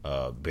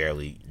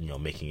barely,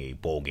 making a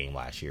bowl game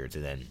last year to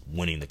then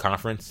winning the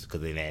conference, because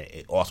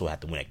they also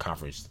had to win a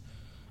conference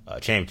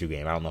championship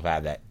game. I don't know if I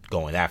have that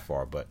going that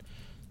far, but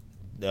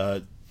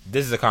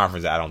this is a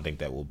conference that I don't think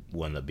that will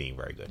end up being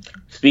very good.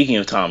 Speaking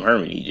of Tom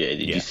Herman, EJ,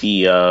 did you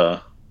see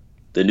the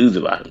news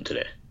about him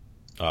today?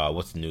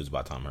 What's the news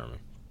about Tom Herman?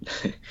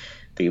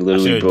 They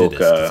literally broke.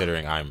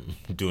 Considering I'm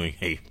doing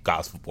a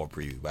college football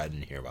preview, but I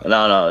didn't hear about it.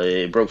 No,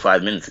 it broke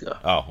 5 minutes ago.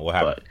 Oh, what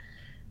happened?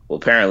 Well,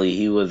 apparently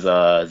he was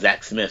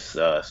Zach Smith's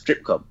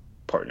strip club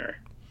partner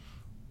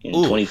in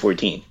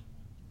 2014.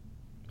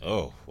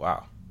 Oh,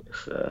 wow.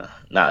 It's,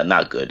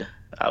 not good,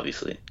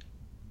 obviously.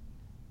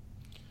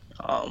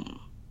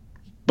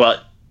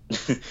 But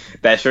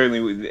that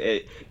certainly was.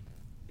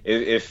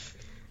 It's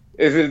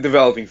a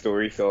developing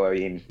story, so I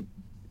mean,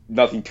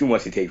 nothing too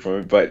much to take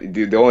from it. But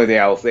the only thing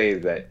I will say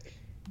is that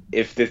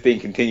if this thing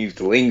continues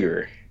to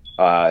linger,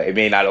 it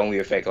may not only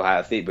affect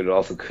Ohio State, but it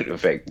also could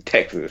affect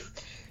Texas.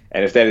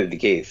 And if that is the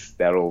case,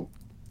 that'll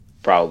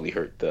probably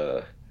hurt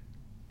the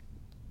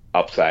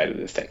upside of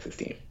this Texas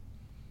team.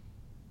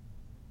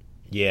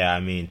 Yeah, I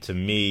mean, to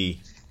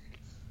me,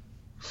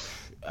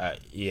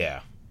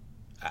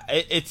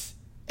 it's.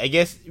 I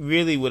guess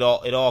really what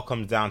it all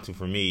comes down to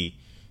for me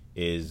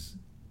is,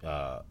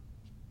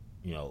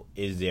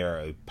 is there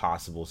a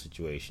possible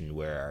situation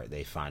where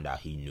they find out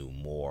he knew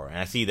more? And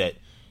I see that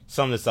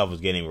some of the stuff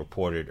was getting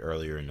reported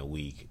earlier in the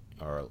week,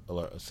 or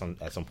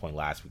at some point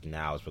last week.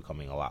 Now it's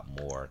becoming a lot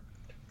more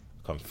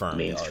confirmed.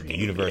 The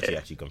university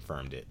actually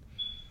confirmed it.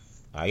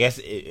 I guess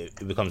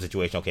it becomes a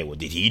situation. Okay, well,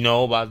 did he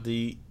know about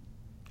the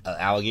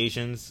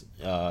allegations?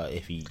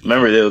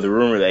 Remember, there was a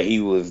rumor that he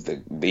was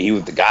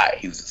the guy.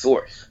 He was the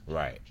source.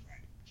 Right.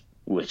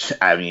 Which,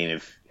 I mean,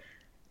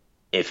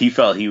 if he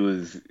felt he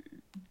was,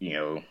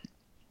 in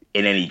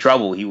any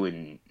trouble, he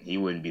wouldn't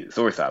be the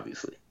source,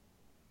 obviously.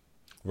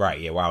 Right.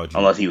 Yeah. Why would you?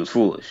 Unless he was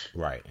foolish.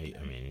 Right.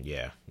 I mean,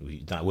 yeah,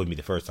 it wouldn't be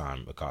the first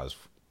time because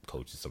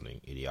coach is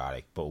something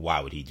idiotic. But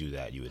why would he do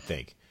that? You would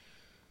think.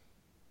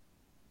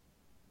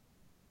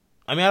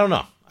 I mean, I don't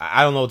know.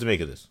 I don't know what to make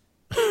of this.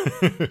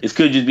 This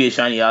could just be a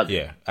shiny object.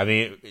 Yeah, I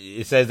mean,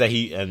 it says that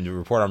and the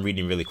report I'm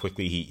reading really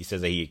quickly, he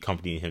says that he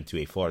accompanied him to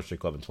a Florida strip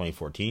club in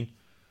 2014.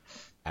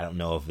 I don't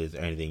know if there's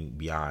anything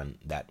beyond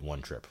that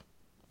one trip.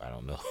 I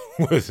don't know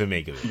what to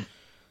make of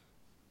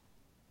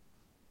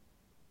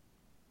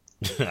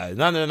it.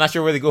 Not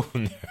sure where they go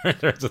from there in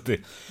terms of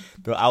the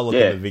outlook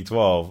of the Big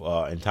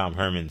 12 and Tom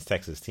Herman's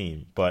Texas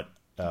team. But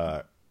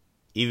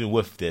even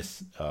with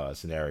this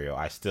scenario,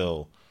 I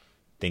still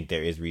think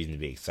there is reason to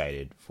be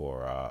excited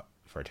for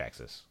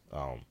Texas.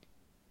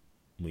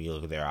 When you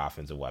look at their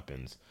offensive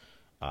weapons,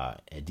 a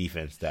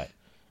defense that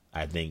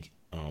I think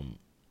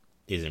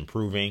is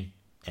improving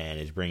and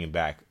is bringing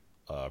back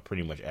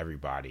pretty much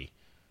everybody.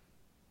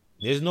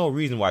 There's no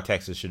reason why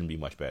Texas shouldn't be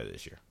much better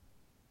this year.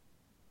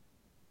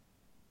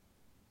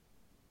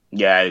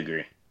 Yeah, I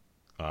agree.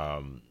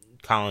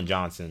 Colin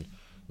Johnson,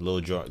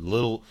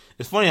 Little.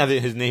 It's funny how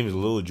his name is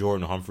Little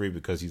Jordan Humphrey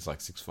because he's like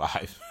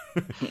 6'5".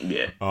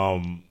 Yeah.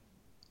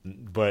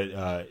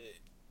 But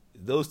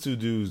those two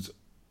dudes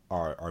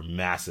are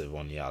massive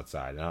on the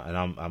outside,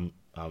 and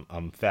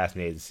I'm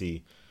fascinated to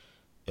see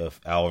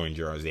if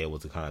Elringer is able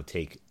to kind of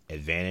take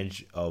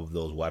advantage of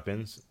those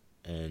weapons.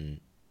 And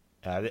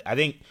I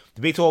think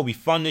the Big 12 will be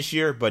fun this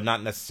year, but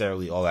not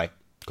necessarily all that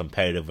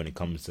competitive when it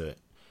comes to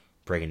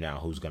breaking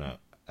down who's gonna,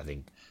 I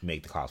think,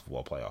 make the college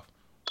football playoff.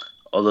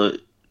 Although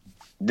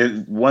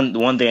the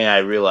one thing I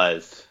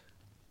realized,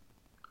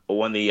 or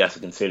one thing you have to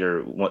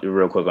consider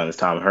real quick on this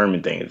Tom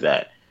Herman thing is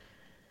that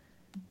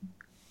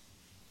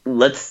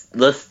let's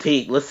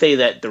say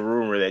that the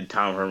rumor that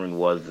Tom Herman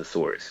was the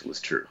source was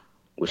true,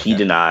 which he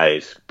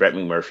denies. Brett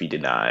McMurphy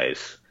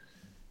denies.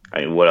 I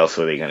mean, what else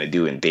were they going to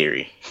do in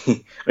theory?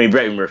 I mean,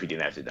 Brett McMurphy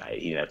didn't have to deny it.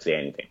 He didn't have to say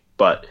anything.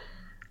 But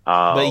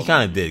he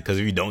kind of did, because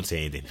if you don't say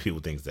anything, people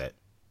think that.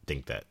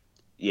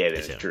 Yeah,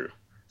 that's true.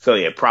 So,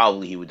 yeah,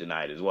 probably he would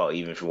deny it as well,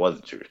 even if it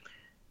wasn't true.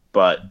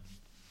 But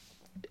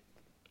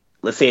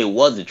let's say it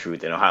was the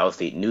truth and Ohio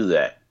State knew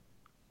that.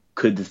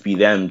 Could this be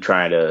them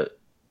trying to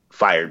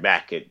fire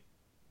back at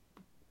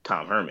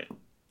Tom Herman?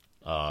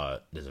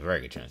 There's a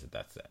very good chance that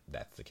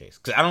that's the case.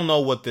 Because I don't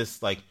know what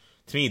this, like,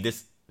 to me,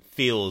 this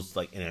feels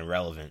like an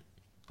irrelevant.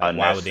 Like,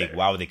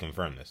 why would they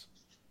confirm this?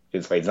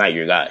 It's like, it's not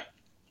your guy.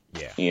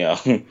 Yeah.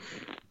 You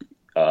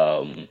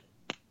know?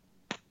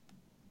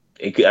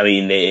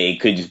 It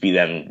could just be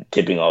them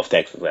tipping off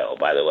Texas. Well,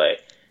 by the way,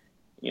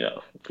 you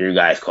know, your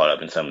guy's caught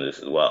up in some of this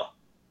as well.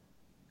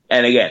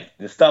 And again,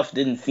 the stuff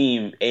didn't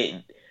seem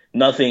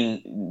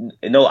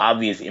no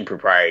obvious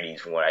improprieties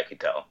from what I could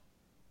tell.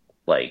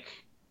 Like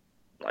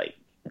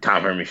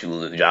Tom Herman should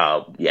lose his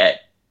job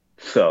yet.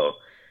 So,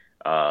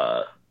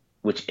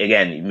 which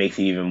again makes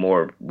it even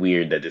more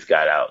weird that this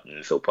got out and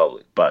it's so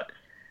public. But,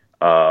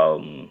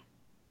 and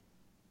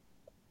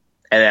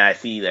then I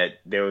see that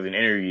there was an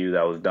interview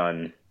that was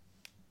done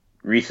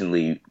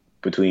recently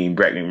between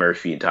Brett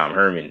McMurphy and Tom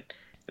Herman.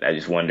 And I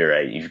just wonder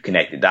if you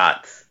connect the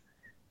dots,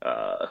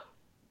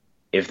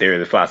 if there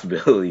is a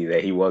possibility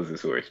that he was the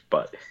source.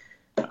 But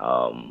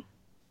I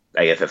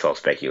guess that's all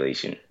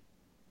speculation.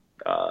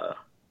 But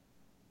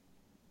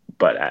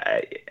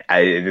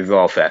it is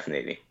all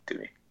fascinating to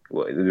me.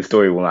 Well, the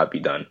story will not be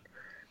done.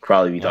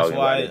 Probably be talking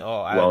about it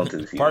well into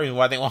the season. Part of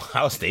why I think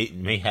Ohio State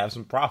may have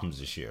some problems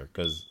this year,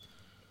 because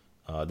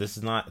this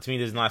is not a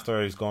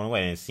story that's going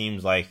away, and it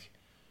seems like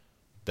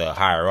the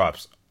higher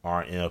ups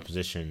aren't in a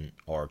position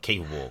or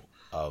capable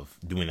of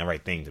doing the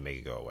right thing to make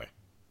it go away.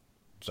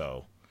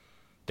 So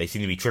they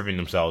seem to be tripping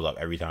themselves up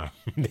every time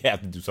they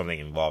have to do something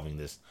involving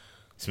this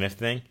Smith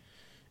thing,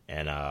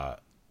 and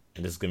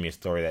this is gonna be a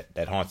story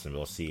that haunts them.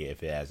 We'll see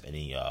if it has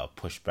any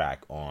pushback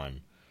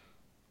on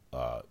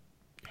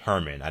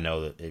Herman. I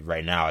know that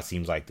right now it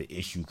seems like the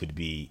issue could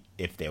be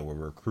if there were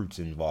recruits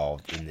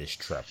involved in this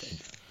trip.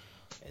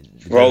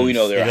 Well, we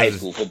know they're a high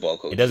school football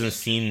coach. It doesn't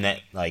seem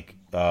that like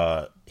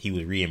he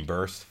was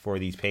reimbursed for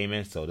these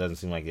payments, so it doesn't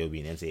seem like it would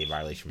be an NCAA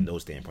violation from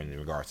those standpoints in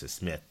regards to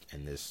Smith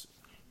and this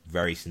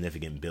very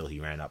significant bill he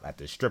ran up at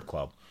the strip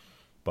club.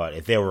 But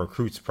if there were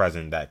recruits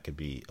present, that could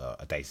be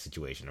a dicey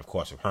situation. Of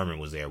course, if Herman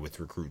was there with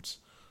recruits,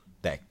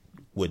 that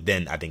would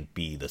then, I think,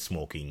 be the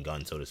smoking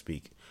gun, so to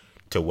speak,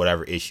 to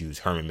whatever issues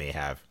Herman may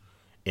have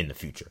in the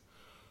future.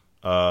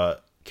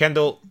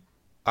 Kendall,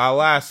 our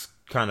last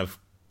kind of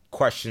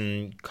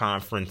question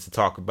conference to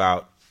talk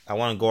about, I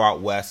want to go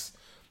out west.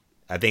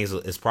 I think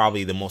it's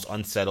probably the most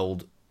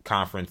unsettled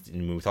conference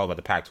when we talk about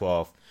the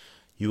Pac-12.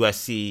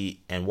 USC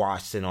and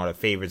Washington are the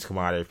favorites to come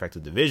out of their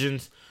respective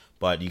divisions,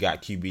 but you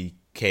got QB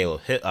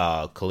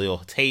Khalil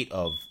Tate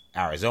of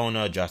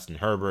Arizona, Justin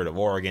Herbert of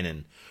Oregon,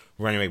 and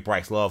running back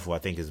Bryce Love, who I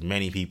think is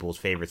many people's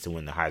favorites to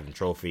win the Heisman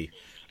Trophy.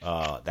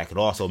 That could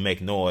also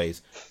make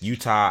noise.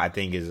 Utah, I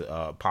think, is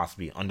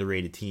possibly an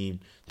underrated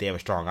team. They have a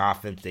strong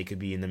offense. They could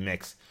be in the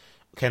mix.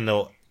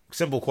 Kendall,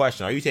 simple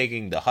question. Are you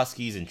taking the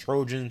Huskies and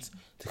Trojans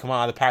to come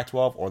out of the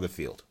Pac-12 or the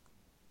field?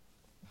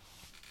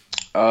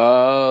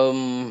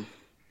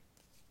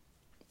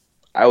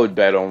 I would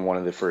bet on one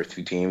of the first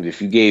two teams.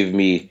 If you gave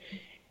me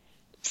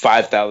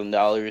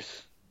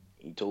 $5,000,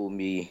 you told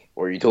me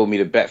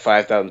to bet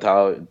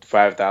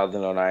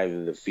 $5,000 on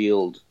either the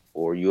field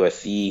or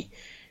USC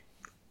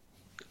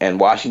and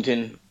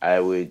Washington, I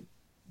would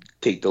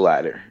take the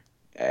latter.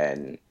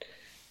 And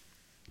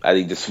I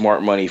think the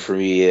smart money for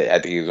me, I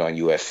think, is on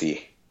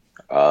USC.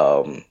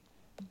 I'm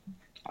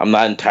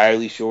not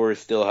entirely sure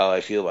still how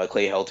I feel about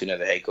Clay Helton as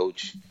a head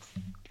coach.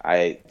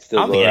 I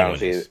still go around and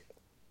say,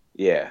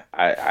 yeah.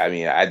 I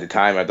mean, at the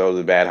time, I thought it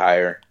was a bad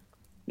hire.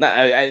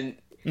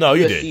 No,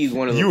 you USC did. Is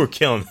one of you were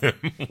killing him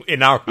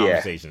in our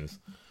conversations.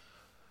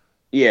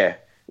 Yeah,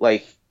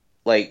 like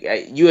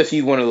USC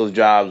is one of those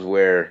jobs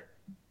where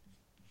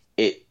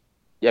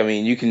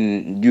you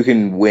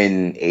can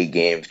win 8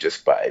 games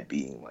just by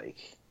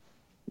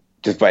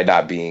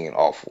not being an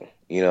awful,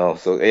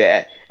 So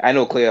yeah, I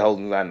know Clay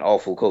Helton's not an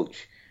awful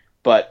coach,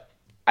 but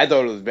I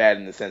thought it was bad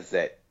in the sense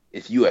that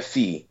it's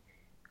USC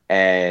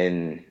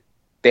and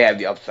they have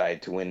the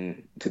upside to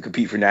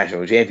compete for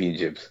national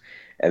championships,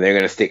 and they're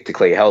gonna stick to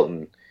Clay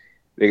Helton.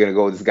 They're gonna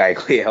go with this guy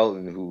Clay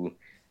Helton, who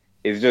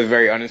is just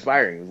very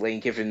uninspiring.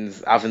 Lane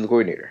Kiffin's offensive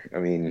coordinator. I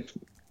mean,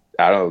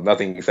 I don't know,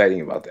 nothing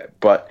exciting about that,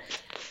 but.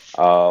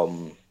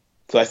 So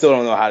I still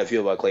don't know how to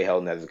feel about Clay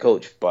Helton as a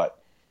coach, but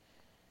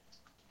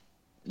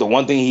the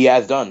one thing he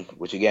has done,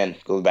 which again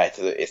goes back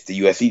to it's the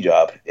USC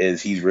job,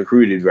 is he's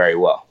recruited very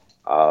well.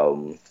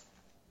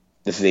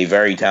 This is a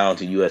very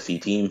talented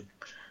USC team.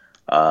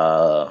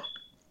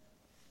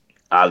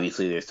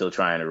 Obviously, they're still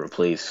trying to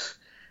replace,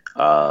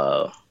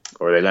 or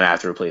they're going to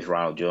have to replace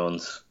Ronald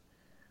Jones.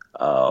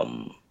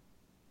 And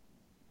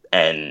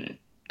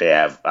they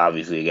have,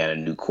 obviously, again, a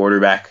new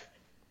quarterback.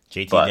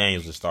 JT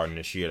Daniels is starting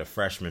this year, the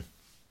freshman.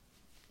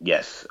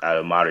 Yes, out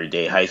of Modern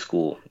Day High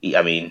School.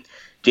 I mean,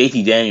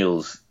 JT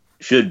Daniels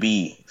should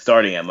be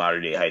starting at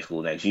Modern Day High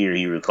School next year.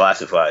 He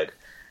reclassified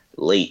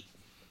late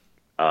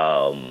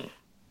into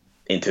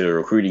the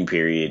recruiting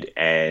period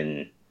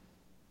and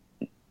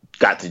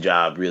got the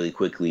job really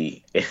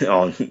quickly.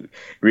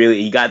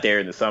 He got there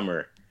in the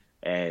summer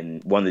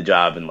and won the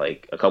job in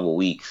like a couple of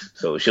weeks.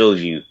 So it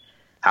shows you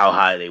how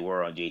high they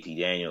were on JT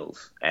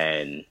Daniels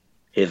and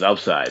his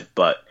upside.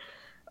 But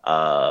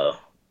I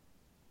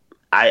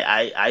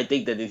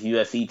think that this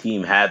USC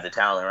team has the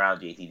talent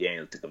around JT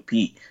Daniels to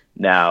compete.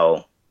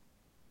 Now,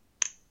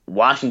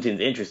 Washington's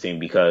interesting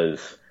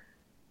because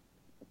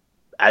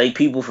I think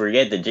people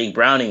forget that Jake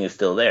Browning is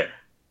still there.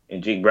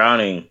 And Jake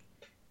Browning,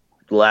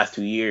 the last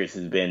 2 years,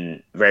 has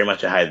been very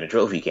much a Heisman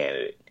Trophy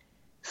candidate.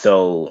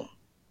 So,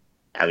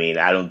 I mean,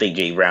 I don't think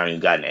Jake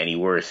Browning's gotten any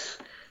worse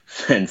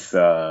since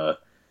 2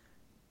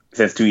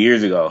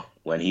 years ago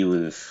when he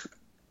was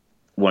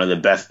one of the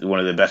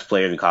best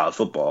players in college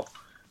football.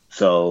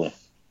 So,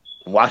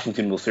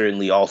 Washington will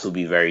certainly also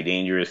be very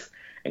dangerous.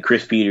 And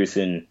Chris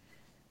Peterson,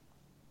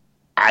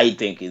 I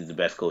think, is the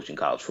best coach in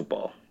college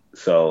football.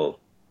 So,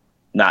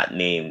 not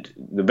named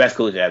the best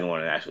coach that hasn't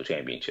won a national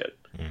championship.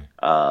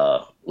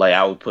 Like,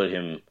 I would put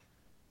him,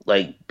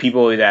 like,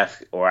 people always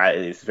ask,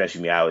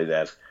 especially me, I always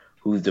ask,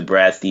 who's the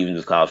Brad Stevens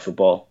of college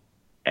football?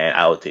 And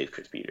I would say it's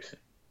Chris Peterson.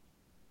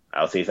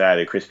 I would say it's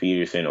either Chris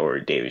Peterson or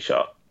David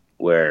Shaw,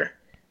 where,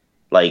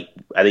 like,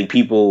 I think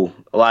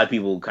a lot of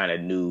people kind of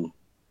knew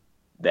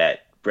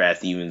that Brad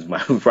Stevens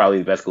was probably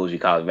the best coach in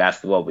college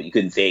basketball, but you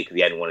couldn't say it because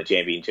he hadn't won a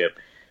championship.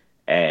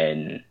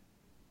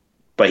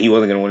 But he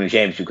wasn't going to win a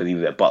championship because he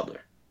was at Butler.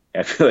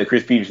 And I feel like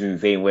Chris Peterson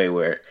is the same way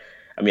where,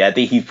 I mean, I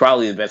think he's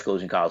probably the best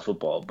coach in college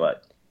football,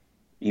 but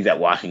he's at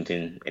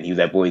Washington and he was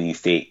at Boise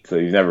State, so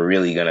he's never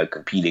really going to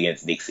compete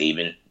against Nick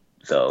Saban.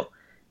 So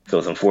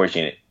it's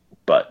unfortunate.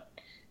 But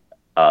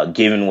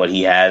given what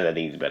he has, I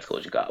think he's the best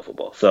coach in college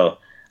football. So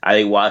I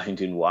think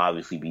Washington will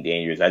obviously be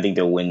dangerous. I think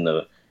they'll win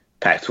the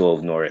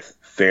Pac-12 North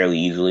fairly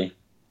easily.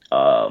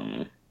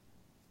 I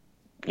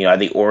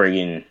think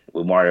Oregon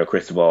with Mario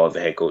Cristobal as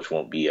the head coach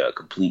won't be a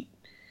complete.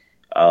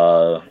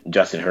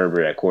 Justin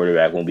Herbert at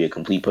quarterback won't be a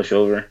complete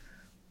pushover,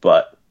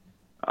 but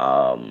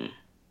I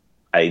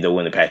think they'll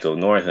win the Pac-12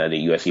 North, and I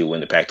think USC will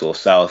win the Pac-12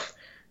 South.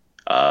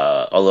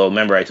 Although,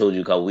 remember, I told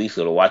you a couple weeks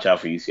ago to watch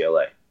out for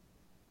UCLA.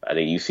 I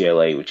think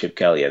UCLA with Chip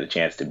Kelly has a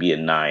chance to be a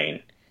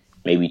 9,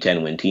 maybe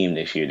 10-win team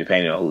this year,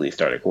 depending on who they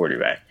start at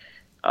quarterback.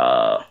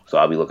 So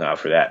I'll be looking out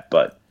for that.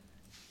 But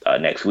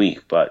next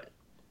week. But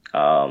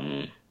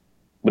no,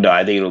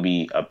 I think it'll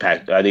be a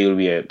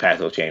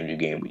Pac-12 championship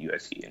game with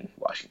USC and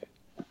Washington.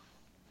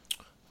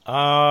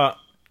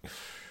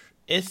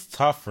 It's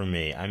tough for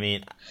me. I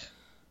mean,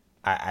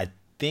 I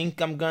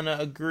think I'm gonna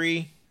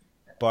agree,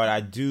 but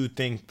I do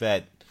think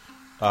that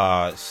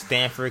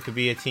Stanford could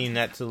be a team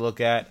to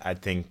look at. I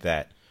think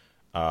that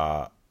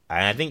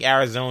I think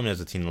Arizona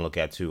is a team to look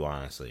at too,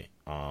 honestly.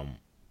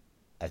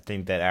 I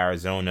think that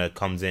Arizona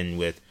comes in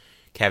with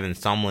Kevin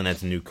Sumlin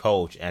as a new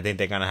coach, and I think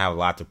they're going to have a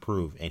lot to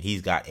prove, and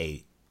he's got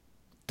a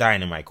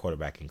dynamite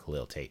quarterback in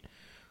Khalil Tate.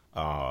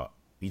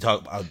 You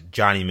talk about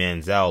Johnny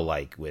Manziel,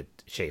 like with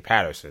Shea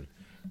Patterson.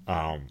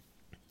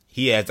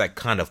 He has that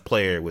kind of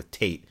player with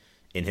Tate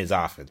in his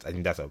offense. I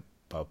think that's a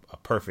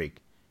perfect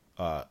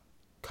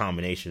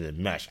combination and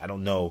mesh. I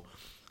don't know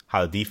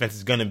how the defense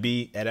is going to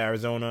be at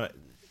Arizona.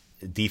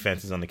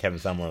 Defenses under Kevin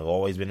Sumlin have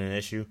always been an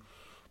issue,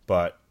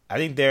 but I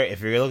think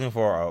if you're looking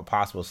for a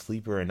possible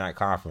sleeper in that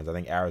conference, I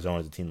think Arizona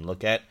is a team to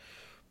look at.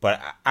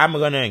 But I'm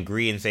going to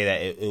agree and say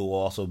that it will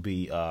also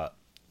be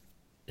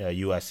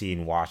USC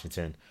and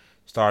Washington.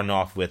 Starting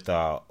off with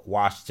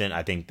Washington,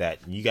 I think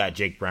that you got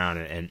Jake Brown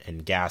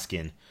and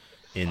Gaskin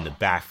in the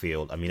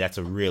backfield. I mean, that's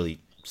a really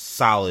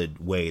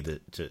solid way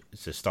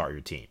to start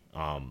your team.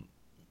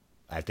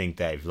 I think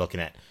that if you're looking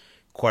at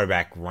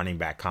quarterback, running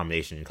back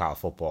combination in college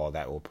football,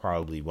 that will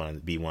probably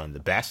be one of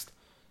the best.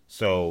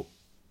 So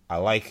I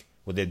like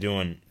what they're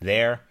doing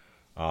there.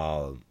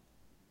 They're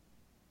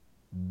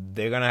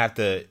gonna have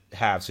to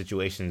have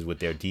situations with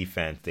their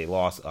defense. They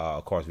lost,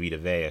 of course, Vita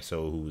Vea,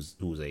 so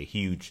who's a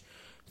huge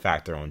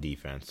factor on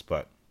defense.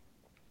 But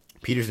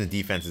Peterson's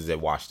defenses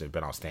at Washington have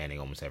been outstanding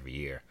almost every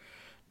year,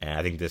 and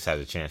I think this has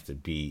a chance to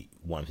be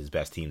one of his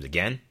best teams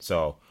again.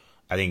 So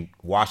I think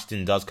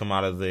Washington does come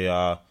out of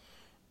the.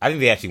 I think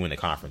they actually win the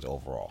conference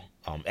overall.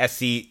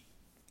 SC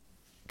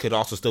could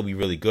also still be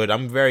really good.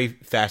 I'm very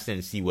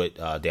fascinated to see what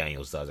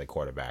Daniels does at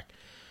quarterback.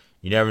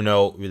 You never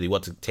know really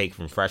what to take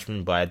from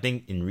freshmen, but I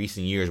think in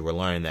recent years we're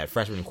learning that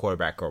freshmen and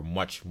quarterback are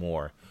much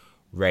more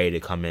ready to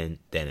come in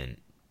than in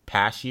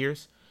past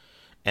years.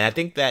 And I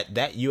think that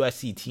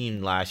USC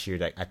team last year,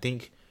 that I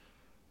think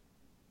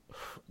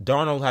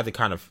Darnold had to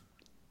kind of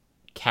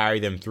carry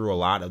them through a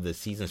lot of the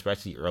season,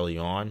 especially early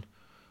on.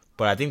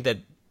 But I think that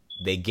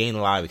they gained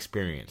a lot of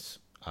experience.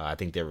 I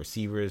think their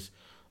receivers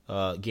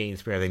gained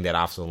experience. I think that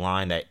offensive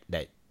line that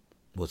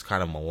was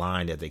kind of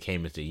maligned as they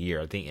came into the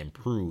year, I think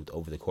improved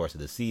over the course of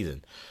the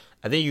season.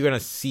 I think you're going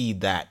to see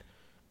that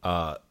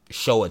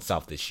show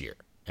itself this year.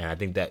 And I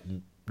think that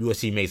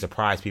USC may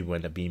surprise people,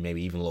 end up being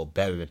maybe even a little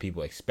better than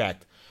people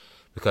expect.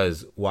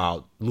 Because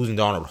while losing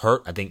Darnold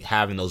hurt, I think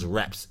having those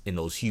reps in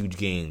those huge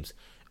games,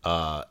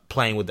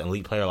 playing with an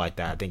elite player like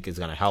that, I think is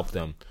going to help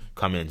them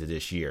come into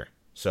this year.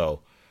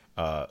 So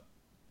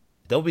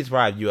they'll be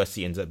surprised if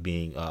USC ends up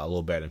being a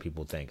little better than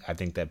people think. I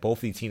think that both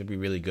of these teams will be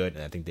really good,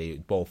 and I think they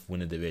both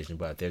win the division.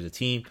 But if there's a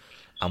team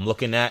I'm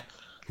looking at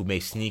who may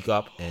sneak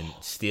up and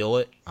steal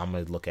it, I'm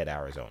going to look at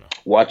Arizona.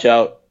 Watch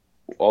out.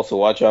 Also,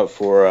 watch out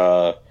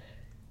for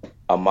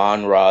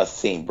Amon-Ra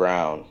St.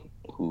 Brown,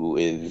 who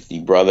is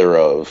the brother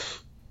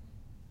of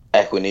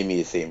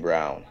Equanimeous St.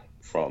 Brown,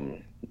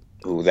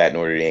 who was at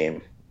Notre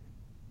Dame,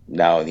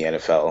 now in the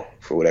NFL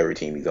for whatever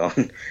team he's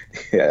on.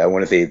 I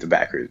want to say it's the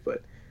Packers,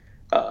 but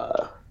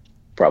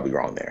probably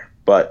wrong there.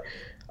 But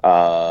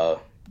at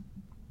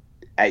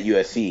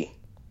USC,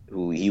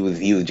 he was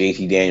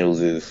JT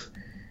Daniels'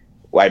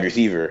 wide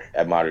receiver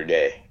at Mater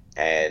Dei,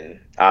 and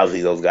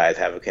obviously those guys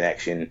have a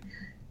connection,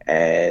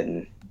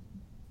 and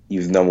he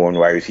was the number one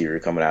wide receiver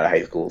coming out of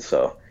high school,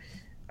 so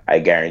I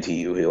guarantee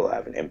you he'll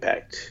have an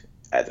impact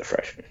as a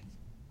freshman.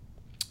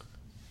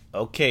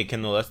 Okay,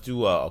 Kendall, let's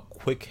do a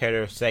quick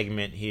header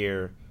segment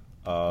here.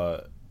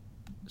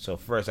 So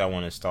first I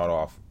want to start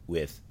off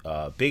with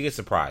biggest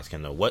surprise.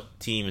 Kendall, what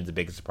team is the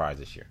biggest surprise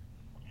this year?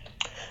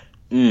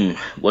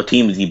 What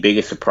team is the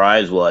biggest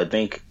surprise? Well, I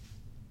think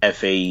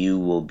FAU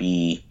will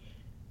be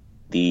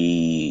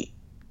the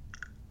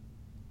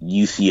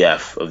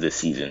UCF of this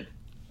season,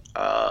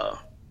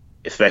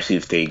 especially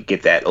if they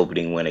get that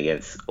opening win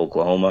against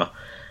Oklahoma.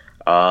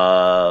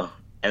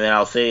 And then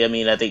I'll say,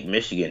 I think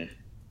Michigan,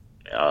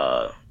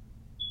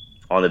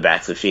 on the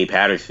backs of Shea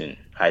Patterson,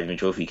 Heisman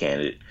Trophy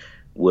candidate,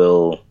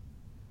 will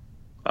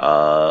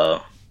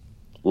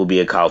be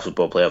a college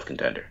football playoff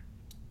contender.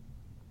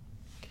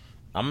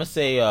 I'm going to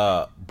say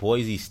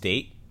Boise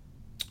State.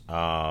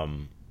 I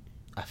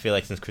feel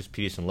like since Chris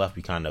Peterson left,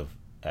 we kind of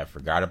have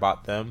forgot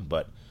about them,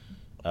 but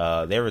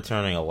they're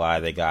returning a lot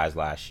of their guys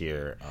last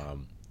year.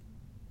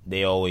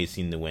 They always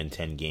seem to win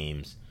 10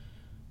 games,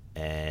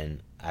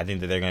 and I think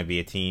that they're going to be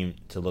a team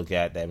to look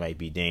at that might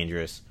be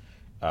dangerous.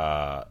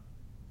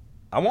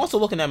 I'm also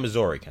looking at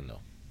Missouri,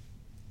 Kendall.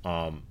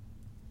 My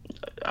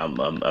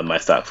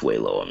stock's way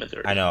low on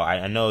Missouri.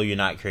 I know you're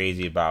not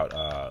crazy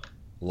about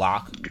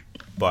Locke,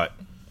 but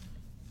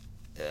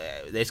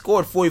they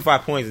scored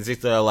 45 points in 6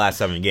 of their last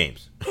 7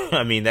 games.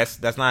 I mean,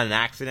 that's not an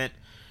accident,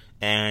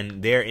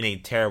 and they're in a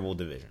terrible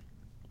division.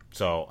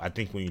 So I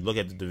think when you look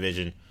at the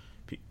division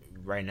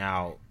right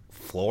now,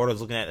 Florida's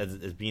looking at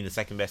it as being the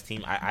second best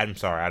team. I'm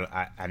sorry,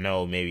 I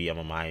know maybe I'm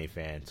a Miami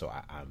fan, so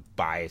I'm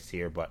biased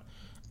here, but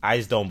I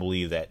just don't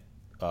believe that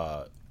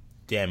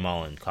Dan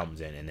Mullen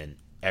comes in and then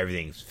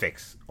everything's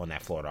fixed on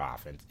that Florida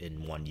offense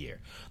in 1 year.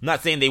 I'm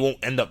not saying they won't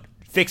end up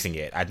fixing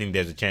it. I think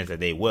there's a chance that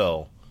they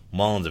will.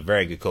 Mullen's a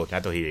very good coach. I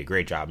thought he did a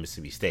great job at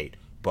Mississippi State,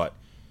 but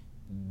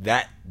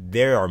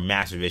there are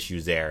massive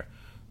issues there.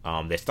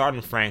 They're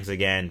starting Franks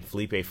again.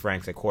 Felipe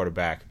Franks at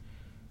quarterback.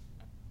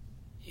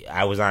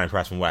 I was not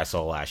impressed with what I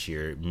saw last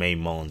year. May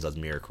Mullins does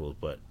miracles,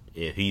 but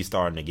if he's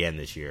starting again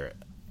this year,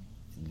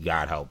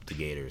 God help the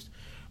Gators.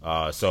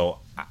 So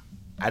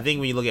I think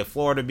when you look at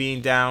Florida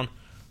being down,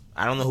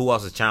 I don't know who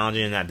else is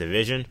challenging in that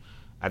division.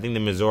 I think the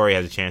Missouri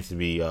has a chance to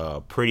be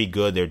pretty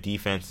good. Their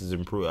defense is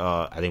improved.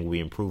 I think will be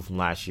improved from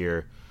last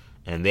year,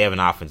 and they have an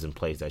offense in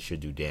place that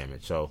should do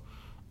damage. So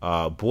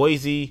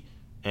Boise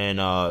and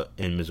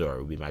Missouri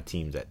will be my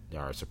teams that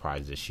are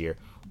surprised this year.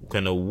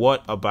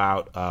 What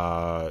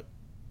about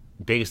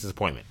biggest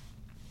disappointment?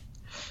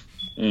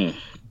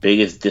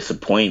 Biggest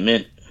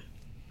disappointment?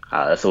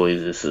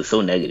 This is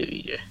so negative,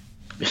 EJ.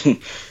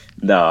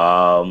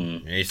 No,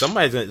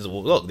 somebody's gonna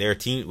look. They're a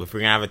team. If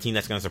we're gonna have a team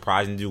that's gonna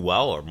surprise and do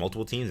well, or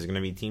multiple teams, there's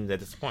gonna be teams that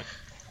disappoint.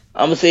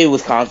 I'm gonna say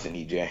Wisconsin,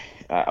 EJ.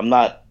 I'm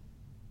not.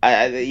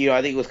 I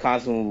think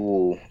Wisconsin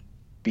will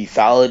be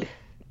solid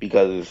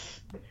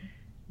because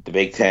the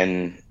Big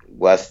Ten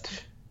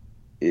West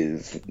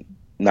is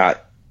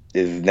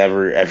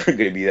never ever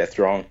going to be that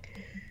strong.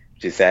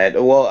 Which is sad.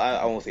 Well,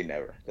 I won't say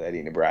never. I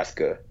think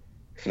Nebraska,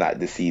 if not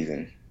this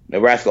season,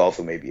 Nebraska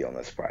also may be on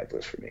the surprise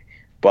list for me.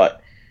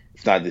 But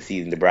if not this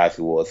season,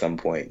 Nebraska will at some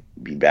point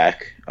be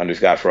back under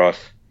Scott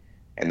Frost,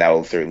 and that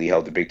will certainly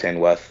help the Big Ten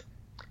West.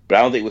 But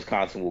I don't think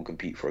Wisconsin will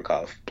compete for a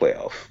college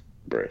playoff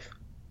berth.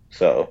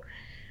 So,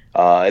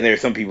 and there are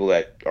some people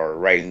that are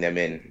writing them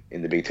in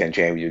the Big Ten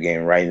championship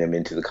game, writing them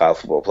into the college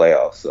football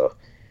playoffs. So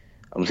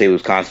I'm going to say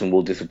Wisconsin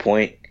will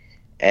disappoint.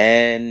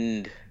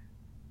 And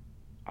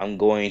I'm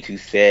going to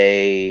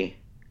say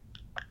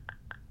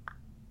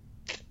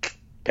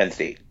Penn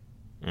State.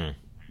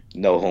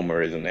 No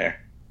homerism there.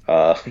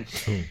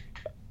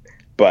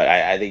 But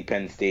I think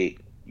Penn State,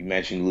 you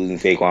mentioned losing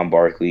Saquon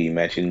Barkley, you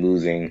mentioned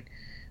losing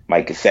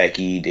Mike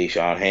Gesicki,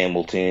 Deshaun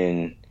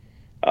Hamilton,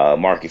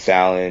 Marcus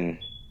Allen.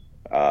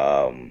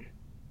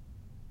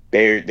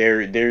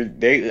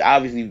 They're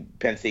obviously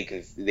Penn State,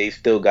 because they've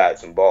still got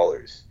some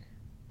ballers,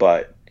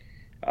 but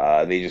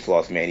they just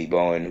lost Manny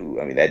Bowen,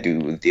 who, I mean, that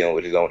dude was dealing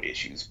with his own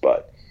issues,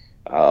 but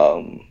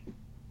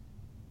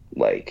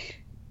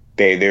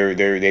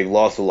they've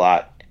lost a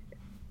lot.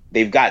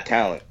 They've got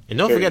talent. And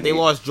don't forget they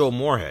lost Joe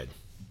Moorhead.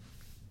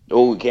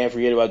 Oh, we can't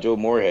forget about Joe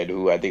Moorhead,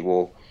 who I think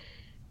will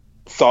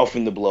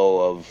soften the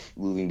blow of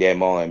losing Dan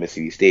Mullen at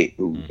Mississippi State,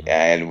 who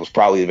and was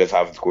probably the best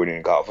offensive coordinator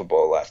in college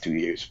football the last 2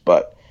 years.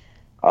 But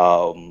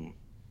No,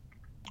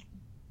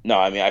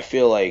 I mean I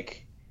feel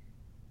like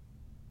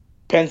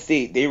Penn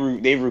State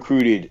they've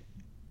recruited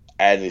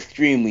at an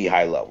extremely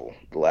high level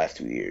the last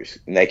 2 years,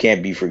 and that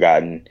can't be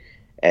forgotten.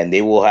 And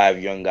they will have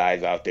young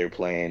guys out there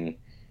playing,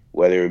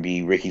 whether it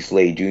be Ricky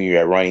Slade Jr.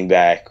 at running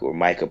back or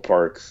Micah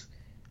Parks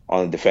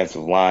on the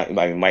defensive line.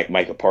 I mean,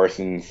 Micah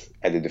Parsons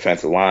at the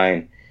defensive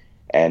line,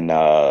 and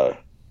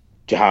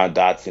Jahan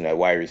Dotson at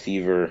wide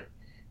receiver,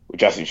 or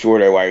Justin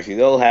Short at wide receiver.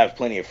 They'll have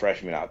plenty of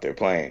freshmen out there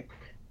playing,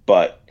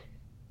 but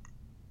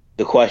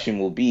the question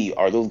will be,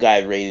 are those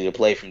guys ready to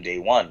play from day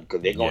one?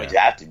 Because they're going to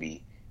have to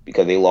be,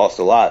 because they lost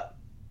a lot.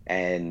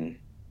 And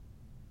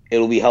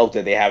it'll be helped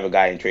that they have a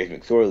guy in Trace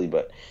McSorley.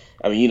 But,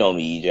 I mean, you know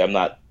me, EJ.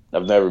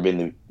 I've never been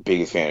the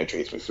biggest fan of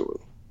Trace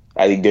McSorley.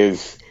 I think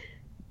there's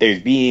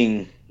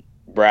being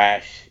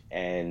brash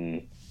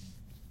and,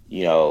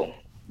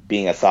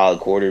 being a solid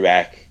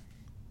quarterback,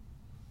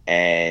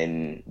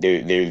 and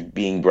there's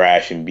being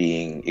brash and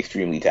being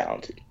extremely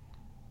talented.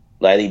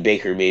 I think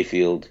Baker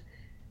Mayfield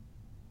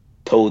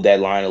towed that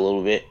line a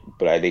little bit,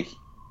 but I think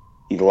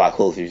he's a lot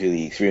closer to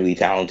the extremely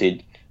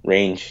talented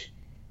range.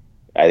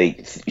 I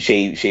think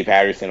Shea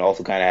Patterson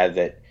also kind of has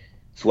that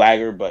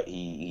swagger, but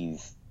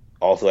he's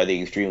also, I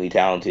think, extremely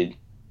talented.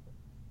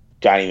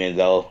 Johnny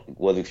Manziel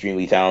was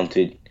extremely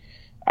talented.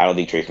 I don't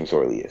think Trace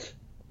McSorley is.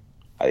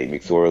 I think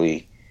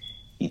McSorley,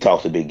 he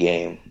talks a big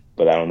game,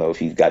 but I don't know if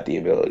he's got the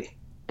ability.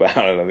 But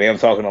I don't know. Maybe I'm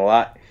talking a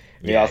lot.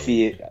 Maybe I'll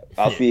see it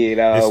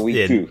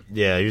week 2.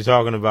 Yeah, you're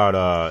talking about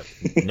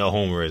no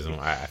homerism.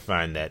 I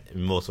find that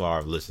most of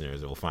our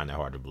listeners will find that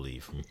hard to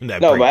believe.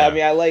 But I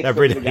mean, I like that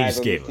the guys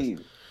on the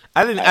team.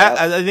 I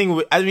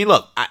think.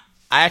 Look, I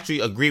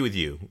actually agree with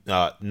you.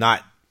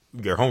 Not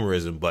your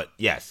homerism, but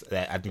yes,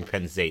 I think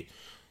Penn State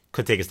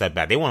could take a step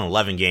back. They won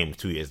 11 games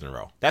 2 years in a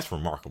row. That's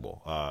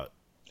remarkable.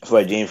 That's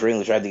why James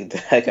Franklin tried to get the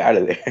heck out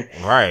of there.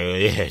 Right?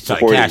 Yeah, try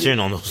to cash in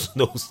on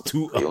those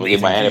 2.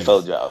 Get my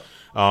NFL job.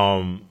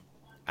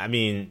 I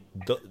mean,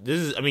 this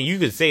is. I mean, you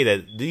could say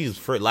that these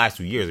for the last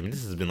 2 years. I mean,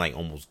 this has been like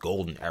almost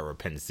golden era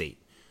Penn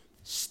State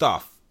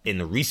stuff. In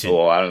the recent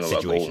I don't know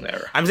situation. about golden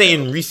era. I'm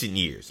saying in recent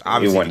years.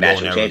 Obviously, won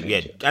national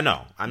championship. Yeah, I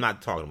know. I'm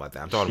not talking about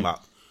that. I'm talking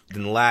about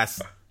in the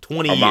last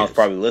 20 years. My mom's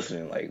probably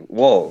listening like,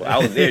 whoa, I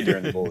was there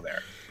during the golden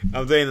era.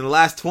 I'm saying in the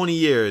last 20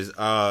 years,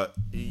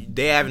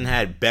 they haven't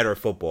had better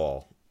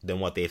football than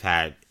what they've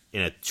had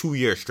in a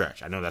 2-year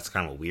stretch. I know that's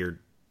kind of a weird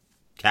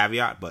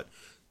caveat, but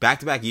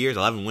back-to-back years,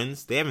 11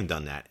 wins, they haven't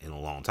done that in a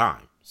long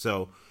time.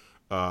 So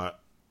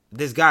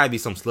there's got to be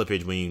some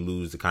slippage when you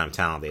lose the kind of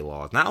talent they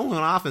lost. Not only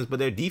on offense, but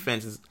their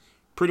defense is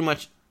pretty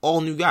much all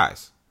new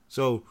guys.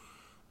 So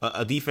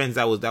a defense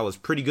that was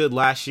pretty good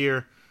last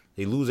year.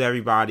 They lose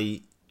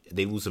everybody.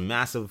 They lose some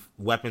massive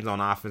weapons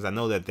on offense. I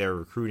know that their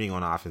recruiting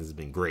on offense has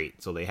been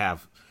great. So they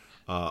have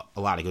a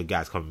lot of good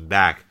guys coming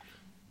back.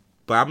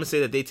 But I'm going to say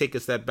that they take a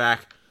step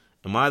back.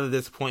 And my other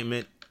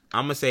disappointment,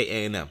 I'm going to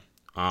say A&M.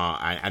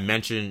 I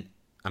mentioned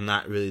I'm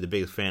not really the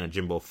biggest fan of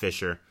Jimbo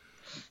Fisher.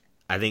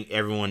 I think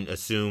everyone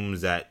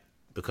assumes that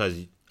because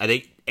I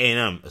think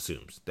A&M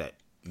assumes that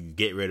you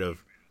get rid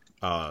of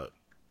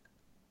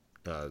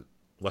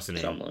what's the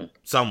name?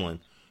 Someone.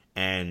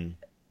 And,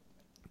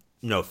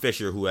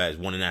 Fisher, who has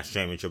won a national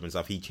championship and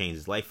stuff, he changed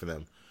his life for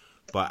them.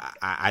 But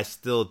I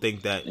still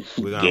think that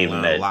we're going to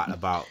learn a lot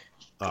about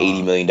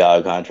 $80 million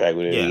contract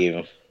with they gave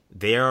him.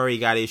 They already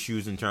got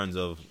issues in terms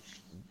of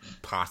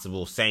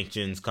possible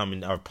sanctions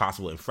coming or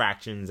possible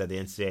infractions at the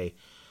NCAA.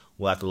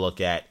 We'll have to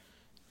look at.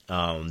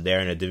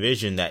 They're in a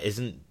division that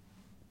isn't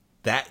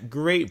that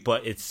great,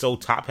 but it's so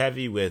top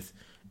heavy with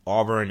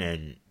Auburn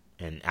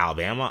and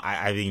Alabama.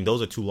 I think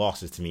those are 2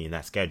 losses to me in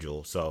that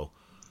schedule. So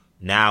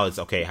now it's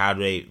okay. How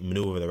do they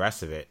maneuver the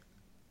rest of it?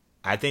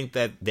 I think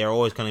that they're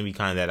always going to be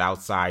kind of that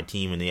outside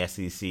team in the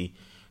SEC.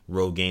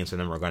 Road games for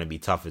them are going to be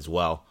tough as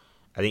well.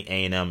 I think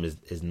A&M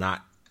is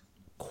not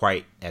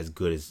quite as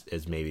good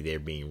as maybe they're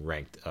being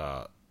ranked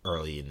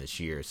early in this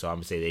year. So I'm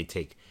gonna say they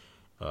take.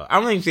 I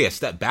don't even say a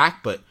step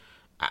back, but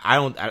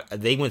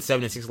they went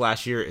 7-6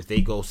 last year. If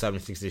they go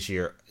 7-6 this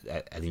year,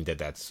 I think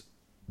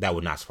that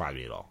would not surprise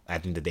me at all. I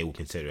think that they would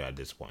consider that a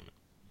disappointment.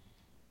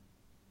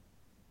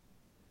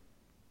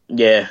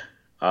 Yeah.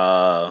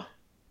 I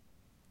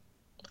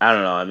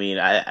don't know. I mean,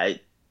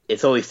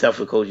 it's always tough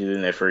for coaches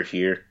in their first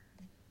year.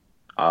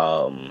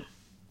 I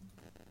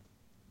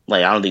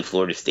don't think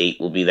Florida State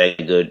will be that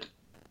good.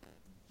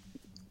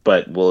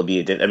 But will it be?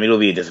 It'll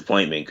be a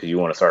disappointment because you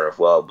want to start off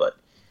well. But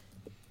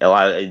a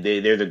lot of,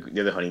 they're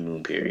the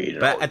honeymoon period.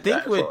 But I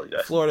think with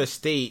Florida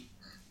State,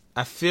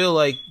 I feel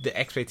like the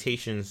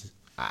expectations.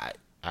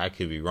 I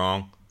could be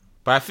wrong,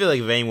 but I feel like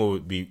if anyone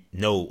would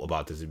know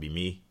about this, it'd be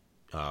me.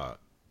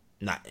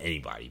 Not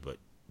anybody, but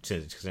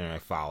considering I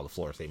follow the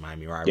Florida State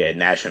Miami rivalry. Yeah,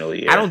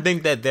 nationally. Yeah. I don't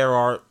think that there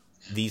are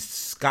these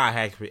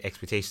sky-high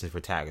expectations for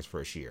Taggart's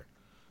first year.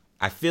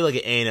 I feel like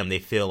at A&M, they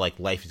feel like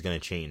life is going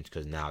to change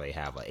because now they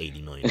have an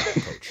 $80 million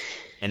coach.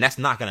 And that's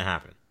not going to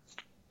happen.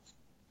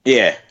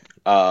 Yeah.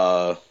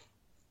 Yeah,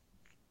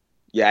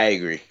 I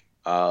agree.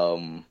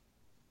 Now,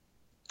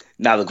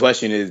 the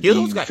question is,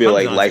 do you feel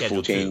like life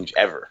will change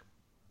ever?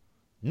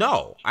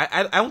 No,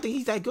 I don't think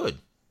he's that good.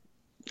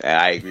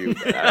 I agree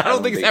with that. I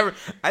don't think it's ever.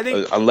 I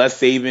think unless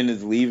Saban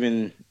is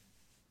leaving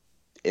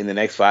in the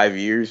next 5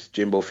 years,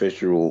 Jimbo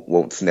Fisher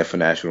won't sniff a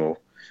college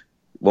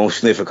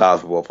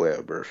football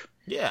playoff berth.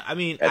 Yeah, I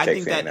mean, I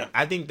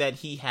think that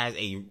he has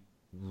a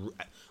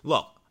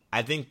look.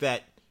 I think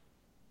that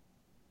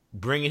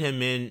bringing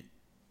him in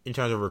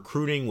terms of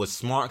recruiting was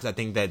smart because I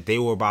think that they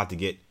were about to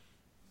get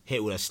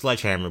hit with a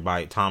sledgehammer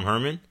by Tom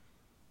Herman.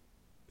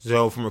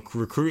 So from a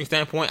recruiting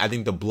standpoint, I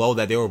think the blow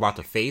that they were about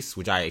to face,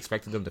 which I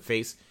expected them to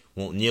face,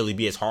 won't nearly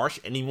be as harsh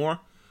anymore.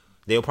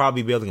 They'll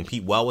probably be able to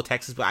compete well with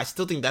Texas, but I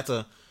still think that's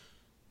a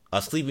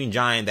sleeping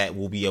giant that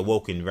will be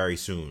awoken very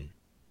soon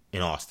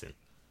in Austin.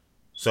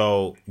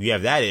 So you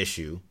have that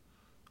issue.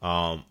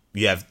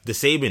 You have the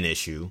Saban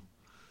issue.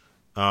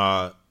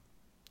 And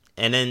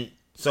then,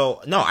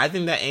 so, no, I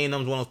think that A&M's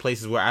one of those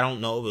places where I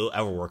don't know if it'll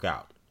ever work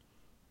out.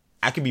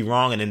 I could be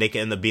wrong, and then they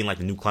could end up being like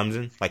the new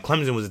Clemson. Like,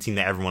 Clemson was a team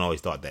that everyone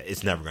always thought that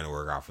it's never going to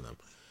work out for them.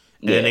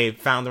 And then they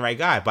found the right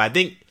guy. But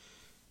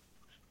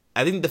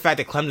I think the fact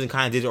that Clemson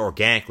kind of did it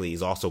organically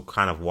is also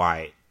kind of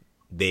why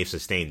they've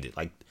sustained it.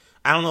 Like,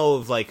 I don't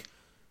know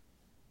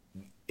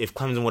if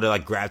Clemson would have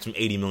like grabbed some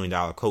 $80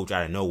 million coach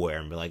out of nowhere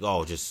and be like,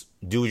 oh, just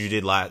do what you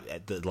did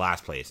at the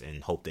last place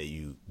and hope that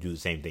you do the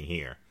same thing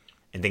here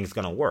and think it's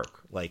going to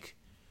work. Like,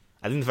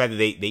 I think the fact that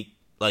they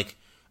like,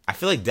 I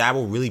feel like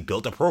Dabo really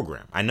built a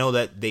program. I know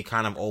that they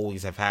kind of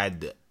always have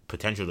had the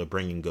potential to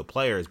bring in good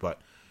players, but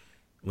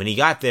when he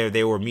got there,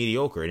 they were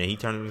mediocre, and then he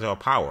turned them into a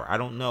power. I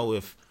don't know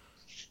if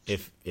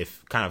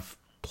kind of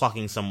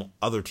plucking some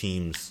other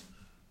team's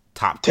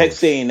top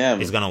Texas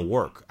A&M is going to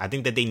work. I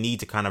think that they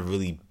need to kind of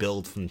really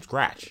build from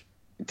scratch.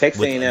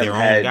 Texas A&M their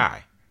had own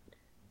guy.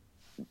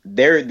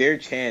 Their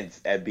chance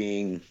at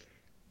being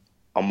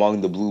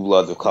among the blue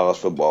bloods of college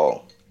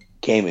football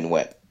came and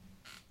went.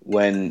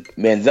 When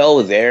Manziel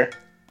was there,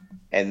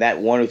 and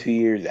that 1 or 2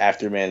 years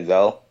after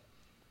Manziel,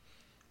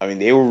 I mean,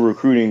 they were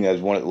recruiting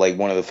as one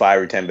of the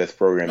 5 or 10 best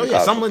programs. Oh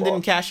yeah, Sumlin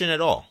didn't cash in at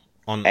all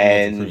on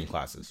those recruiting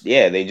classes.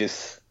 Yeah, they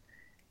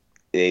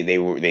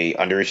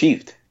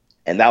underachieved,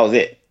 and that was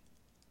it.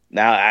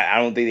 Now I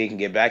don't think they can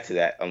get back to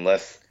that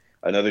unless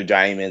another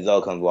Johnny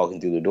Manziel comes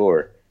walking through the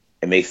door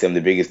and makes them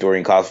the biggest story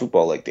in college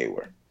football like they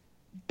were.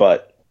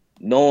 But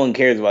no one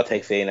cares about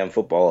Texas A&M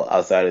football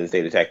outside of the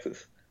state of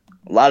Texas.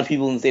 A lot of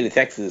people in the state of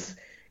Texas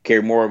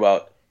care more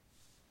about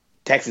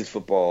Texas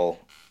football,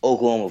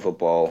 Oklahoma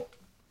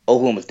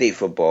State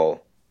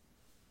football,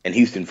 and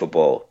Houston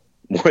football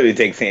more than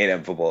Texas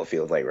A&M football, it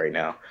feels like right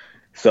now.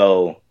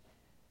 So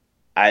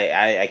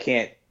I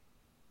think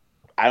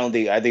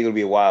it'll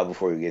be a while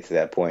before we get to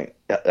that point.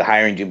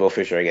 Hiring Jimbo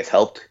Fisher, I guess,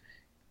 helped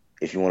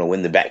if you want to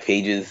win the back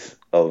pages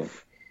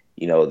of,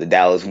 the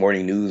Dallas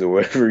Morning News or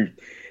whatever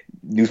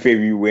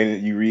newspaper you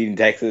read in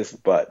Texas.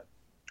 But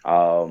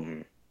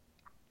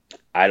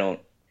I don't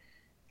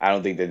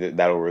think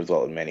that'll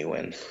result in many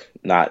wins.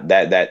 Not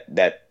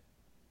that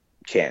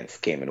chance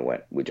came and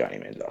went with Johnny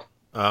Manziel.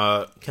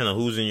 Kendall,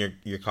 who's in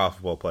your college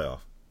football playoff?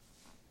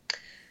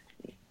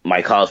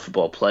 My college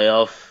football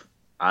playoff,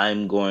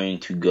 I'm going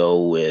to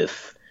go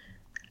with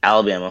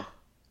Alabama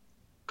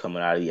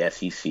coming out of the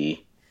SEC.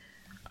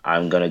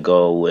 I'm going to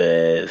go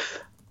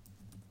with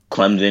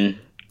Clemson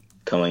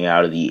coming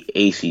out of the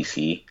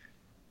ACC.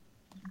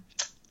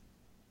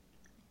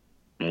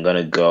 I'm going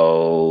to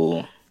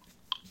go...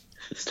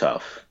 This is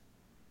tough.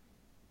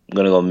 I'm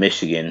going to go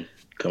Michigan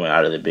coming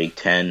out of the Big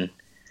Ten.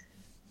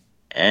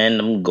 And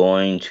I'm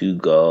going to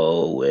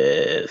go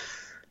with...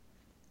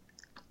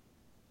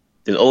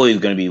 There's always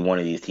going to be one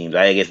of these teams.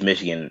 I guess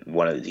Michigan,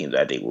 one of the teams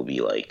I think will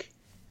be like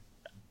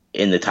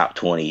in the top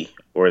 20,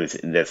 or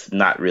that's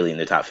not really in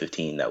the top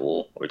 15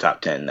 or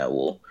top 10 that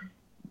will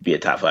be a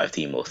top 5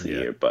 team most of the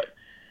year. But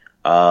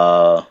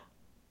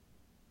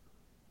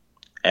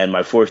and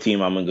my fourth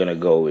team, I'm going to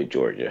go with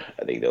Georgia.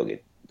 I think they'll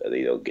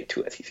get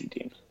 2 SEC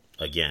teams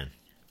again.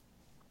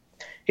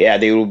 Yeah,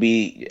 they will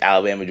be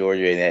Alabama,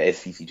 Georgia in that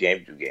SEC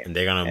championship game, and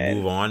they're gonna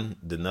move on.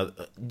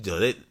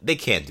 They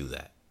can't do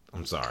that.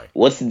 I'm sorry.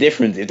 What's the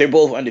difference if they're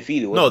both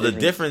undefeated? The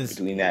difference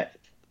between that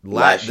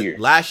last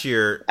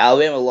year,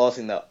 Alabama lost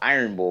in the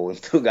Iron Bowl and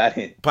still got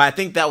in. But I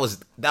think that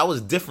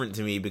was different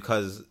to me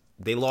because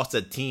they lost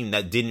a team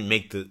that didn't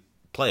make the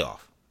playoff.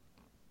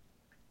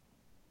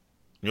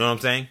 You know what I'm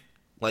saying?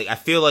 Like I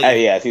feel like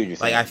I see what you're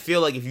saying. Like I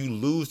feel like if you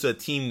lose to a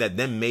team that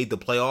then made the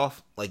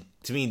playoff, like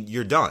to me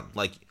you're done.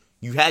 Like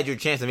you had your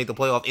chance to make the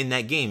playoff in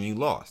that game and you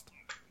lost.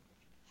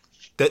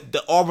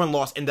 The Auburn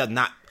loss ended up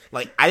not.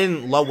 Like, I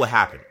didn't love what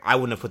happened. I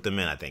wouldn't have put them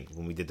in, I think,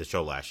 when we did the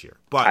show last year.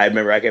 But I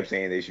remember I kept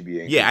saying they should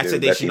be in. Yeah, I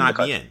said they should not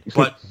be in.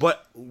 But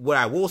what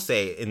I will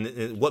say,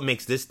 and what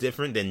makes this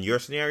different than your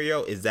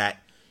scenario, is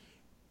that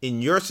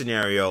in your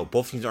scenario,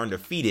 both teams are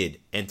undefeated.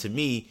 And to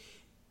me,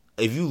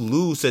 if you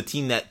lose to a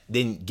team that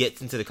then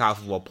gets into the college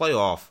football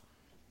playoff,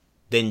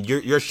 then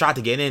your shot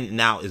to get in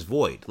now is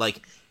void.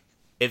 Like,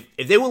 if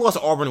they would have lost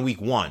to Auburn in week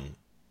 1,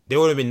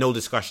 there would have been no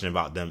discussion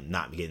about them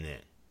not getting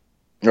in.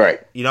 Right.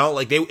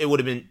 Like, it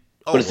would have been...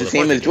 but it's the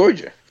same as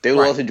Georgia. They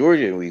lost to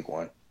Georgia in week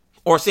 1.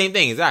 Or same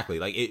thing, exactly.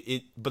 Like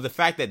but the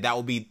fact that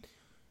will be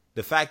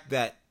the fact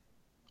that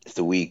it's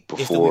the week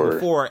before. It's the week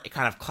before. It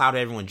kind of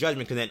clouded everyone's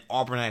judgment because then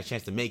Auburn had a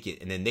chance to make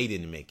it, and then they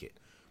didn't make it.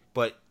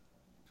 But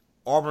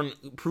Auburn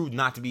proved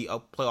not to be a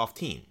playoff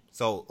team.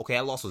 So okay,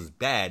 that loss was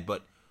bad,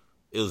 but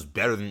it was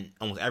better than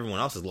almost everyone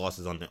else's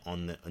losses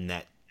in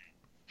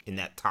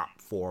that top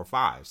 4 or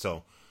 5.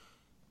 So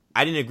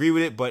I didn't agree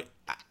with it, but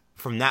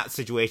from that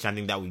situation, I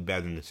think that would be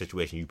better than the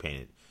situation you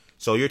painted.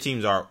 So your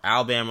teams are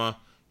Alabama,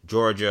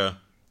 Georgia,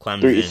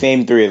 Clemson,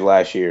 same 3 as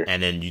last year,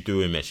 and then you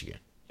threw in Michigan.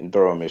 And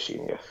throw in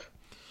Michigan, yes.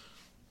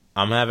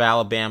 I'm gonna have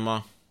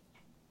Alabama.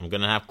 I'm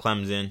gonna have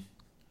Clemson.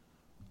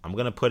 I'm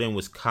gonna put in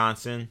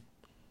Wisconsin,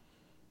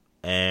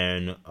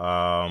 and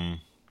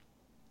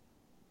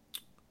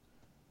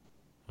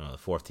the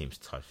 4th team's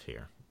tough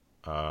here.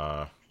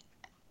 I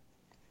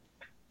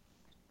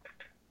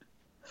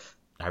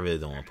really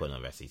don't want to put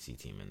another SEC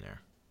team in there,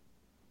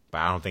 but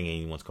I don't think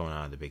anyone's coming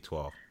out of the Big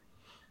 12.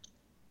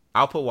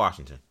 I'll put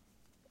Washington.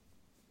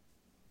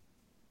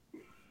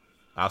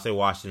 I'll say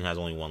Washington has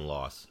only 1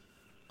 loss,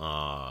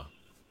 and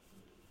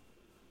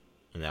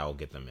that will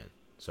get them in.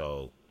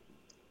 So,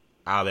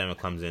 Alabama,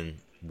 Clemson,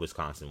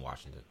 Wisconsin,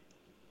 Washington.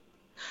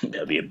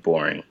 That'd be a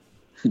boring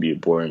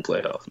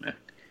playoff, man.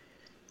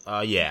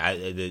 Yeah,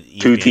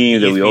 two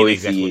teams that we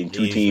always see, and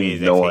 2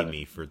 teams no one. Hate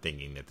me for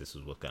thinking that this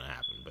was what's gonna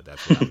happen, but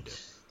that's what I would do.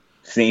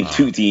 Same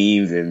 2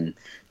 teams and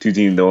 2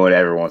 teams no one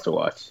ever wants to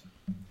watch.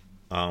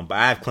 But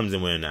I have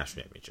Clemson winning the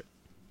national championship.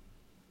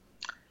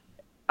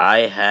 I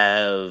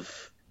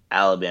have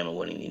Alabama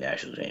winning the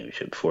national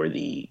championship for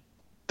the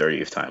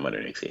 30th time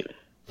under Nick Saban.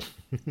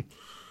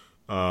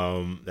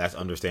 That's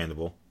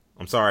understandable.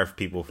 I'm sorry for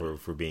people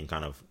for being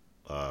kind of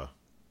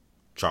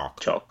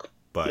chalk.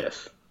 But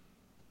yes.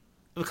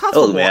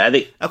 College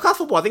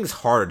football, I think it's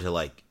harder to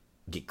like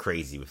get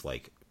crazy with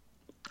like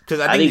because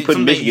I think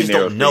putting Michigan you just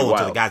there don't know wild.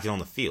 until the guys get on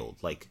the field.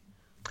 Like,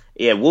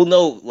 yeah, we'll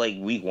know like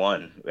week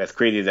 1. As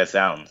crazy as that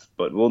sounds,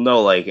 but we'll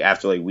know like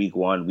after like week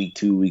 1, week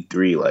 2, week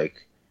 3,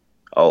 like,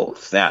 oh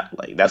snap!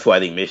 Like that's why I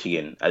think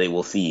Michigan. I think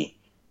we'll see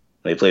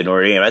when they play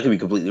Notre Dame. I could be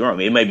completely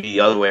wrong. It might be the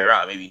other way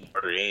around. Maybe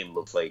Notre Dame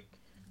looks like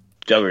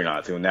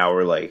juggernauts, and now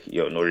we're like,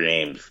 Notre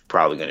Dame's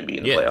probably going to be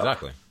in the playoff.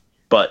 Exactly.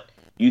 But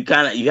you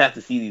have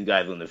to see these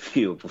guys on the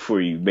field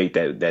before you make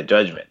that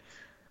judgment.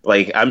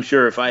 Like I'm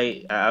sure if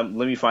let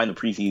me find the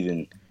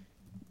preseason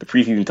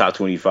top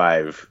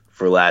 25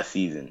 for last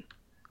season.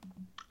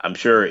 I'm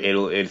sure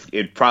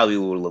it probably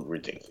will look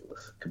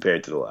ridiculous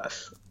compared to the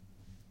last.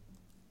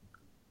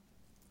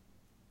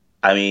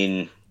 I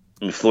mean,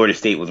 Florida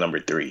State was number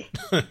 3.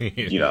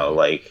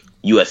 Like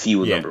USC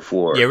was number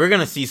 4. Yeah, we're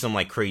gonna see some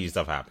like crazy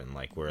stuff happen.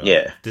 Like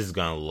this is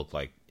gonna look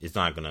like it's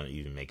not gonna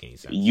even make any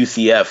sense.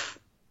 UCF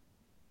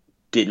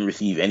didn't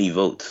receive any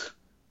votes,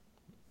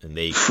 and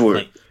they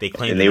claimed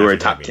and they were a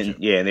top 10.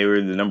 Yeah, and they were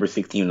the number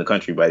 6 team in the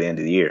country by the end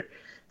of the year.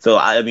 So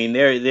I mean,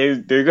 there are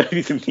going to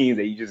be some teams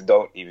that you just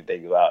don't even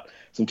think about.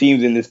 Some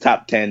teams in this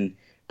top 10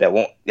 that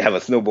won't have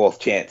a snowball's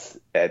chance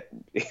at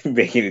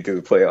making it to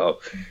the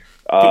playoff.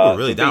 People were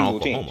really down on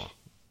Oklahoma.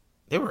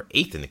 They were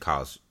 8th in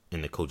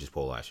the coaches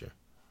poll last year.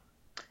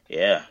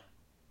 Yeah,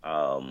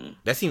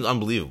 that seems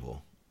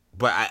unbelievable.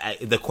 But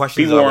the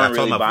questions that I was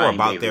talking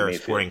about their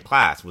sporting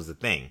class was the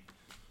thing.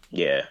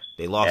 Yeah,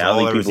 they lost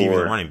all their receivers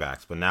and running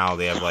backs, but now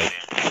they have like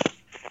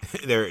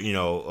they're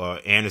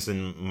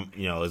Anderson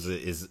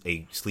is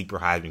a sleeper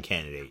Heisman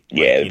candidate.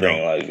 Yeah, they're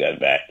bringing a lot of these guys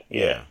back.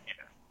 Yeah.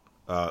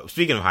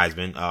 Speaking of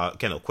Heisman,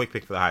 Kendall, quick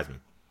pick for the Heisman.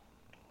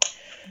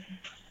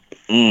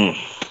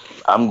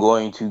 I'm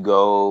going to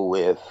go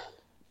with.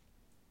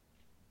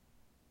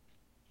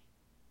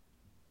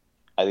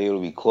 I think it'll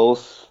be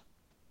close.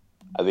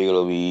 I think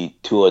it'll be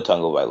Tua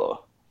Tagovailoa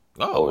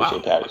over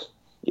Shea Patterson.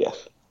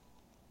 Yes.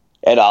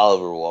 Ed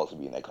Oliver will also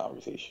be in that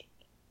conversation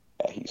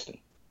at Houston.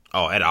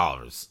 Oh, Ed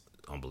Oliver's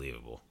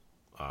unbelievable.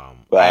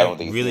 But I don't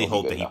think really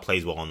hope that he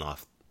plays well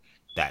enough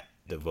that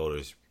the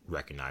voters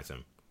recognize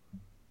him.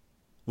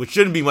 Which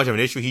shouldn't be much of an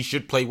issue. He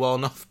should play well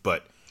enough,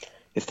 but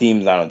his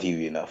team's not on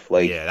TV enough.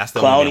 Like, yeah, that's the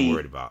only thing I'm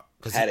worried about.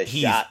 Because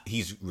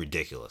he's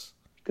ridiculous.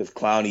 Because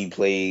Clowney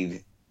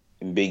played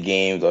in big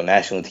games on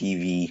national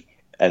TV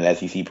at an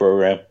SEC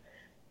program.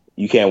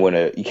 You can't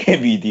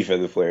be a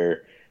defensive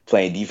player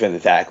playing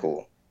defensive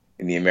tackle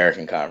in the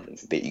American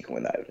Conference that you can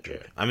win that. Yeah.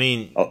 I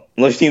mean,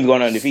 unless your team's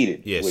going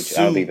undefeated, which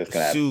I don't think that's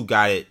gonna happen. Sue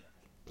got it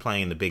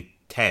playing in the Big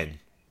 10.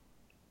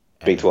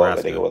 Big 12,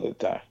 I think it was at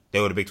the time. They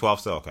were the Big 12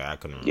 still? Okay, I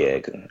couldn't remember. Yeah,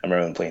 I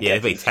remember them playing. Yeah, they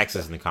played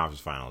Texas in the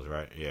conference finals,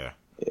 right? Yeah.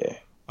 Yeah.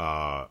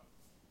 I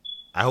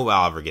hope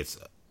Oliver gets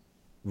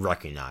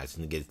recognized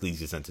and at least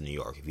gets sent to New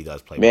York if he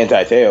does play. Manti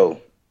Te'o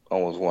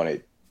almost won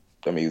it.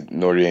 I mean,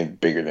 Notre Dame's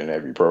bigger than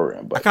every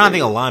program. But I kind of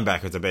think a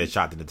linebacker's a better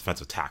shot than a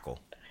defensive tackle.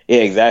 Yeah,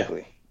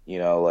 exactly.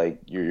 Like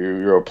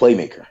you're a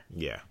playmaker.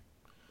 Yeah.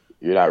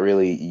 You're not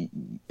really.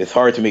 It's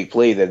hard to make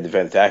plays at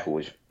defensive tackle,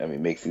 which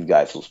makes these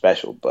guys so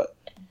special. But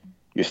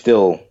you're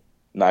still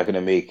not going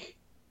to make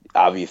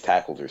obvious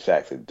tackles or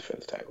sacks at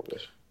defensive tackle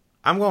position.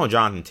 I'm going with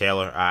Jonathan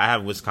Taylor. I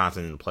have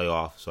Wisconsin in the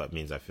playoff, so that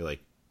means I feel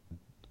like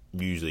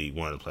usually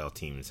one of the playoff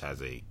teams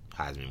has a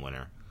Heisman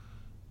winner.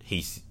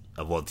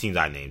 the teams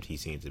I named, he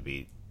seems to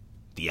be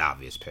the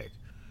obvious pick.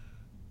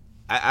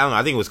 I don't know.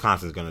 I think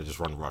Wisconsin's going to just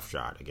run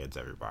roughshod against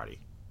everybody.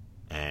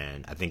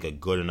 And I think a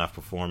good enough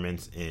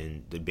performance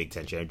in the Big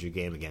Ten championship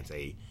game against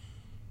a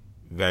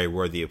very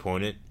worthy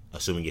opponent,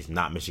 assuming it's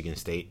not Michigan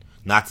State.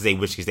 Not to say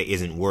Michigan State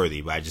isn't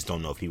worthy, but I just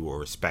don't know if people will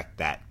respect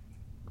that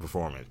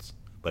performance.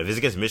 But if it's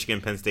against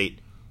Michigan, Penn State,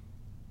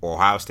 or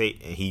Ohio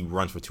State, and he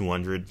runs for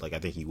 200, like I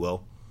think he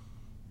will,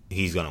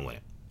 he's going to win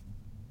it.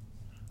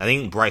 I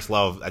think Bryce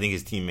Love,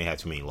 his team may have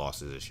too many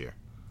losses this year.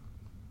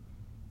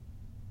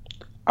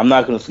 I'm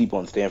not going to sleep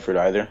on Stanford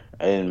either.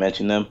 I didn't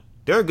mention them.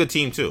 They're a good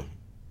team too.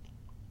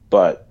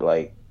 But,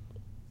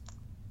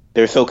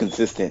 they're so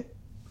consistent,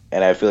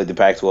 and I feel like the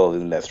Pac-12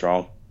 isn't that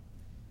strong.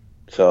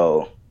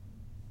 So,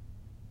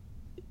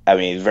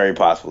 it's very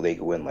possible they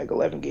could win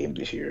 11 games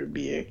this year and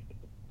be a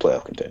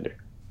playoff contender.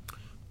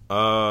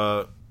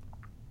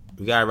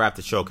 We gotta wrap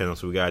the show, Kendall.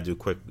 So we gotta do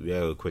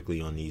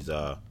quickly on these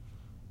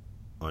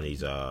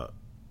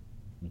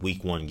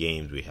week 1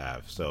 games we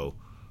have. So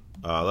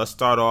let's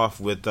start off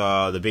with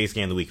the biggest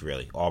game of the week,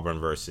 really. Auburn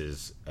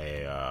versus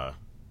a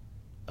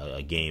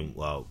game,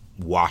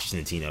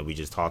 Washington team that we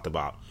just talked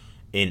about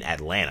in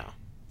Atlanta.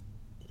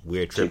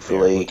 Weird trip there.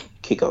 Chick-fil-A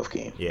kickoff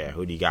game. Yeah,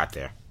 who do you got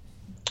there?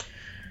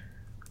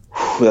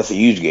 That's a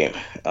huge game.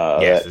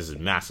 Yes, this is a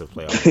massive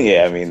playoff.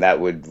 Yeah, that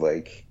would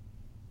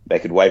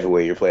that could wipe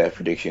away your playoff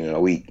prediction in a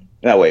week.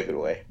 Not wipe it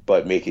away,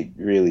 but make it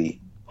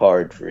really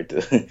hard for it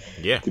to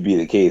to be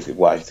the case if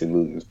Washington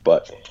loses.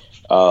 But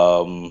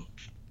I'm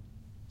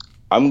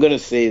gonna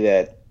say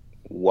that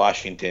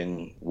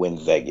Washington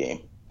wins that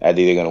game. I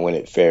think they're gonna win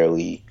it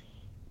fairly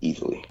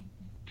easily.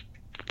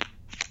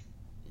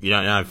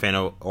 You're not a fan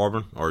of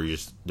Auburn, or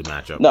just the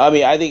matchup? No,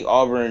 I think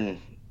Auburn.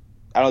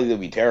 I don't think they'll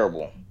be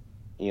terrible.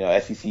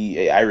 SEC.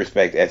 I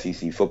respect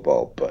SEC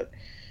football, but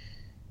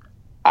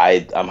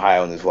I'm high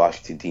on this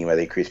Washington team. I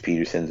think Chris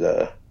Peterson's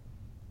a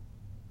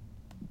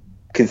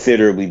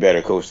considerably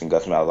better coach than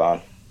Gus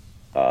Malzahn.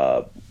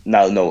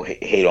 No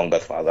hate on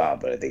Gus Malzahn,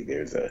 but I think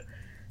there's a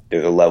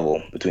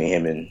level between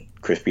him and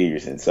Chris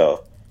Peterson.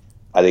 So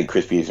I think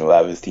Chris Peterson will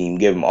have his team.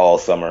 Give him all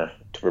summer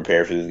to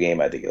prepare for this game.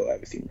 I think he'll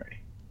have his team ready.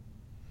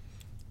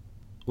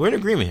 We're in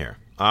agreement here.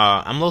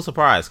 I'm a little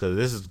surprised because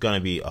this is going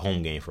to be a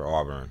home game for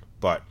Auburn,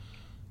 but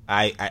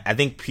I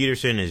think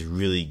Peterson is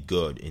really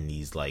good in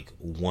these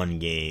one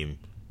game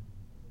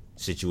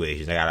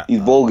situations. These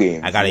bowl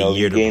games. I got a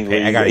year to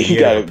prepare. I got a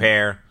year to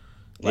prepare.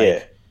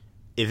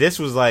 If this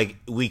was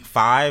week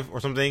 5 or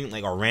something,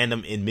 a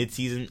random in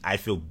midseason, I'd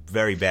feel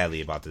very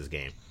badly about this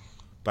game.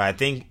 But I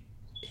think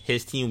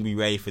his team will be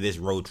ready for this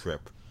road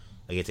trip.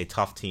 It's a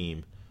tough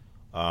team,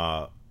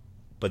 but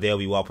they'll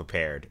be well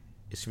prepared.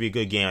 This will be a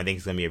good game. I think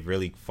it's going to be a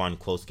really fun,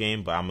 close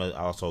game, but I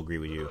also agree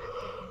with you.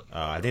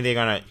 I think they're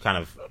going to kind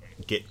of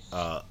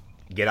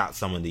get out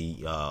some of the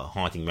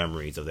haunting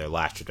memories of their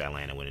last trip to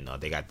Atlanta when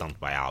they got dumped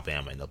by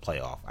Alabama in the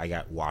playoff. I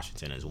got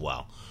Washington as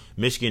well.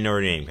 Michigan,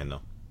 Notre Dame,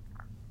 Kendall.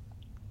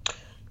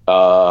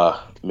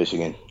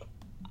 Michigan.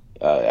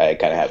 I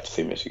kind of have to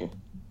say Michigan.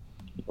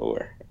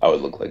 Or I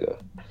would look like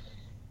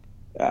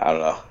I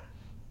don't know.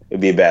 It'd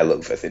be a bad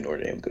look if I said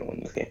Notre Dame's going to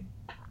win this game.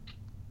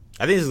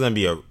 I think this is going to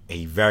be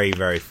a very,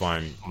 very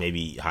fun,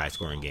 maybe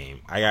high-scoring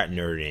game. I got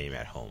Notre Dame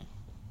at home.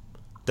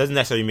 Doesn't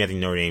necessarily mean I think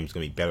Notre Dame is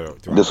going to be better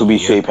throughout This will be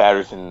the year. Shea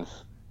Patterson's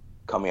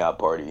coming out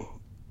party.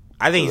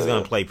 I think he's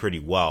going to play pretty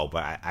well,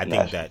 but I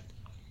think that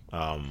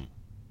I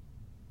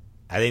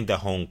think the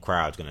home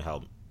crowd's going to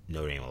help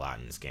Notre Dame a lot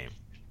in this game.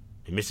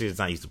 And Michigan's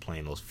not used to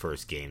playing those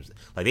first games.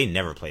 They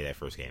never play that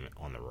first game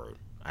on the road.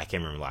 I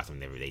can't remember the last time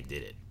they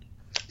did it.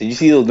 Did you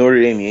see those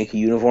Notre Dame Yankee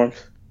uniforms?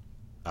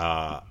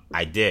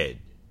 I did.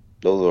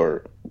 Those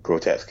are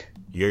grotesque.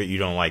 You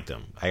don't like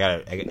them.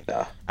 I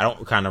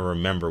don't kind of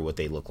remember what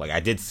they look like.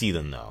 I did see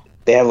them though.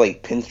 They have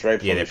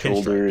pinstripes on the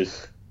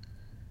shoulders.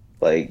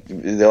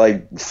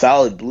 They're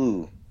solid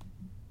blue,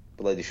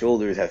 but the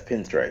shoulders have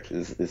pinstripes.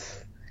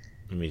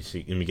 Let me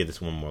see. Let me get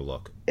this one more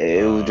look.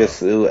 It was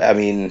just.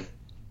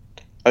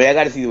 I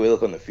got to see the way they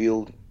look on the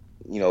field.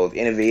 It's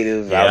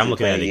innovative. Yeah, I'm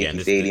looking at it again.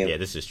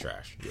 This is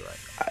trash. You're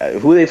right.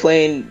 Who are they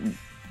playing?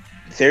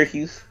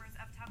 Syracuse.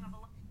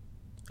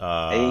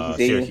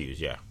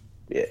 Syracuse, yeah.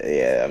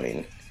 Yeah.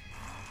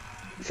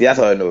 See, that's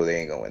how I know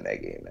they ain't gonna win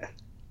that game, man.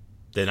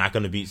 They're not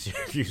gonna beat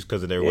Syracuse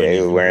because of their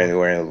winning. Wearing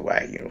those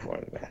whack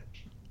uniforms, man.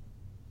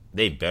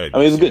 They better. It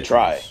was a good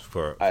try.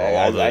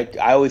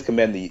 I always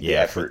commend the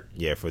effort.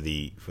 For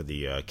the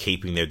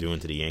caping they're doing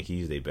to the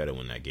Yankees, they better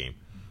win that game.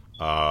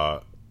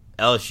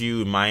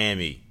 LSU,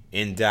 Miami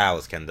in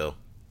Dallas, Kendall.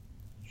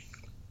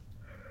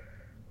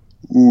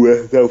 Ooh,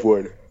 that's a tough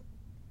one.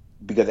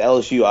 Because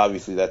LSU,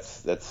 obviously,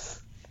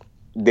 that's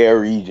their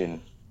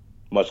region,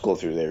 much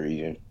closer to their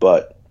region.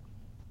 But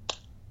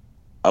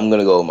I'm going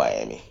to go with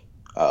Miami.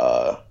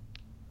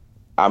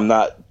 I'm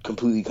not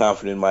completely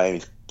confident in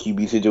Miami's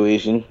QB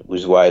situation,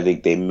 which is why I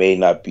think they may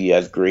not be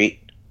as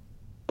great.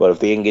 But if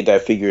they can get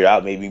that figured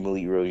out, maybe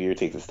Malik Rozier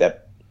takes a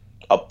step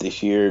up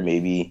this year.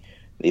 Maybe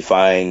they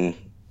find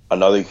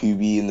another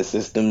QB in the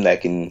system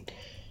that can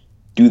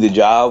do the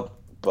job.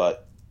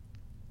 But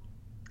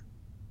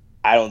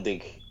I don't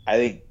think. I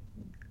think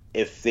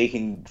if they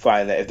can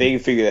find that, if they can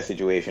figure that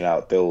situation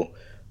out, they'll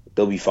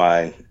be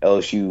fine.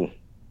 LSU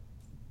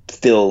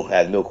still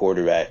has no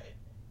quarterback.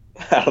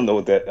 I don't know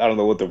what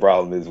the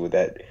problem is with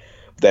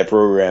that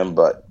program,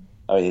 but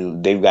I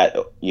mean they've got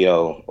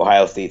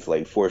Ohio State's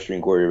like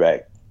 4th-string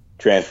quarterback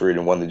transferred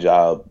and won the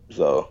job.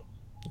 So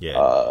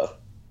yeah,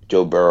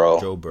 Joe Burrow.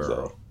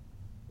 So,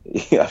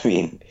 I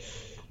mean,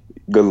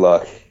 good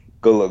luck,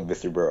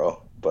 Mr.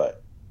 Burrow,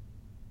 but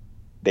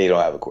they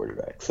don't have a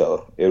quarterback,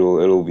 so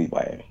it'll be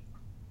Miami.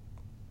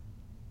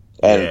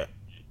 And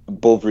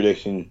bold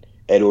prediction: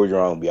 Ed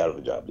Orgeron will be out of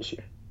a job this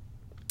year.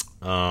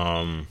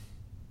 I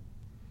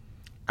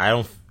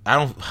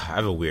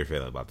have a weird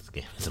feeling about this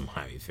game as a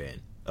Miami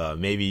fan.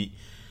 Maybe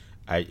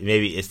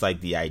it's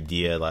like the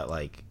idea that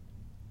like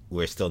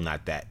we're still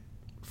not that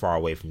far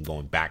away from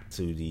going back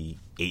to the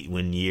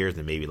 8-win years,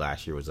 and maybe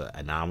last year was an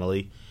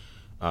anomaly.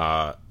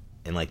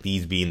 And like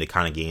these being the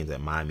kind of games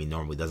that Miami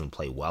normally doesn't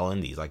play well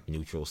in, these like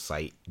neutral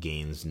site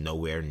games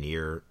nowhere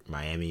near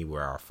Miami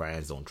where our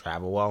fans don't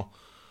travel well.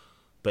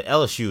 But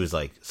LSU is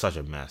like such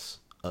a mess.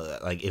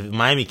 Like if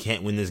Miami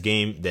can't win this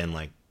game, then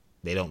like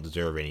they don't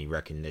deserve any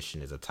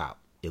recognition as a top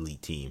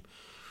elite team.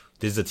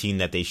 This is a team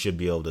that they should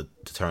be able to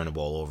turn the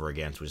ball over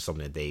against, which is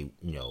something that they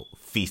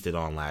feasted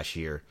on last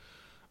year.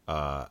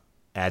 And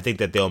I think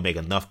that they'll make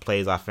enough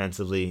plays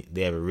offensively.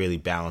 They have a really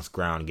balanced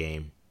ground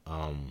game.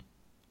 I'm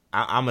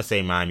gonna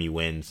say Miami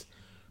wins,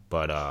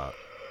 but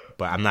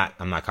I'm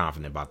not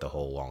confident about the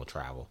whole long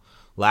travel.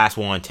 Last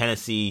one,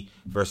 Tennessee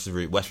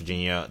versus West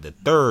Virginia, the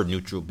third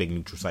big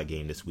neutral site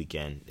game this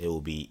weekend. It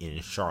will be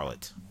in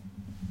Charlotte.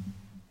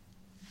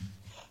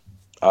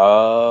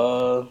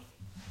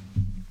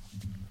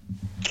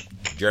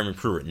 Jeremy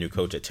Pruitt, new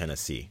coach at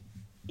Tennessee.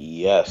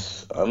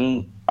 Yes,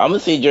 I'm gonna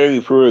say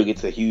Jeremy Pruitt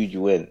gets a huge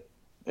win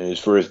in his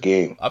first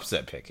game.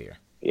 Upset pick here.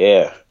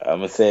 Yeah, I'm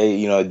gonna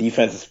say a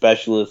defensive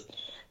specialist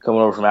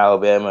coming over from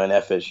Alabama and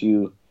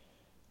FSU.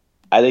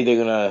 I think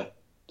they're gonna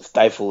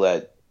stifle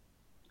that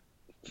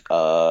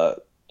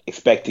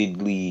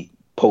expectedly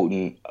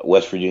potent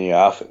West Virginia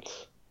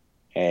offense,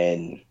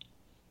 and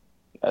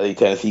I think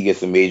Tennessee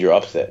gets a major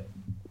upset,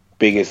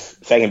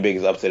 second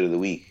biggest upset of the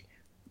week,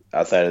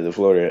 outside of the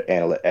Florida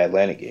and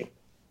Atlantic game.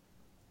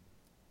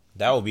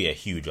 That will be a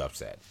huge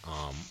upset.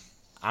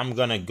 I'm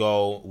gonna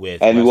go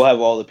with, and we'll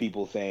have all the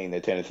people saying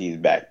that Tennessee is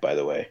back, by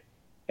the way,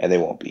 and they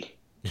won't be.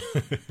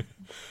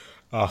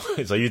 Oh,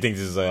 so you think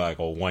this is like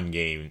a one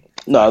game?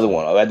 No, other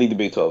one. I think the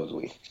Big 12 is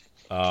weak.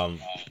 I'm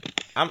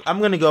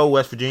gonna go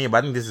West Virginia, but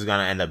I think this is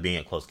gonna end up being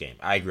a close game.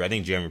 I agree. I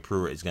think Jeremy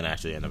Pruitt is gonna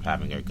actually end up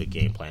having a good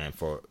game plan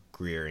for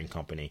Greer and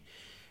company.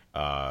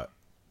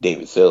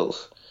 David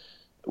Sills,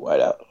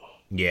 wideout.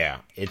 Yeah,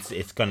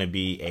 it's gonna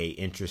be a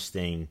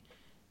interesting,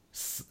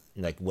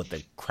 like what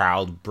the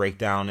crowd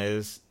breakdown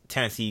is.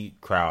 Tennessee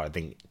crowd, I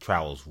think,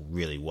 travels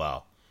really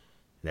well.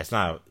 It's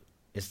not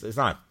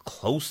a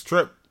close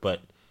trip, but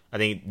I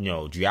think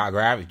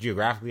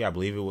geographically, I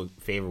believe it would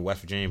favor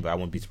West Virginia, but I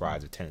wouldn't be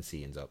surprised if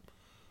Tennessee ends up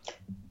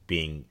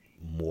being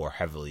more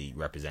heavily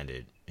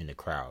represented in the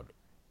crowd.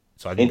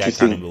 So I think that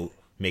kind of will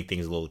make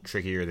things a little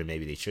trickier than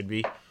maybe they should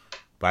be.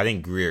 But I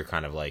think Greer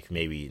kind of like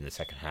maybe in the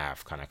second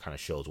half kind of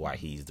shows why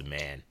he's the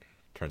man in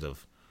terms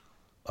of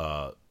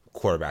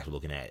quarterbacks we're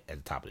looking at the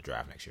top of the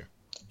draft next year.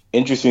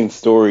 Interesting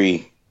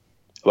story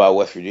about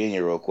West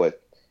Virginia real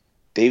quick.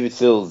 David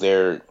Sills,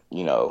 their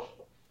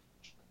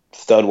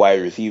stud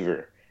wide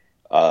receiver,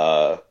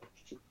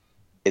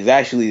 is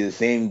actually the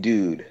same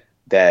dude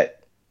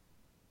that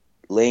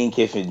Lane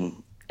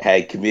Kiffin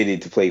had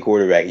committed to play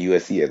quarterback at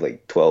USC at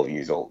like 12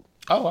 years old.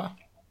 Oh, wow.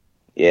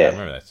 Yeah, I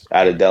remember that.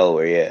 Out of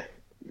Delaware, yeah.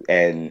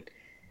 And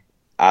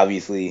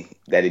obviously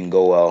that didn't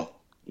go well.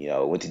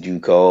 Went to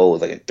JUCO,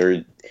 was like a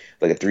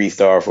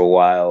 3-star for a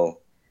while.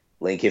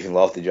 Lane Kiffin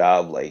lost the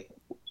job way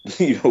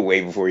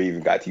before he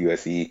even got to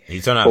USC.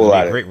 He turned out to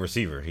be a great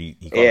receiver. He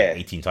caught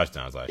 18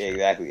 touchdowns last year.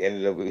 Exactly.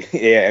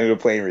 Ended up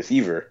playing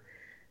receiver,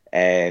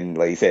 and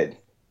like you said,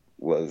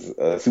 was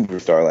a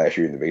superstar last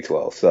year in the Big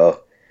 12.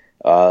 So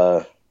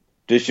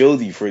just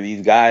shows you for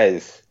these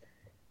guys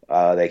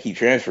that keep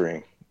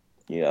transferring,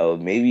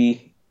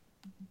 maybe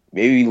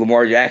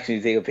Lamar Jackson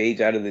should take a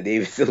page out of the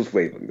David Sills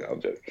playbook. No,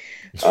 I'm joking.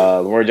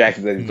 Lamar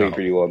Jackson doesn't play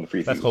pretty well in the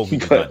preseason. Let's hope he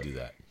does not do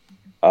that.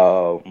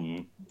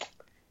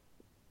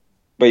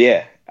 But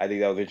yeah, I think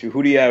that was true.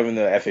 Who do you have in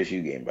the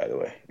FSU game, by the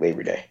way,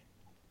 Labor Day?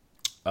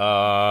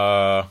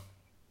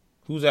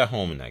 Who's at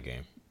home in that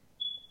game?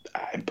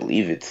 I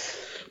believe it's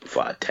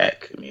Va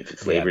Tech. I mean, if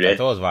it's Labor Day, I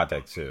thought it was Va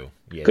Tech too.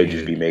 Yeah, could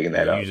just be making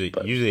that up. Usually,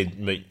 but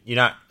you're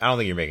not. I don't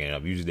think you're making it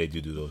up. Usually, they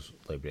do those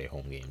Labor Day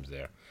home games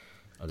there.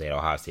 They had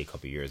Ohio State a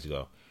couple years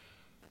ago.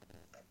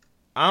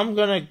 I'm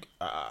gonna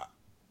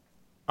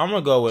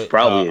go with.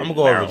 Probably. I'm gonna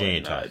go with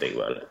Virginia Tech. I think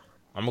about it.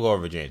 I'm gonna go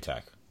with Virginia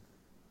Tech.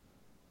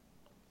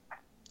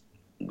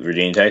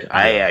 Virginia Tech? Yeah.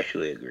 I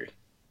actually agree.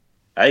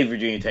 I think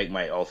Virginia Tech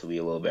might also be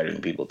a little better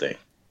than people think.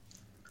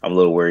 I'm a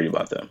little worried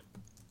about them.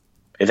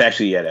 It's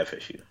actually at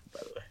FSU, by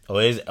the way. Oh,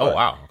 it is? Oh,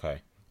 wow.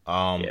 Okay.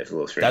 Yeah, it's a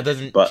little strange. That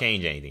doesn't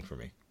change anything for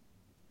me.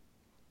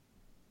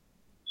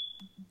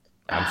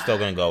 I'm still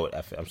gonna go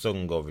with I'm still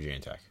gonna go Virginia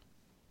Tech.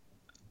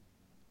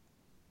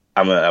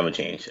 I'm gonna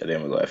change. I think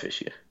I'm gonna go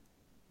FSU.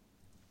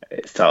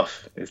 It's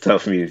tough. It's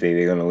tough for me to say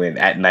they're gonna win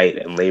at night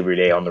and Labor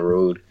Day on the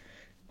road.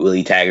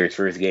 Willie Taggart's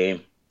first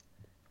game.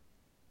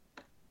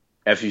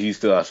 FSU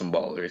still has some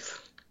ballers,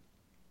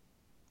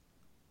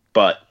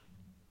 but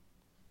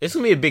it's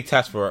gonna be a big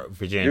test for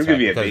Virginia Tech.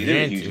 It's gonna be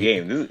a huge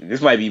game.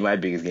 This might be my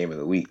biggest game of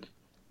the week.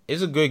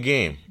 It's a good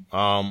game.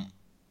 I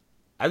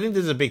think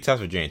this is a big test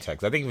for Virginia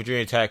Tech. I think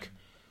Virginia Tech,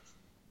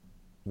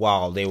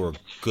 while they were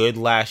good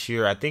last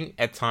year, I think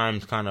at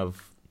times kind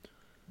of.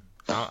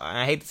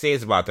 I hate to say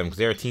this about them because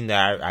they're a team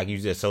that I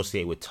usually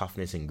associate with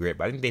toughness and grit,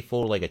 but I think they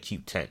folded like a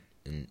cheap tent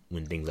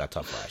when things got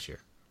tough last year.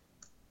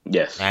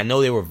 Yes. And I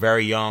know they were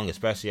very young,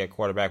 especially at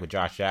quarterback with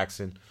Josh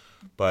Jackson,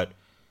 but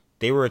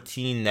they were a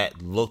team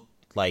that looked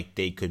like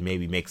they could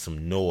maybe make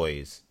some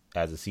noise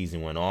as the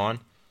season went on,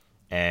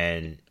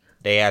 and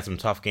they had some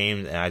tough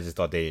games, and I just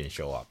thought they didn't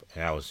show up,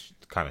 and that was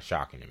kind of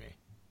shocking to me.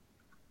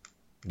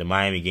 The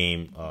Miami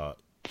game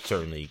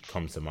certainly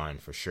comes to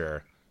mind for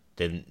sure.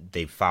 Then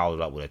they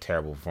followed up with a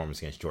terrible performance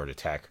against Georgia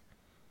Tech.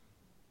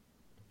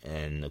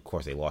 And, of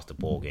course, they lost the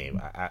bowl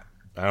game. I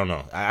don't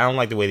know. I don't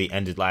like the way they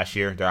ended last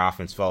year. Their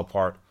offense fell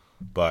apart.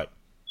 But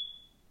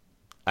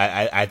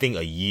I think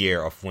a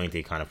year of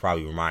Fuente kind of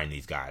probably remind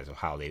these guys of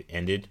how they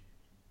ended.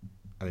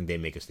 I think they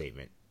make a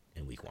statement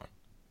in week 1.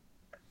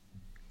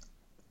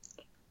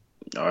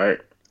 All right.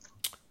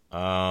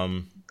 I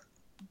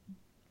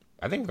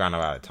think we're kind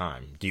of out of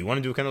time. Do you want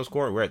to do a Kendall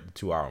score? We're at the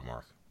 2-hour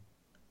mark.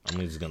 I'm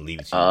just going to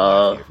leave it to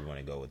you if you want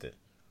to go with it.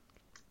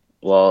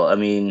 Well, I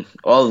mean,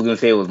 all I was going to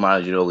say was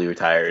Manu Ginobili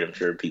retired. I'm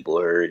sure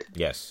people heard.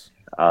 Yes.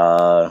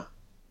 And,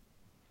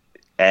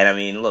 I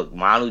mean, look,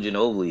 Manu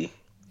Ginobili,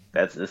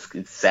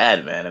 it's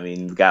sad, man. I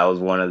mean, the guy was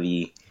one of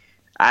the...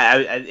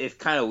 it's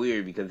kind of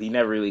weird because he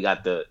never really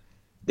got the...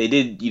 They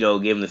did, give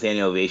him the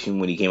standing ovation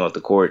when he came off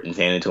the court in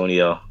San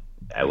Antonio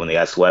when they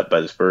got swept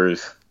by the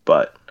Spurs,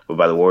 or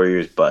by the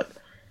Warriors, but...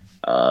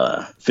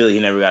 Philly, he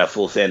never got a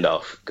full send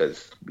off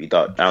because I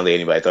don't think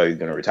anybody thought he was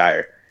going to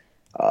retire.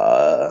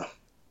 So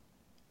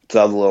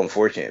that was a little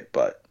unfortunate,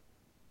 but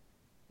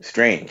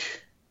strange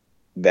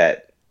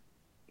that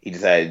he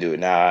decided to do it.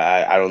 Now,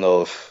 I don't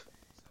know if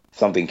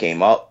something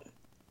came up,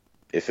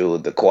 if it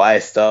was the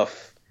quiet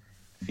stuff,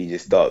 if he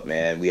just thought,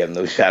 man, we have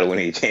no shot of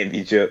winning a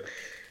championship.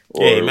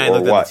 He might have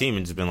looked at the team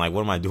and just been like,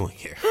 what am I doing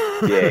here?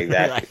 Yeah,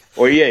 exactly.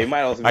 He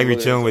might also be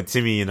chilling with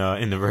Timmy in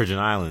the Virgin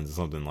Islands or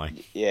something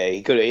like. Yeah,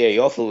 he could have. Yeah,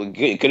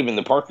 it could have been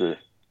the Parker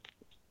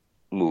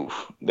move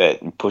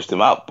that pushed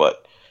him out,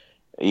 but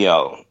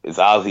it's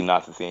obviously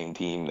not the same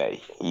team that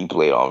he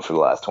played on for the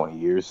last 20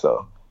 years.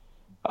 So,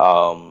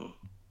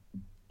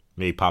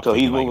 maybe Pop's so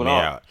thinking, he's moving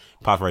on.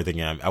 Pop's right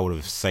thinking I would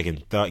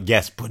have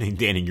guessed putting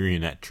Danny Green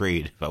in that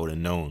trade if I would have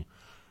known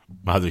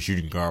my other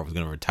shooting guard was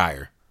going to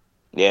retire.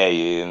 Yeah,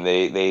 and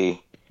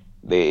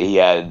he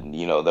had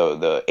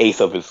the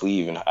ace up his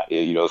sleeve and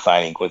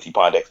signing Quincy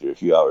Pondexter a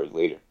few hours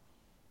later.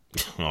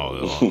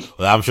 Well,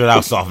 I'm sure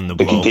that'll soften the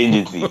blow. The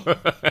contingency.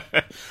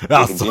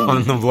 That'll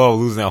soften the blow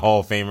losing that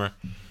Hall of Famer.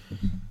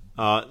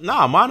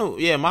 Manu.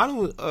 Yeah,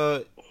 Manu.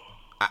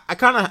 I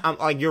kind of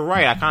like you're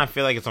right. I kind of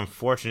feel like it's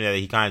unfortunate that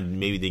he kind of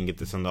maybe didn't get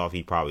the send off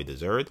he probably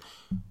deserved.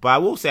 But I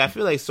will say I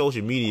feel like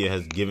social media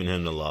has given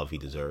him the love he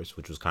deserves,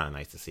 which was kind of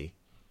nice to see.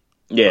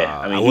 Yeah,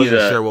 I wasn't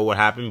sure what would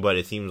happen, but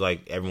it seems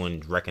like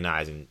everyone's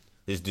recognizing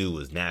this dude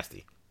was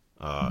nasty.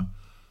 Hall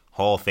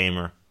of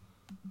Famer.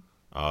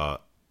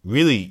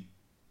 Really,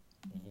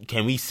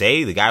 can we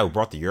say the guy who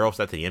brought the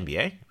Eurostep to the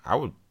NBA?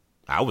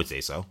 I would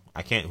say so.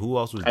 I can't. Who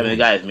else was? I mean, the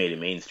guy has made it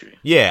mainstream.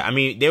 Yeah, I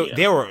mean,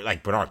 they were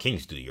like Bernard King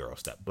used to do the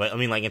Eurostep, but I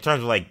mean, like in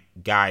terms of like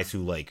guys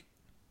who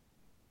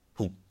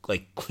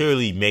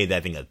clearly made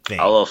that thing a thing.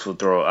 I also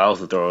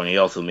throw, and he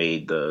also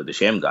made the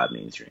Sham God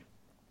mainstream.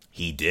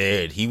 He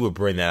did. He would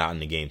bring that out in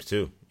the games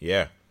too.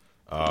 Yeah.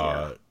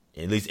 At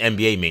least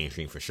NBA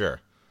mainstream for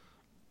sure.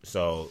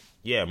 So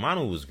yeah,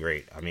 Manu was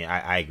great. I mean,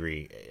 I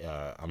agree.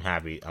 I'm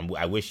happy.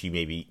 I wish he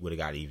maybe would have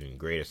got even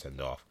greater send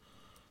off.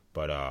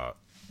 But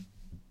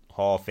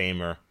Hall of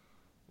Famer.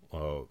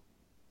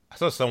 I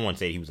saw someone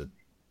say he was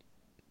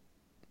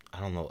I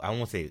don't know. I don't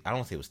want to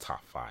say it was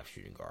top 5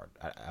 shooting guard.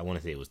 I want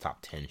to say it was top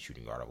 10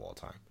 shooting guard of all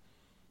time.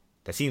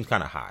 That seems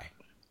kind of high,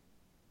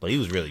 but he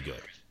was really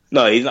good.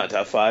 No, he's not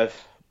top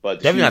 5. But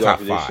definitely not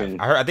top 5.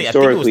 I think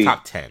it was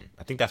top 10.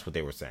 I think that's what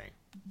they were saying.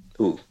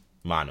 Who?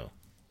 Manu.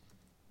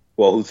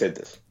 Well, who said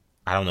this?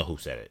 I don't know who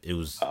said it. It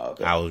was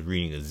okay. I was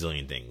reading a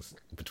zillion things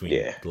between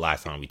the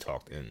last time we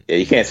talked.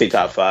 You can't say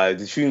top 5.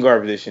 The shooting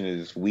guard position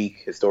is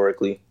weak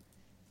historically.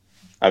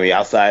 I mean,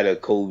 outside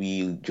of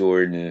Kobe,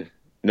 Jordan,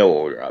 no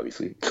order,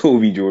 obviously.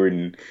 Kobe,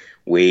 Jordan,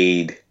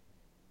 Wade.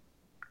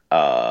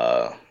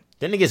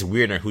 Then it gets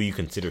weirder who you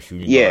consider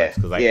shooting guards.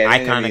 Because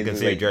I kind of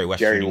consider Jerry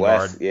West shooting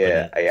guard.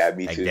 Yeah,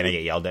 me too. Then I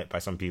get yelled at by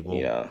some people.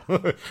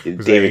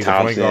 David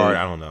Thompson. Guard,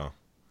 I don't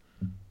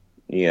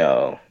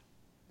know.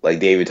 Like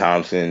David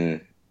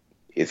Thompson,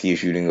 is he a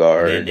shooting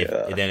guard?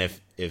 And then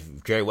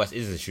if Jerry West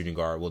isn't a shooting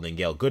guard, well then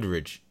Gail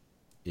Goodrich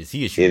is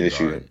he a shooting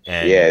guard?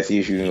 Is he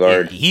a shooting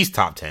guard? He's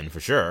top 10 for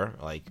sure.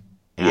 Like,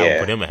 I would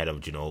put him ahead of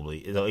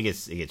Ginobili. It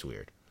gets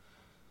weird.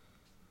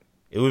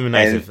 It would have been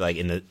nice if, like,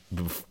 in the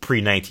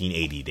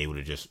pre-1980, they would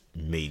have just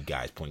made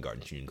guys point guard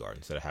and shooting guard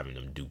instead of having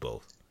them do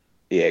both.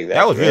 Yeah, exactly.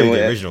 That was really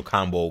the original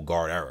combo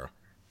guard era.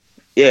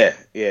 Yeah.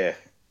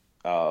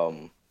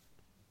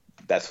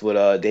 That's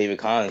what David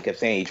Kahn kept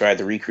saying. He tried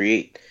to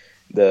recreate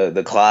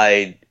the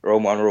Clyde Earl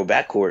Monroe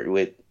backcourt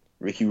with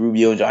Ricky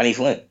Rubio and Johnny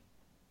Flynn.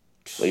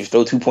 So you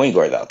throw 2 point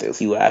guards out there,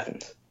 see what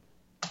happens.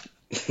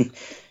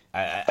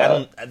 I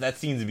don't. That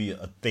seems to be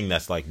a thing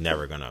that's like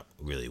never gonna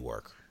really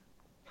work.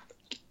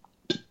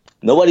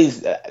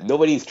 Nobody's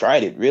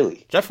tried it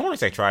really. Jeff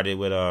Hornacek tried it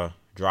with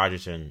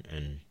Dragic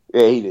and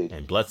yeah, he did,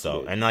 and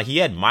Bledsoe, and like he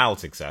had mild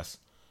success.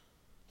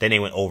 Then they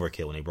went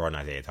overkill when they brought in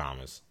Isaiah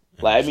Thomas.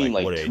 Like, I mean,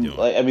 what are they doing?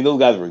 Like, I mean, those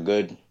guys were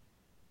good,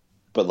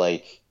 but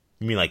like,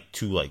 you mean like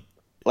 2 like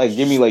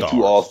give me like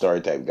 2 all-star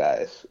type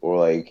guys, or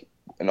like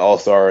an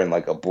all-star and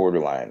like a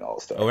borderline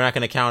all-star. Oh, we're not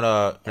gonna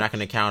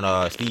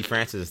count Steve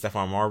Francis and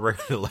Stephon Marbury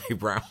to Larry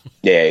Brown.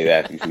 Yeah,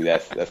 exactly. See,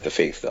 that's the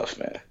fake stuff,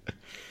 man.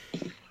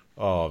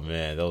 Oh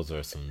man, those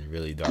are some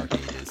really dark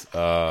ages.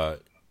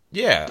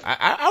 Yeah,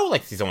 I would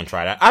like to see someone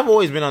try that. I've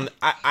always been on.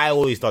 I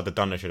always thought the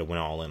Thunder should have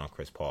went all in on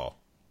Chris Paul,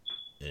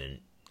 and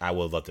I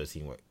would love to have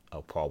seen what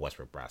a Paul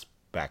Westbrook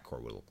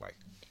backcourt would look like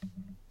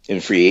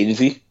in free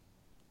agency.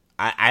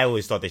 I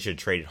always thought they should have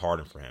traded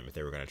Harden for him if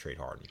they were going to trade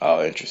Harden.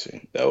 Oh,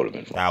 interesting. That would have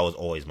been fun. That was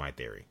always my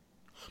theory.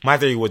 My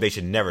theory was they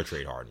should never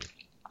trade Harden.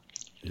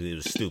 It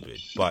was stupid,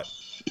 but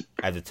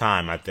at the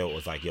time I thought it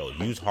was like, yo,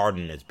 use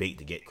Harden as bait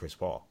to get Chris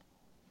Paul.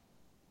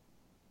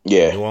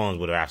 Yeah, New Orleans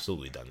would have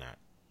absolutely done that.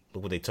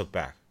 Look what they took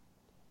back.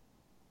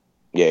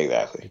 Yeah,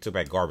 exactly. They took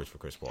back garbage for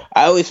Chris Paul.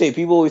 I always say,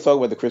 people always talk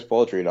about the Chris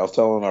Paul trade. I was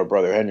telling our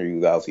brother Henry,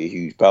 who's obviously a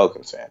huge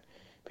Pelicans fan.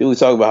 People always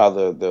talk about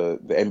how the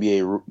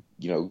NBA,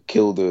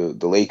 killed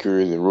the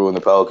Lakers and ruined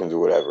the Pelicans or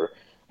whatever.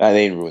 Nah,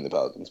 they didn't ruin the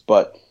Pelicans.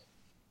 But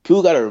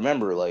people got to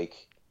remember, like,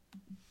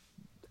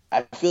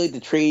 I feel like the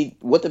trade,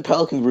 what the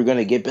Pelicans were going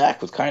to get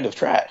back was kind of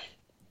trash.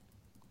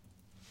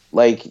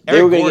 Like,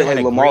 they were going to get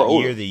like Lamar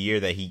Odom. The year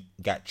that he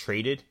got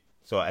traded.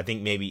 So I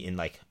think maybe in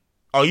like,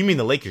 oh, you mean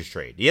the Lakers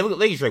trade? Yeah, the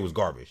Lakers trade was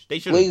garbage.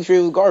 Lakers trade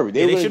was garbage.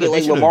 They were going to get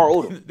like Lamar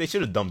Odom. They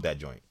should have dumped that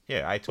joint.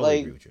 Yeah, I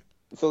totally agree with you.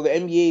 So the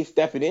NBA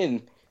stepping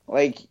in,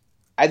 like,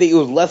 I think it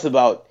was less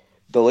about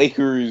the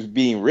Lakers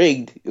being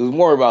rigged. It was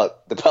more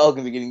about the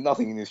Pelicans are getting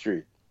nothing in this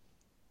trade.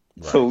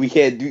 Right. So we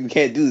can't do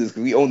this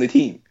because we own the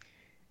team.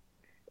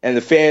 And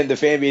the fan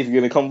base is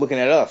going to come looking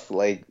at us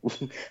like,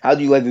 how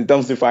do you let the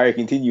dumpster fire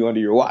continue under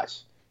your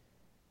watch?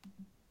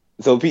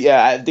 So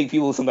I think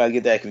people sometimes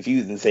get that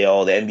confused and say,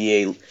 "Oh, the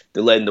NBA,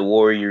 they're letting the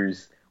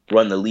Warriors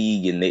run the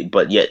league,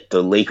 but yet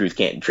the Lakers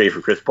can't trade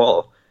for Chris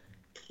Paul."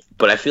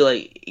 But I feel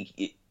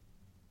like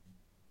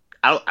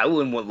I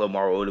wouldn't want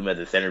Lamar Odom as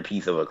the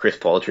centerpiece of a Chris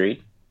Paul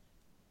trade.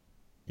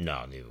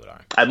 No, neither would I.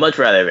 I'd much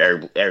rather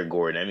have Eric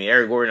Gordon. I mean,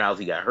 Eric Gordon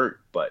obviously got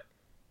hurt, but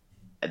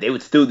they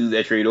would still do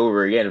that trade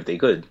over again if they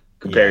could,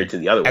 compared to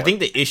the other one. I think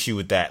the issue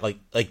with that, like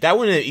that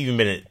wouldn't have even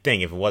been a thing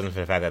if it wasn't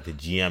for the fact that the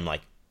GM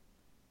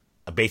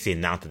basically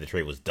announced that the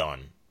trade was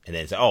done, and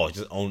then said, "Oh,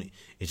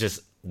 it's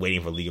just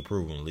waiting for league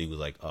approval." And the league was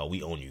like, "Oh,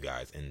 we own you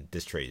guys, and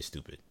this trade is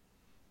stupid."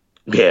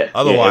 Yeah.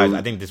 Otherwise,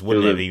 I think this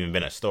wouldn't have even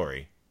been a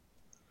story.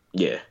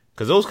 Yeah.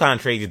 Because those kind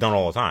of trades are done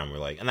all the time. We're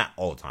like, not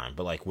all the time,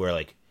 but like where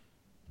like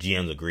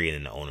GMs agree and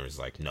then the owner is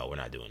like, "No, we're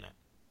not doing that."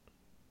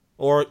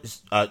 Or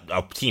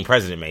a team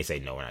president may say,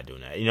 "No, we're not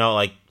doing that."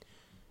 Like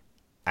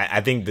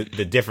I think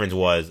the difference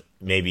was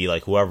maybe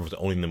like whoever was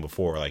owning them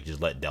before, like just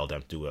let Dell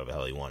Demps do whatever the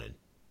hell he wanted.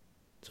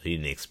 So he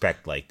didn't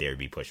expect like there would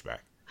be pushback.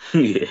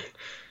 Yeah.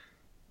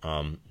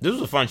 This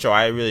was a fun show.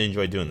 I really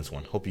enjoyed doing this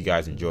one. Hope you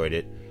guys enjoyed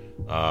it.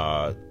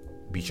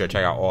 Be sure to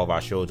check out all of our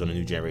shows on the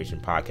New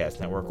Generation Podcast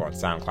Network on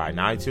SoundCloud and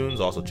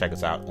iTunes. Also check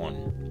us out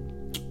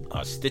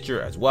on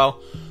Stitcher as well.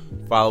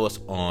 Follow us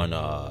on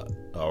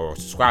or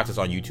subscribe to us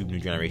on YouTube, New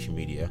Generation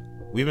Media.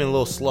 We've been a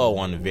little slow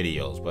on the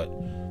videos, but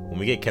when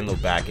we get Kendall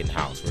back in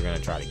house, we're gonna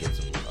try to get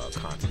some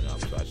content up.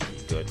 So that should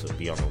be good. So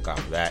be on the lookout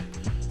for that.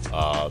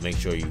 Make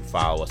sure you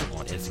follow us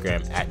on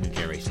Instagram at New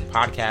Generation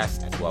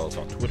Podcast, as well as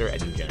on Twitter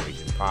at New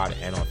Generation Pod,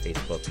 and on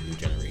Facebook, New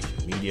Generation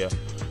Media.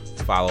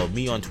 Follow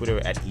me on Twitter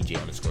at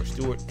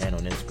EJ_Stewart, and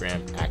on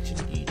Instagram,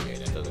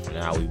 ActionEJ. That does it for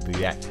now.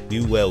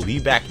 We will be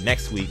back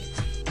next week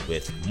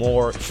with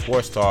more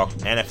sports talk.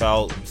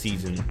 NFL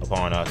season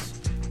upon us.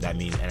 That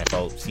means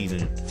NFL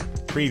season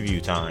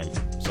preview time.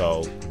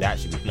 So that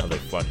should be another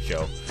fun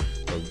show.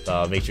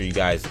 So make sure you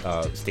guys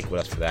stick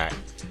with us for that.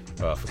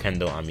 For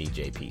Kendall, I'm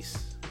EJ.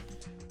 Peace.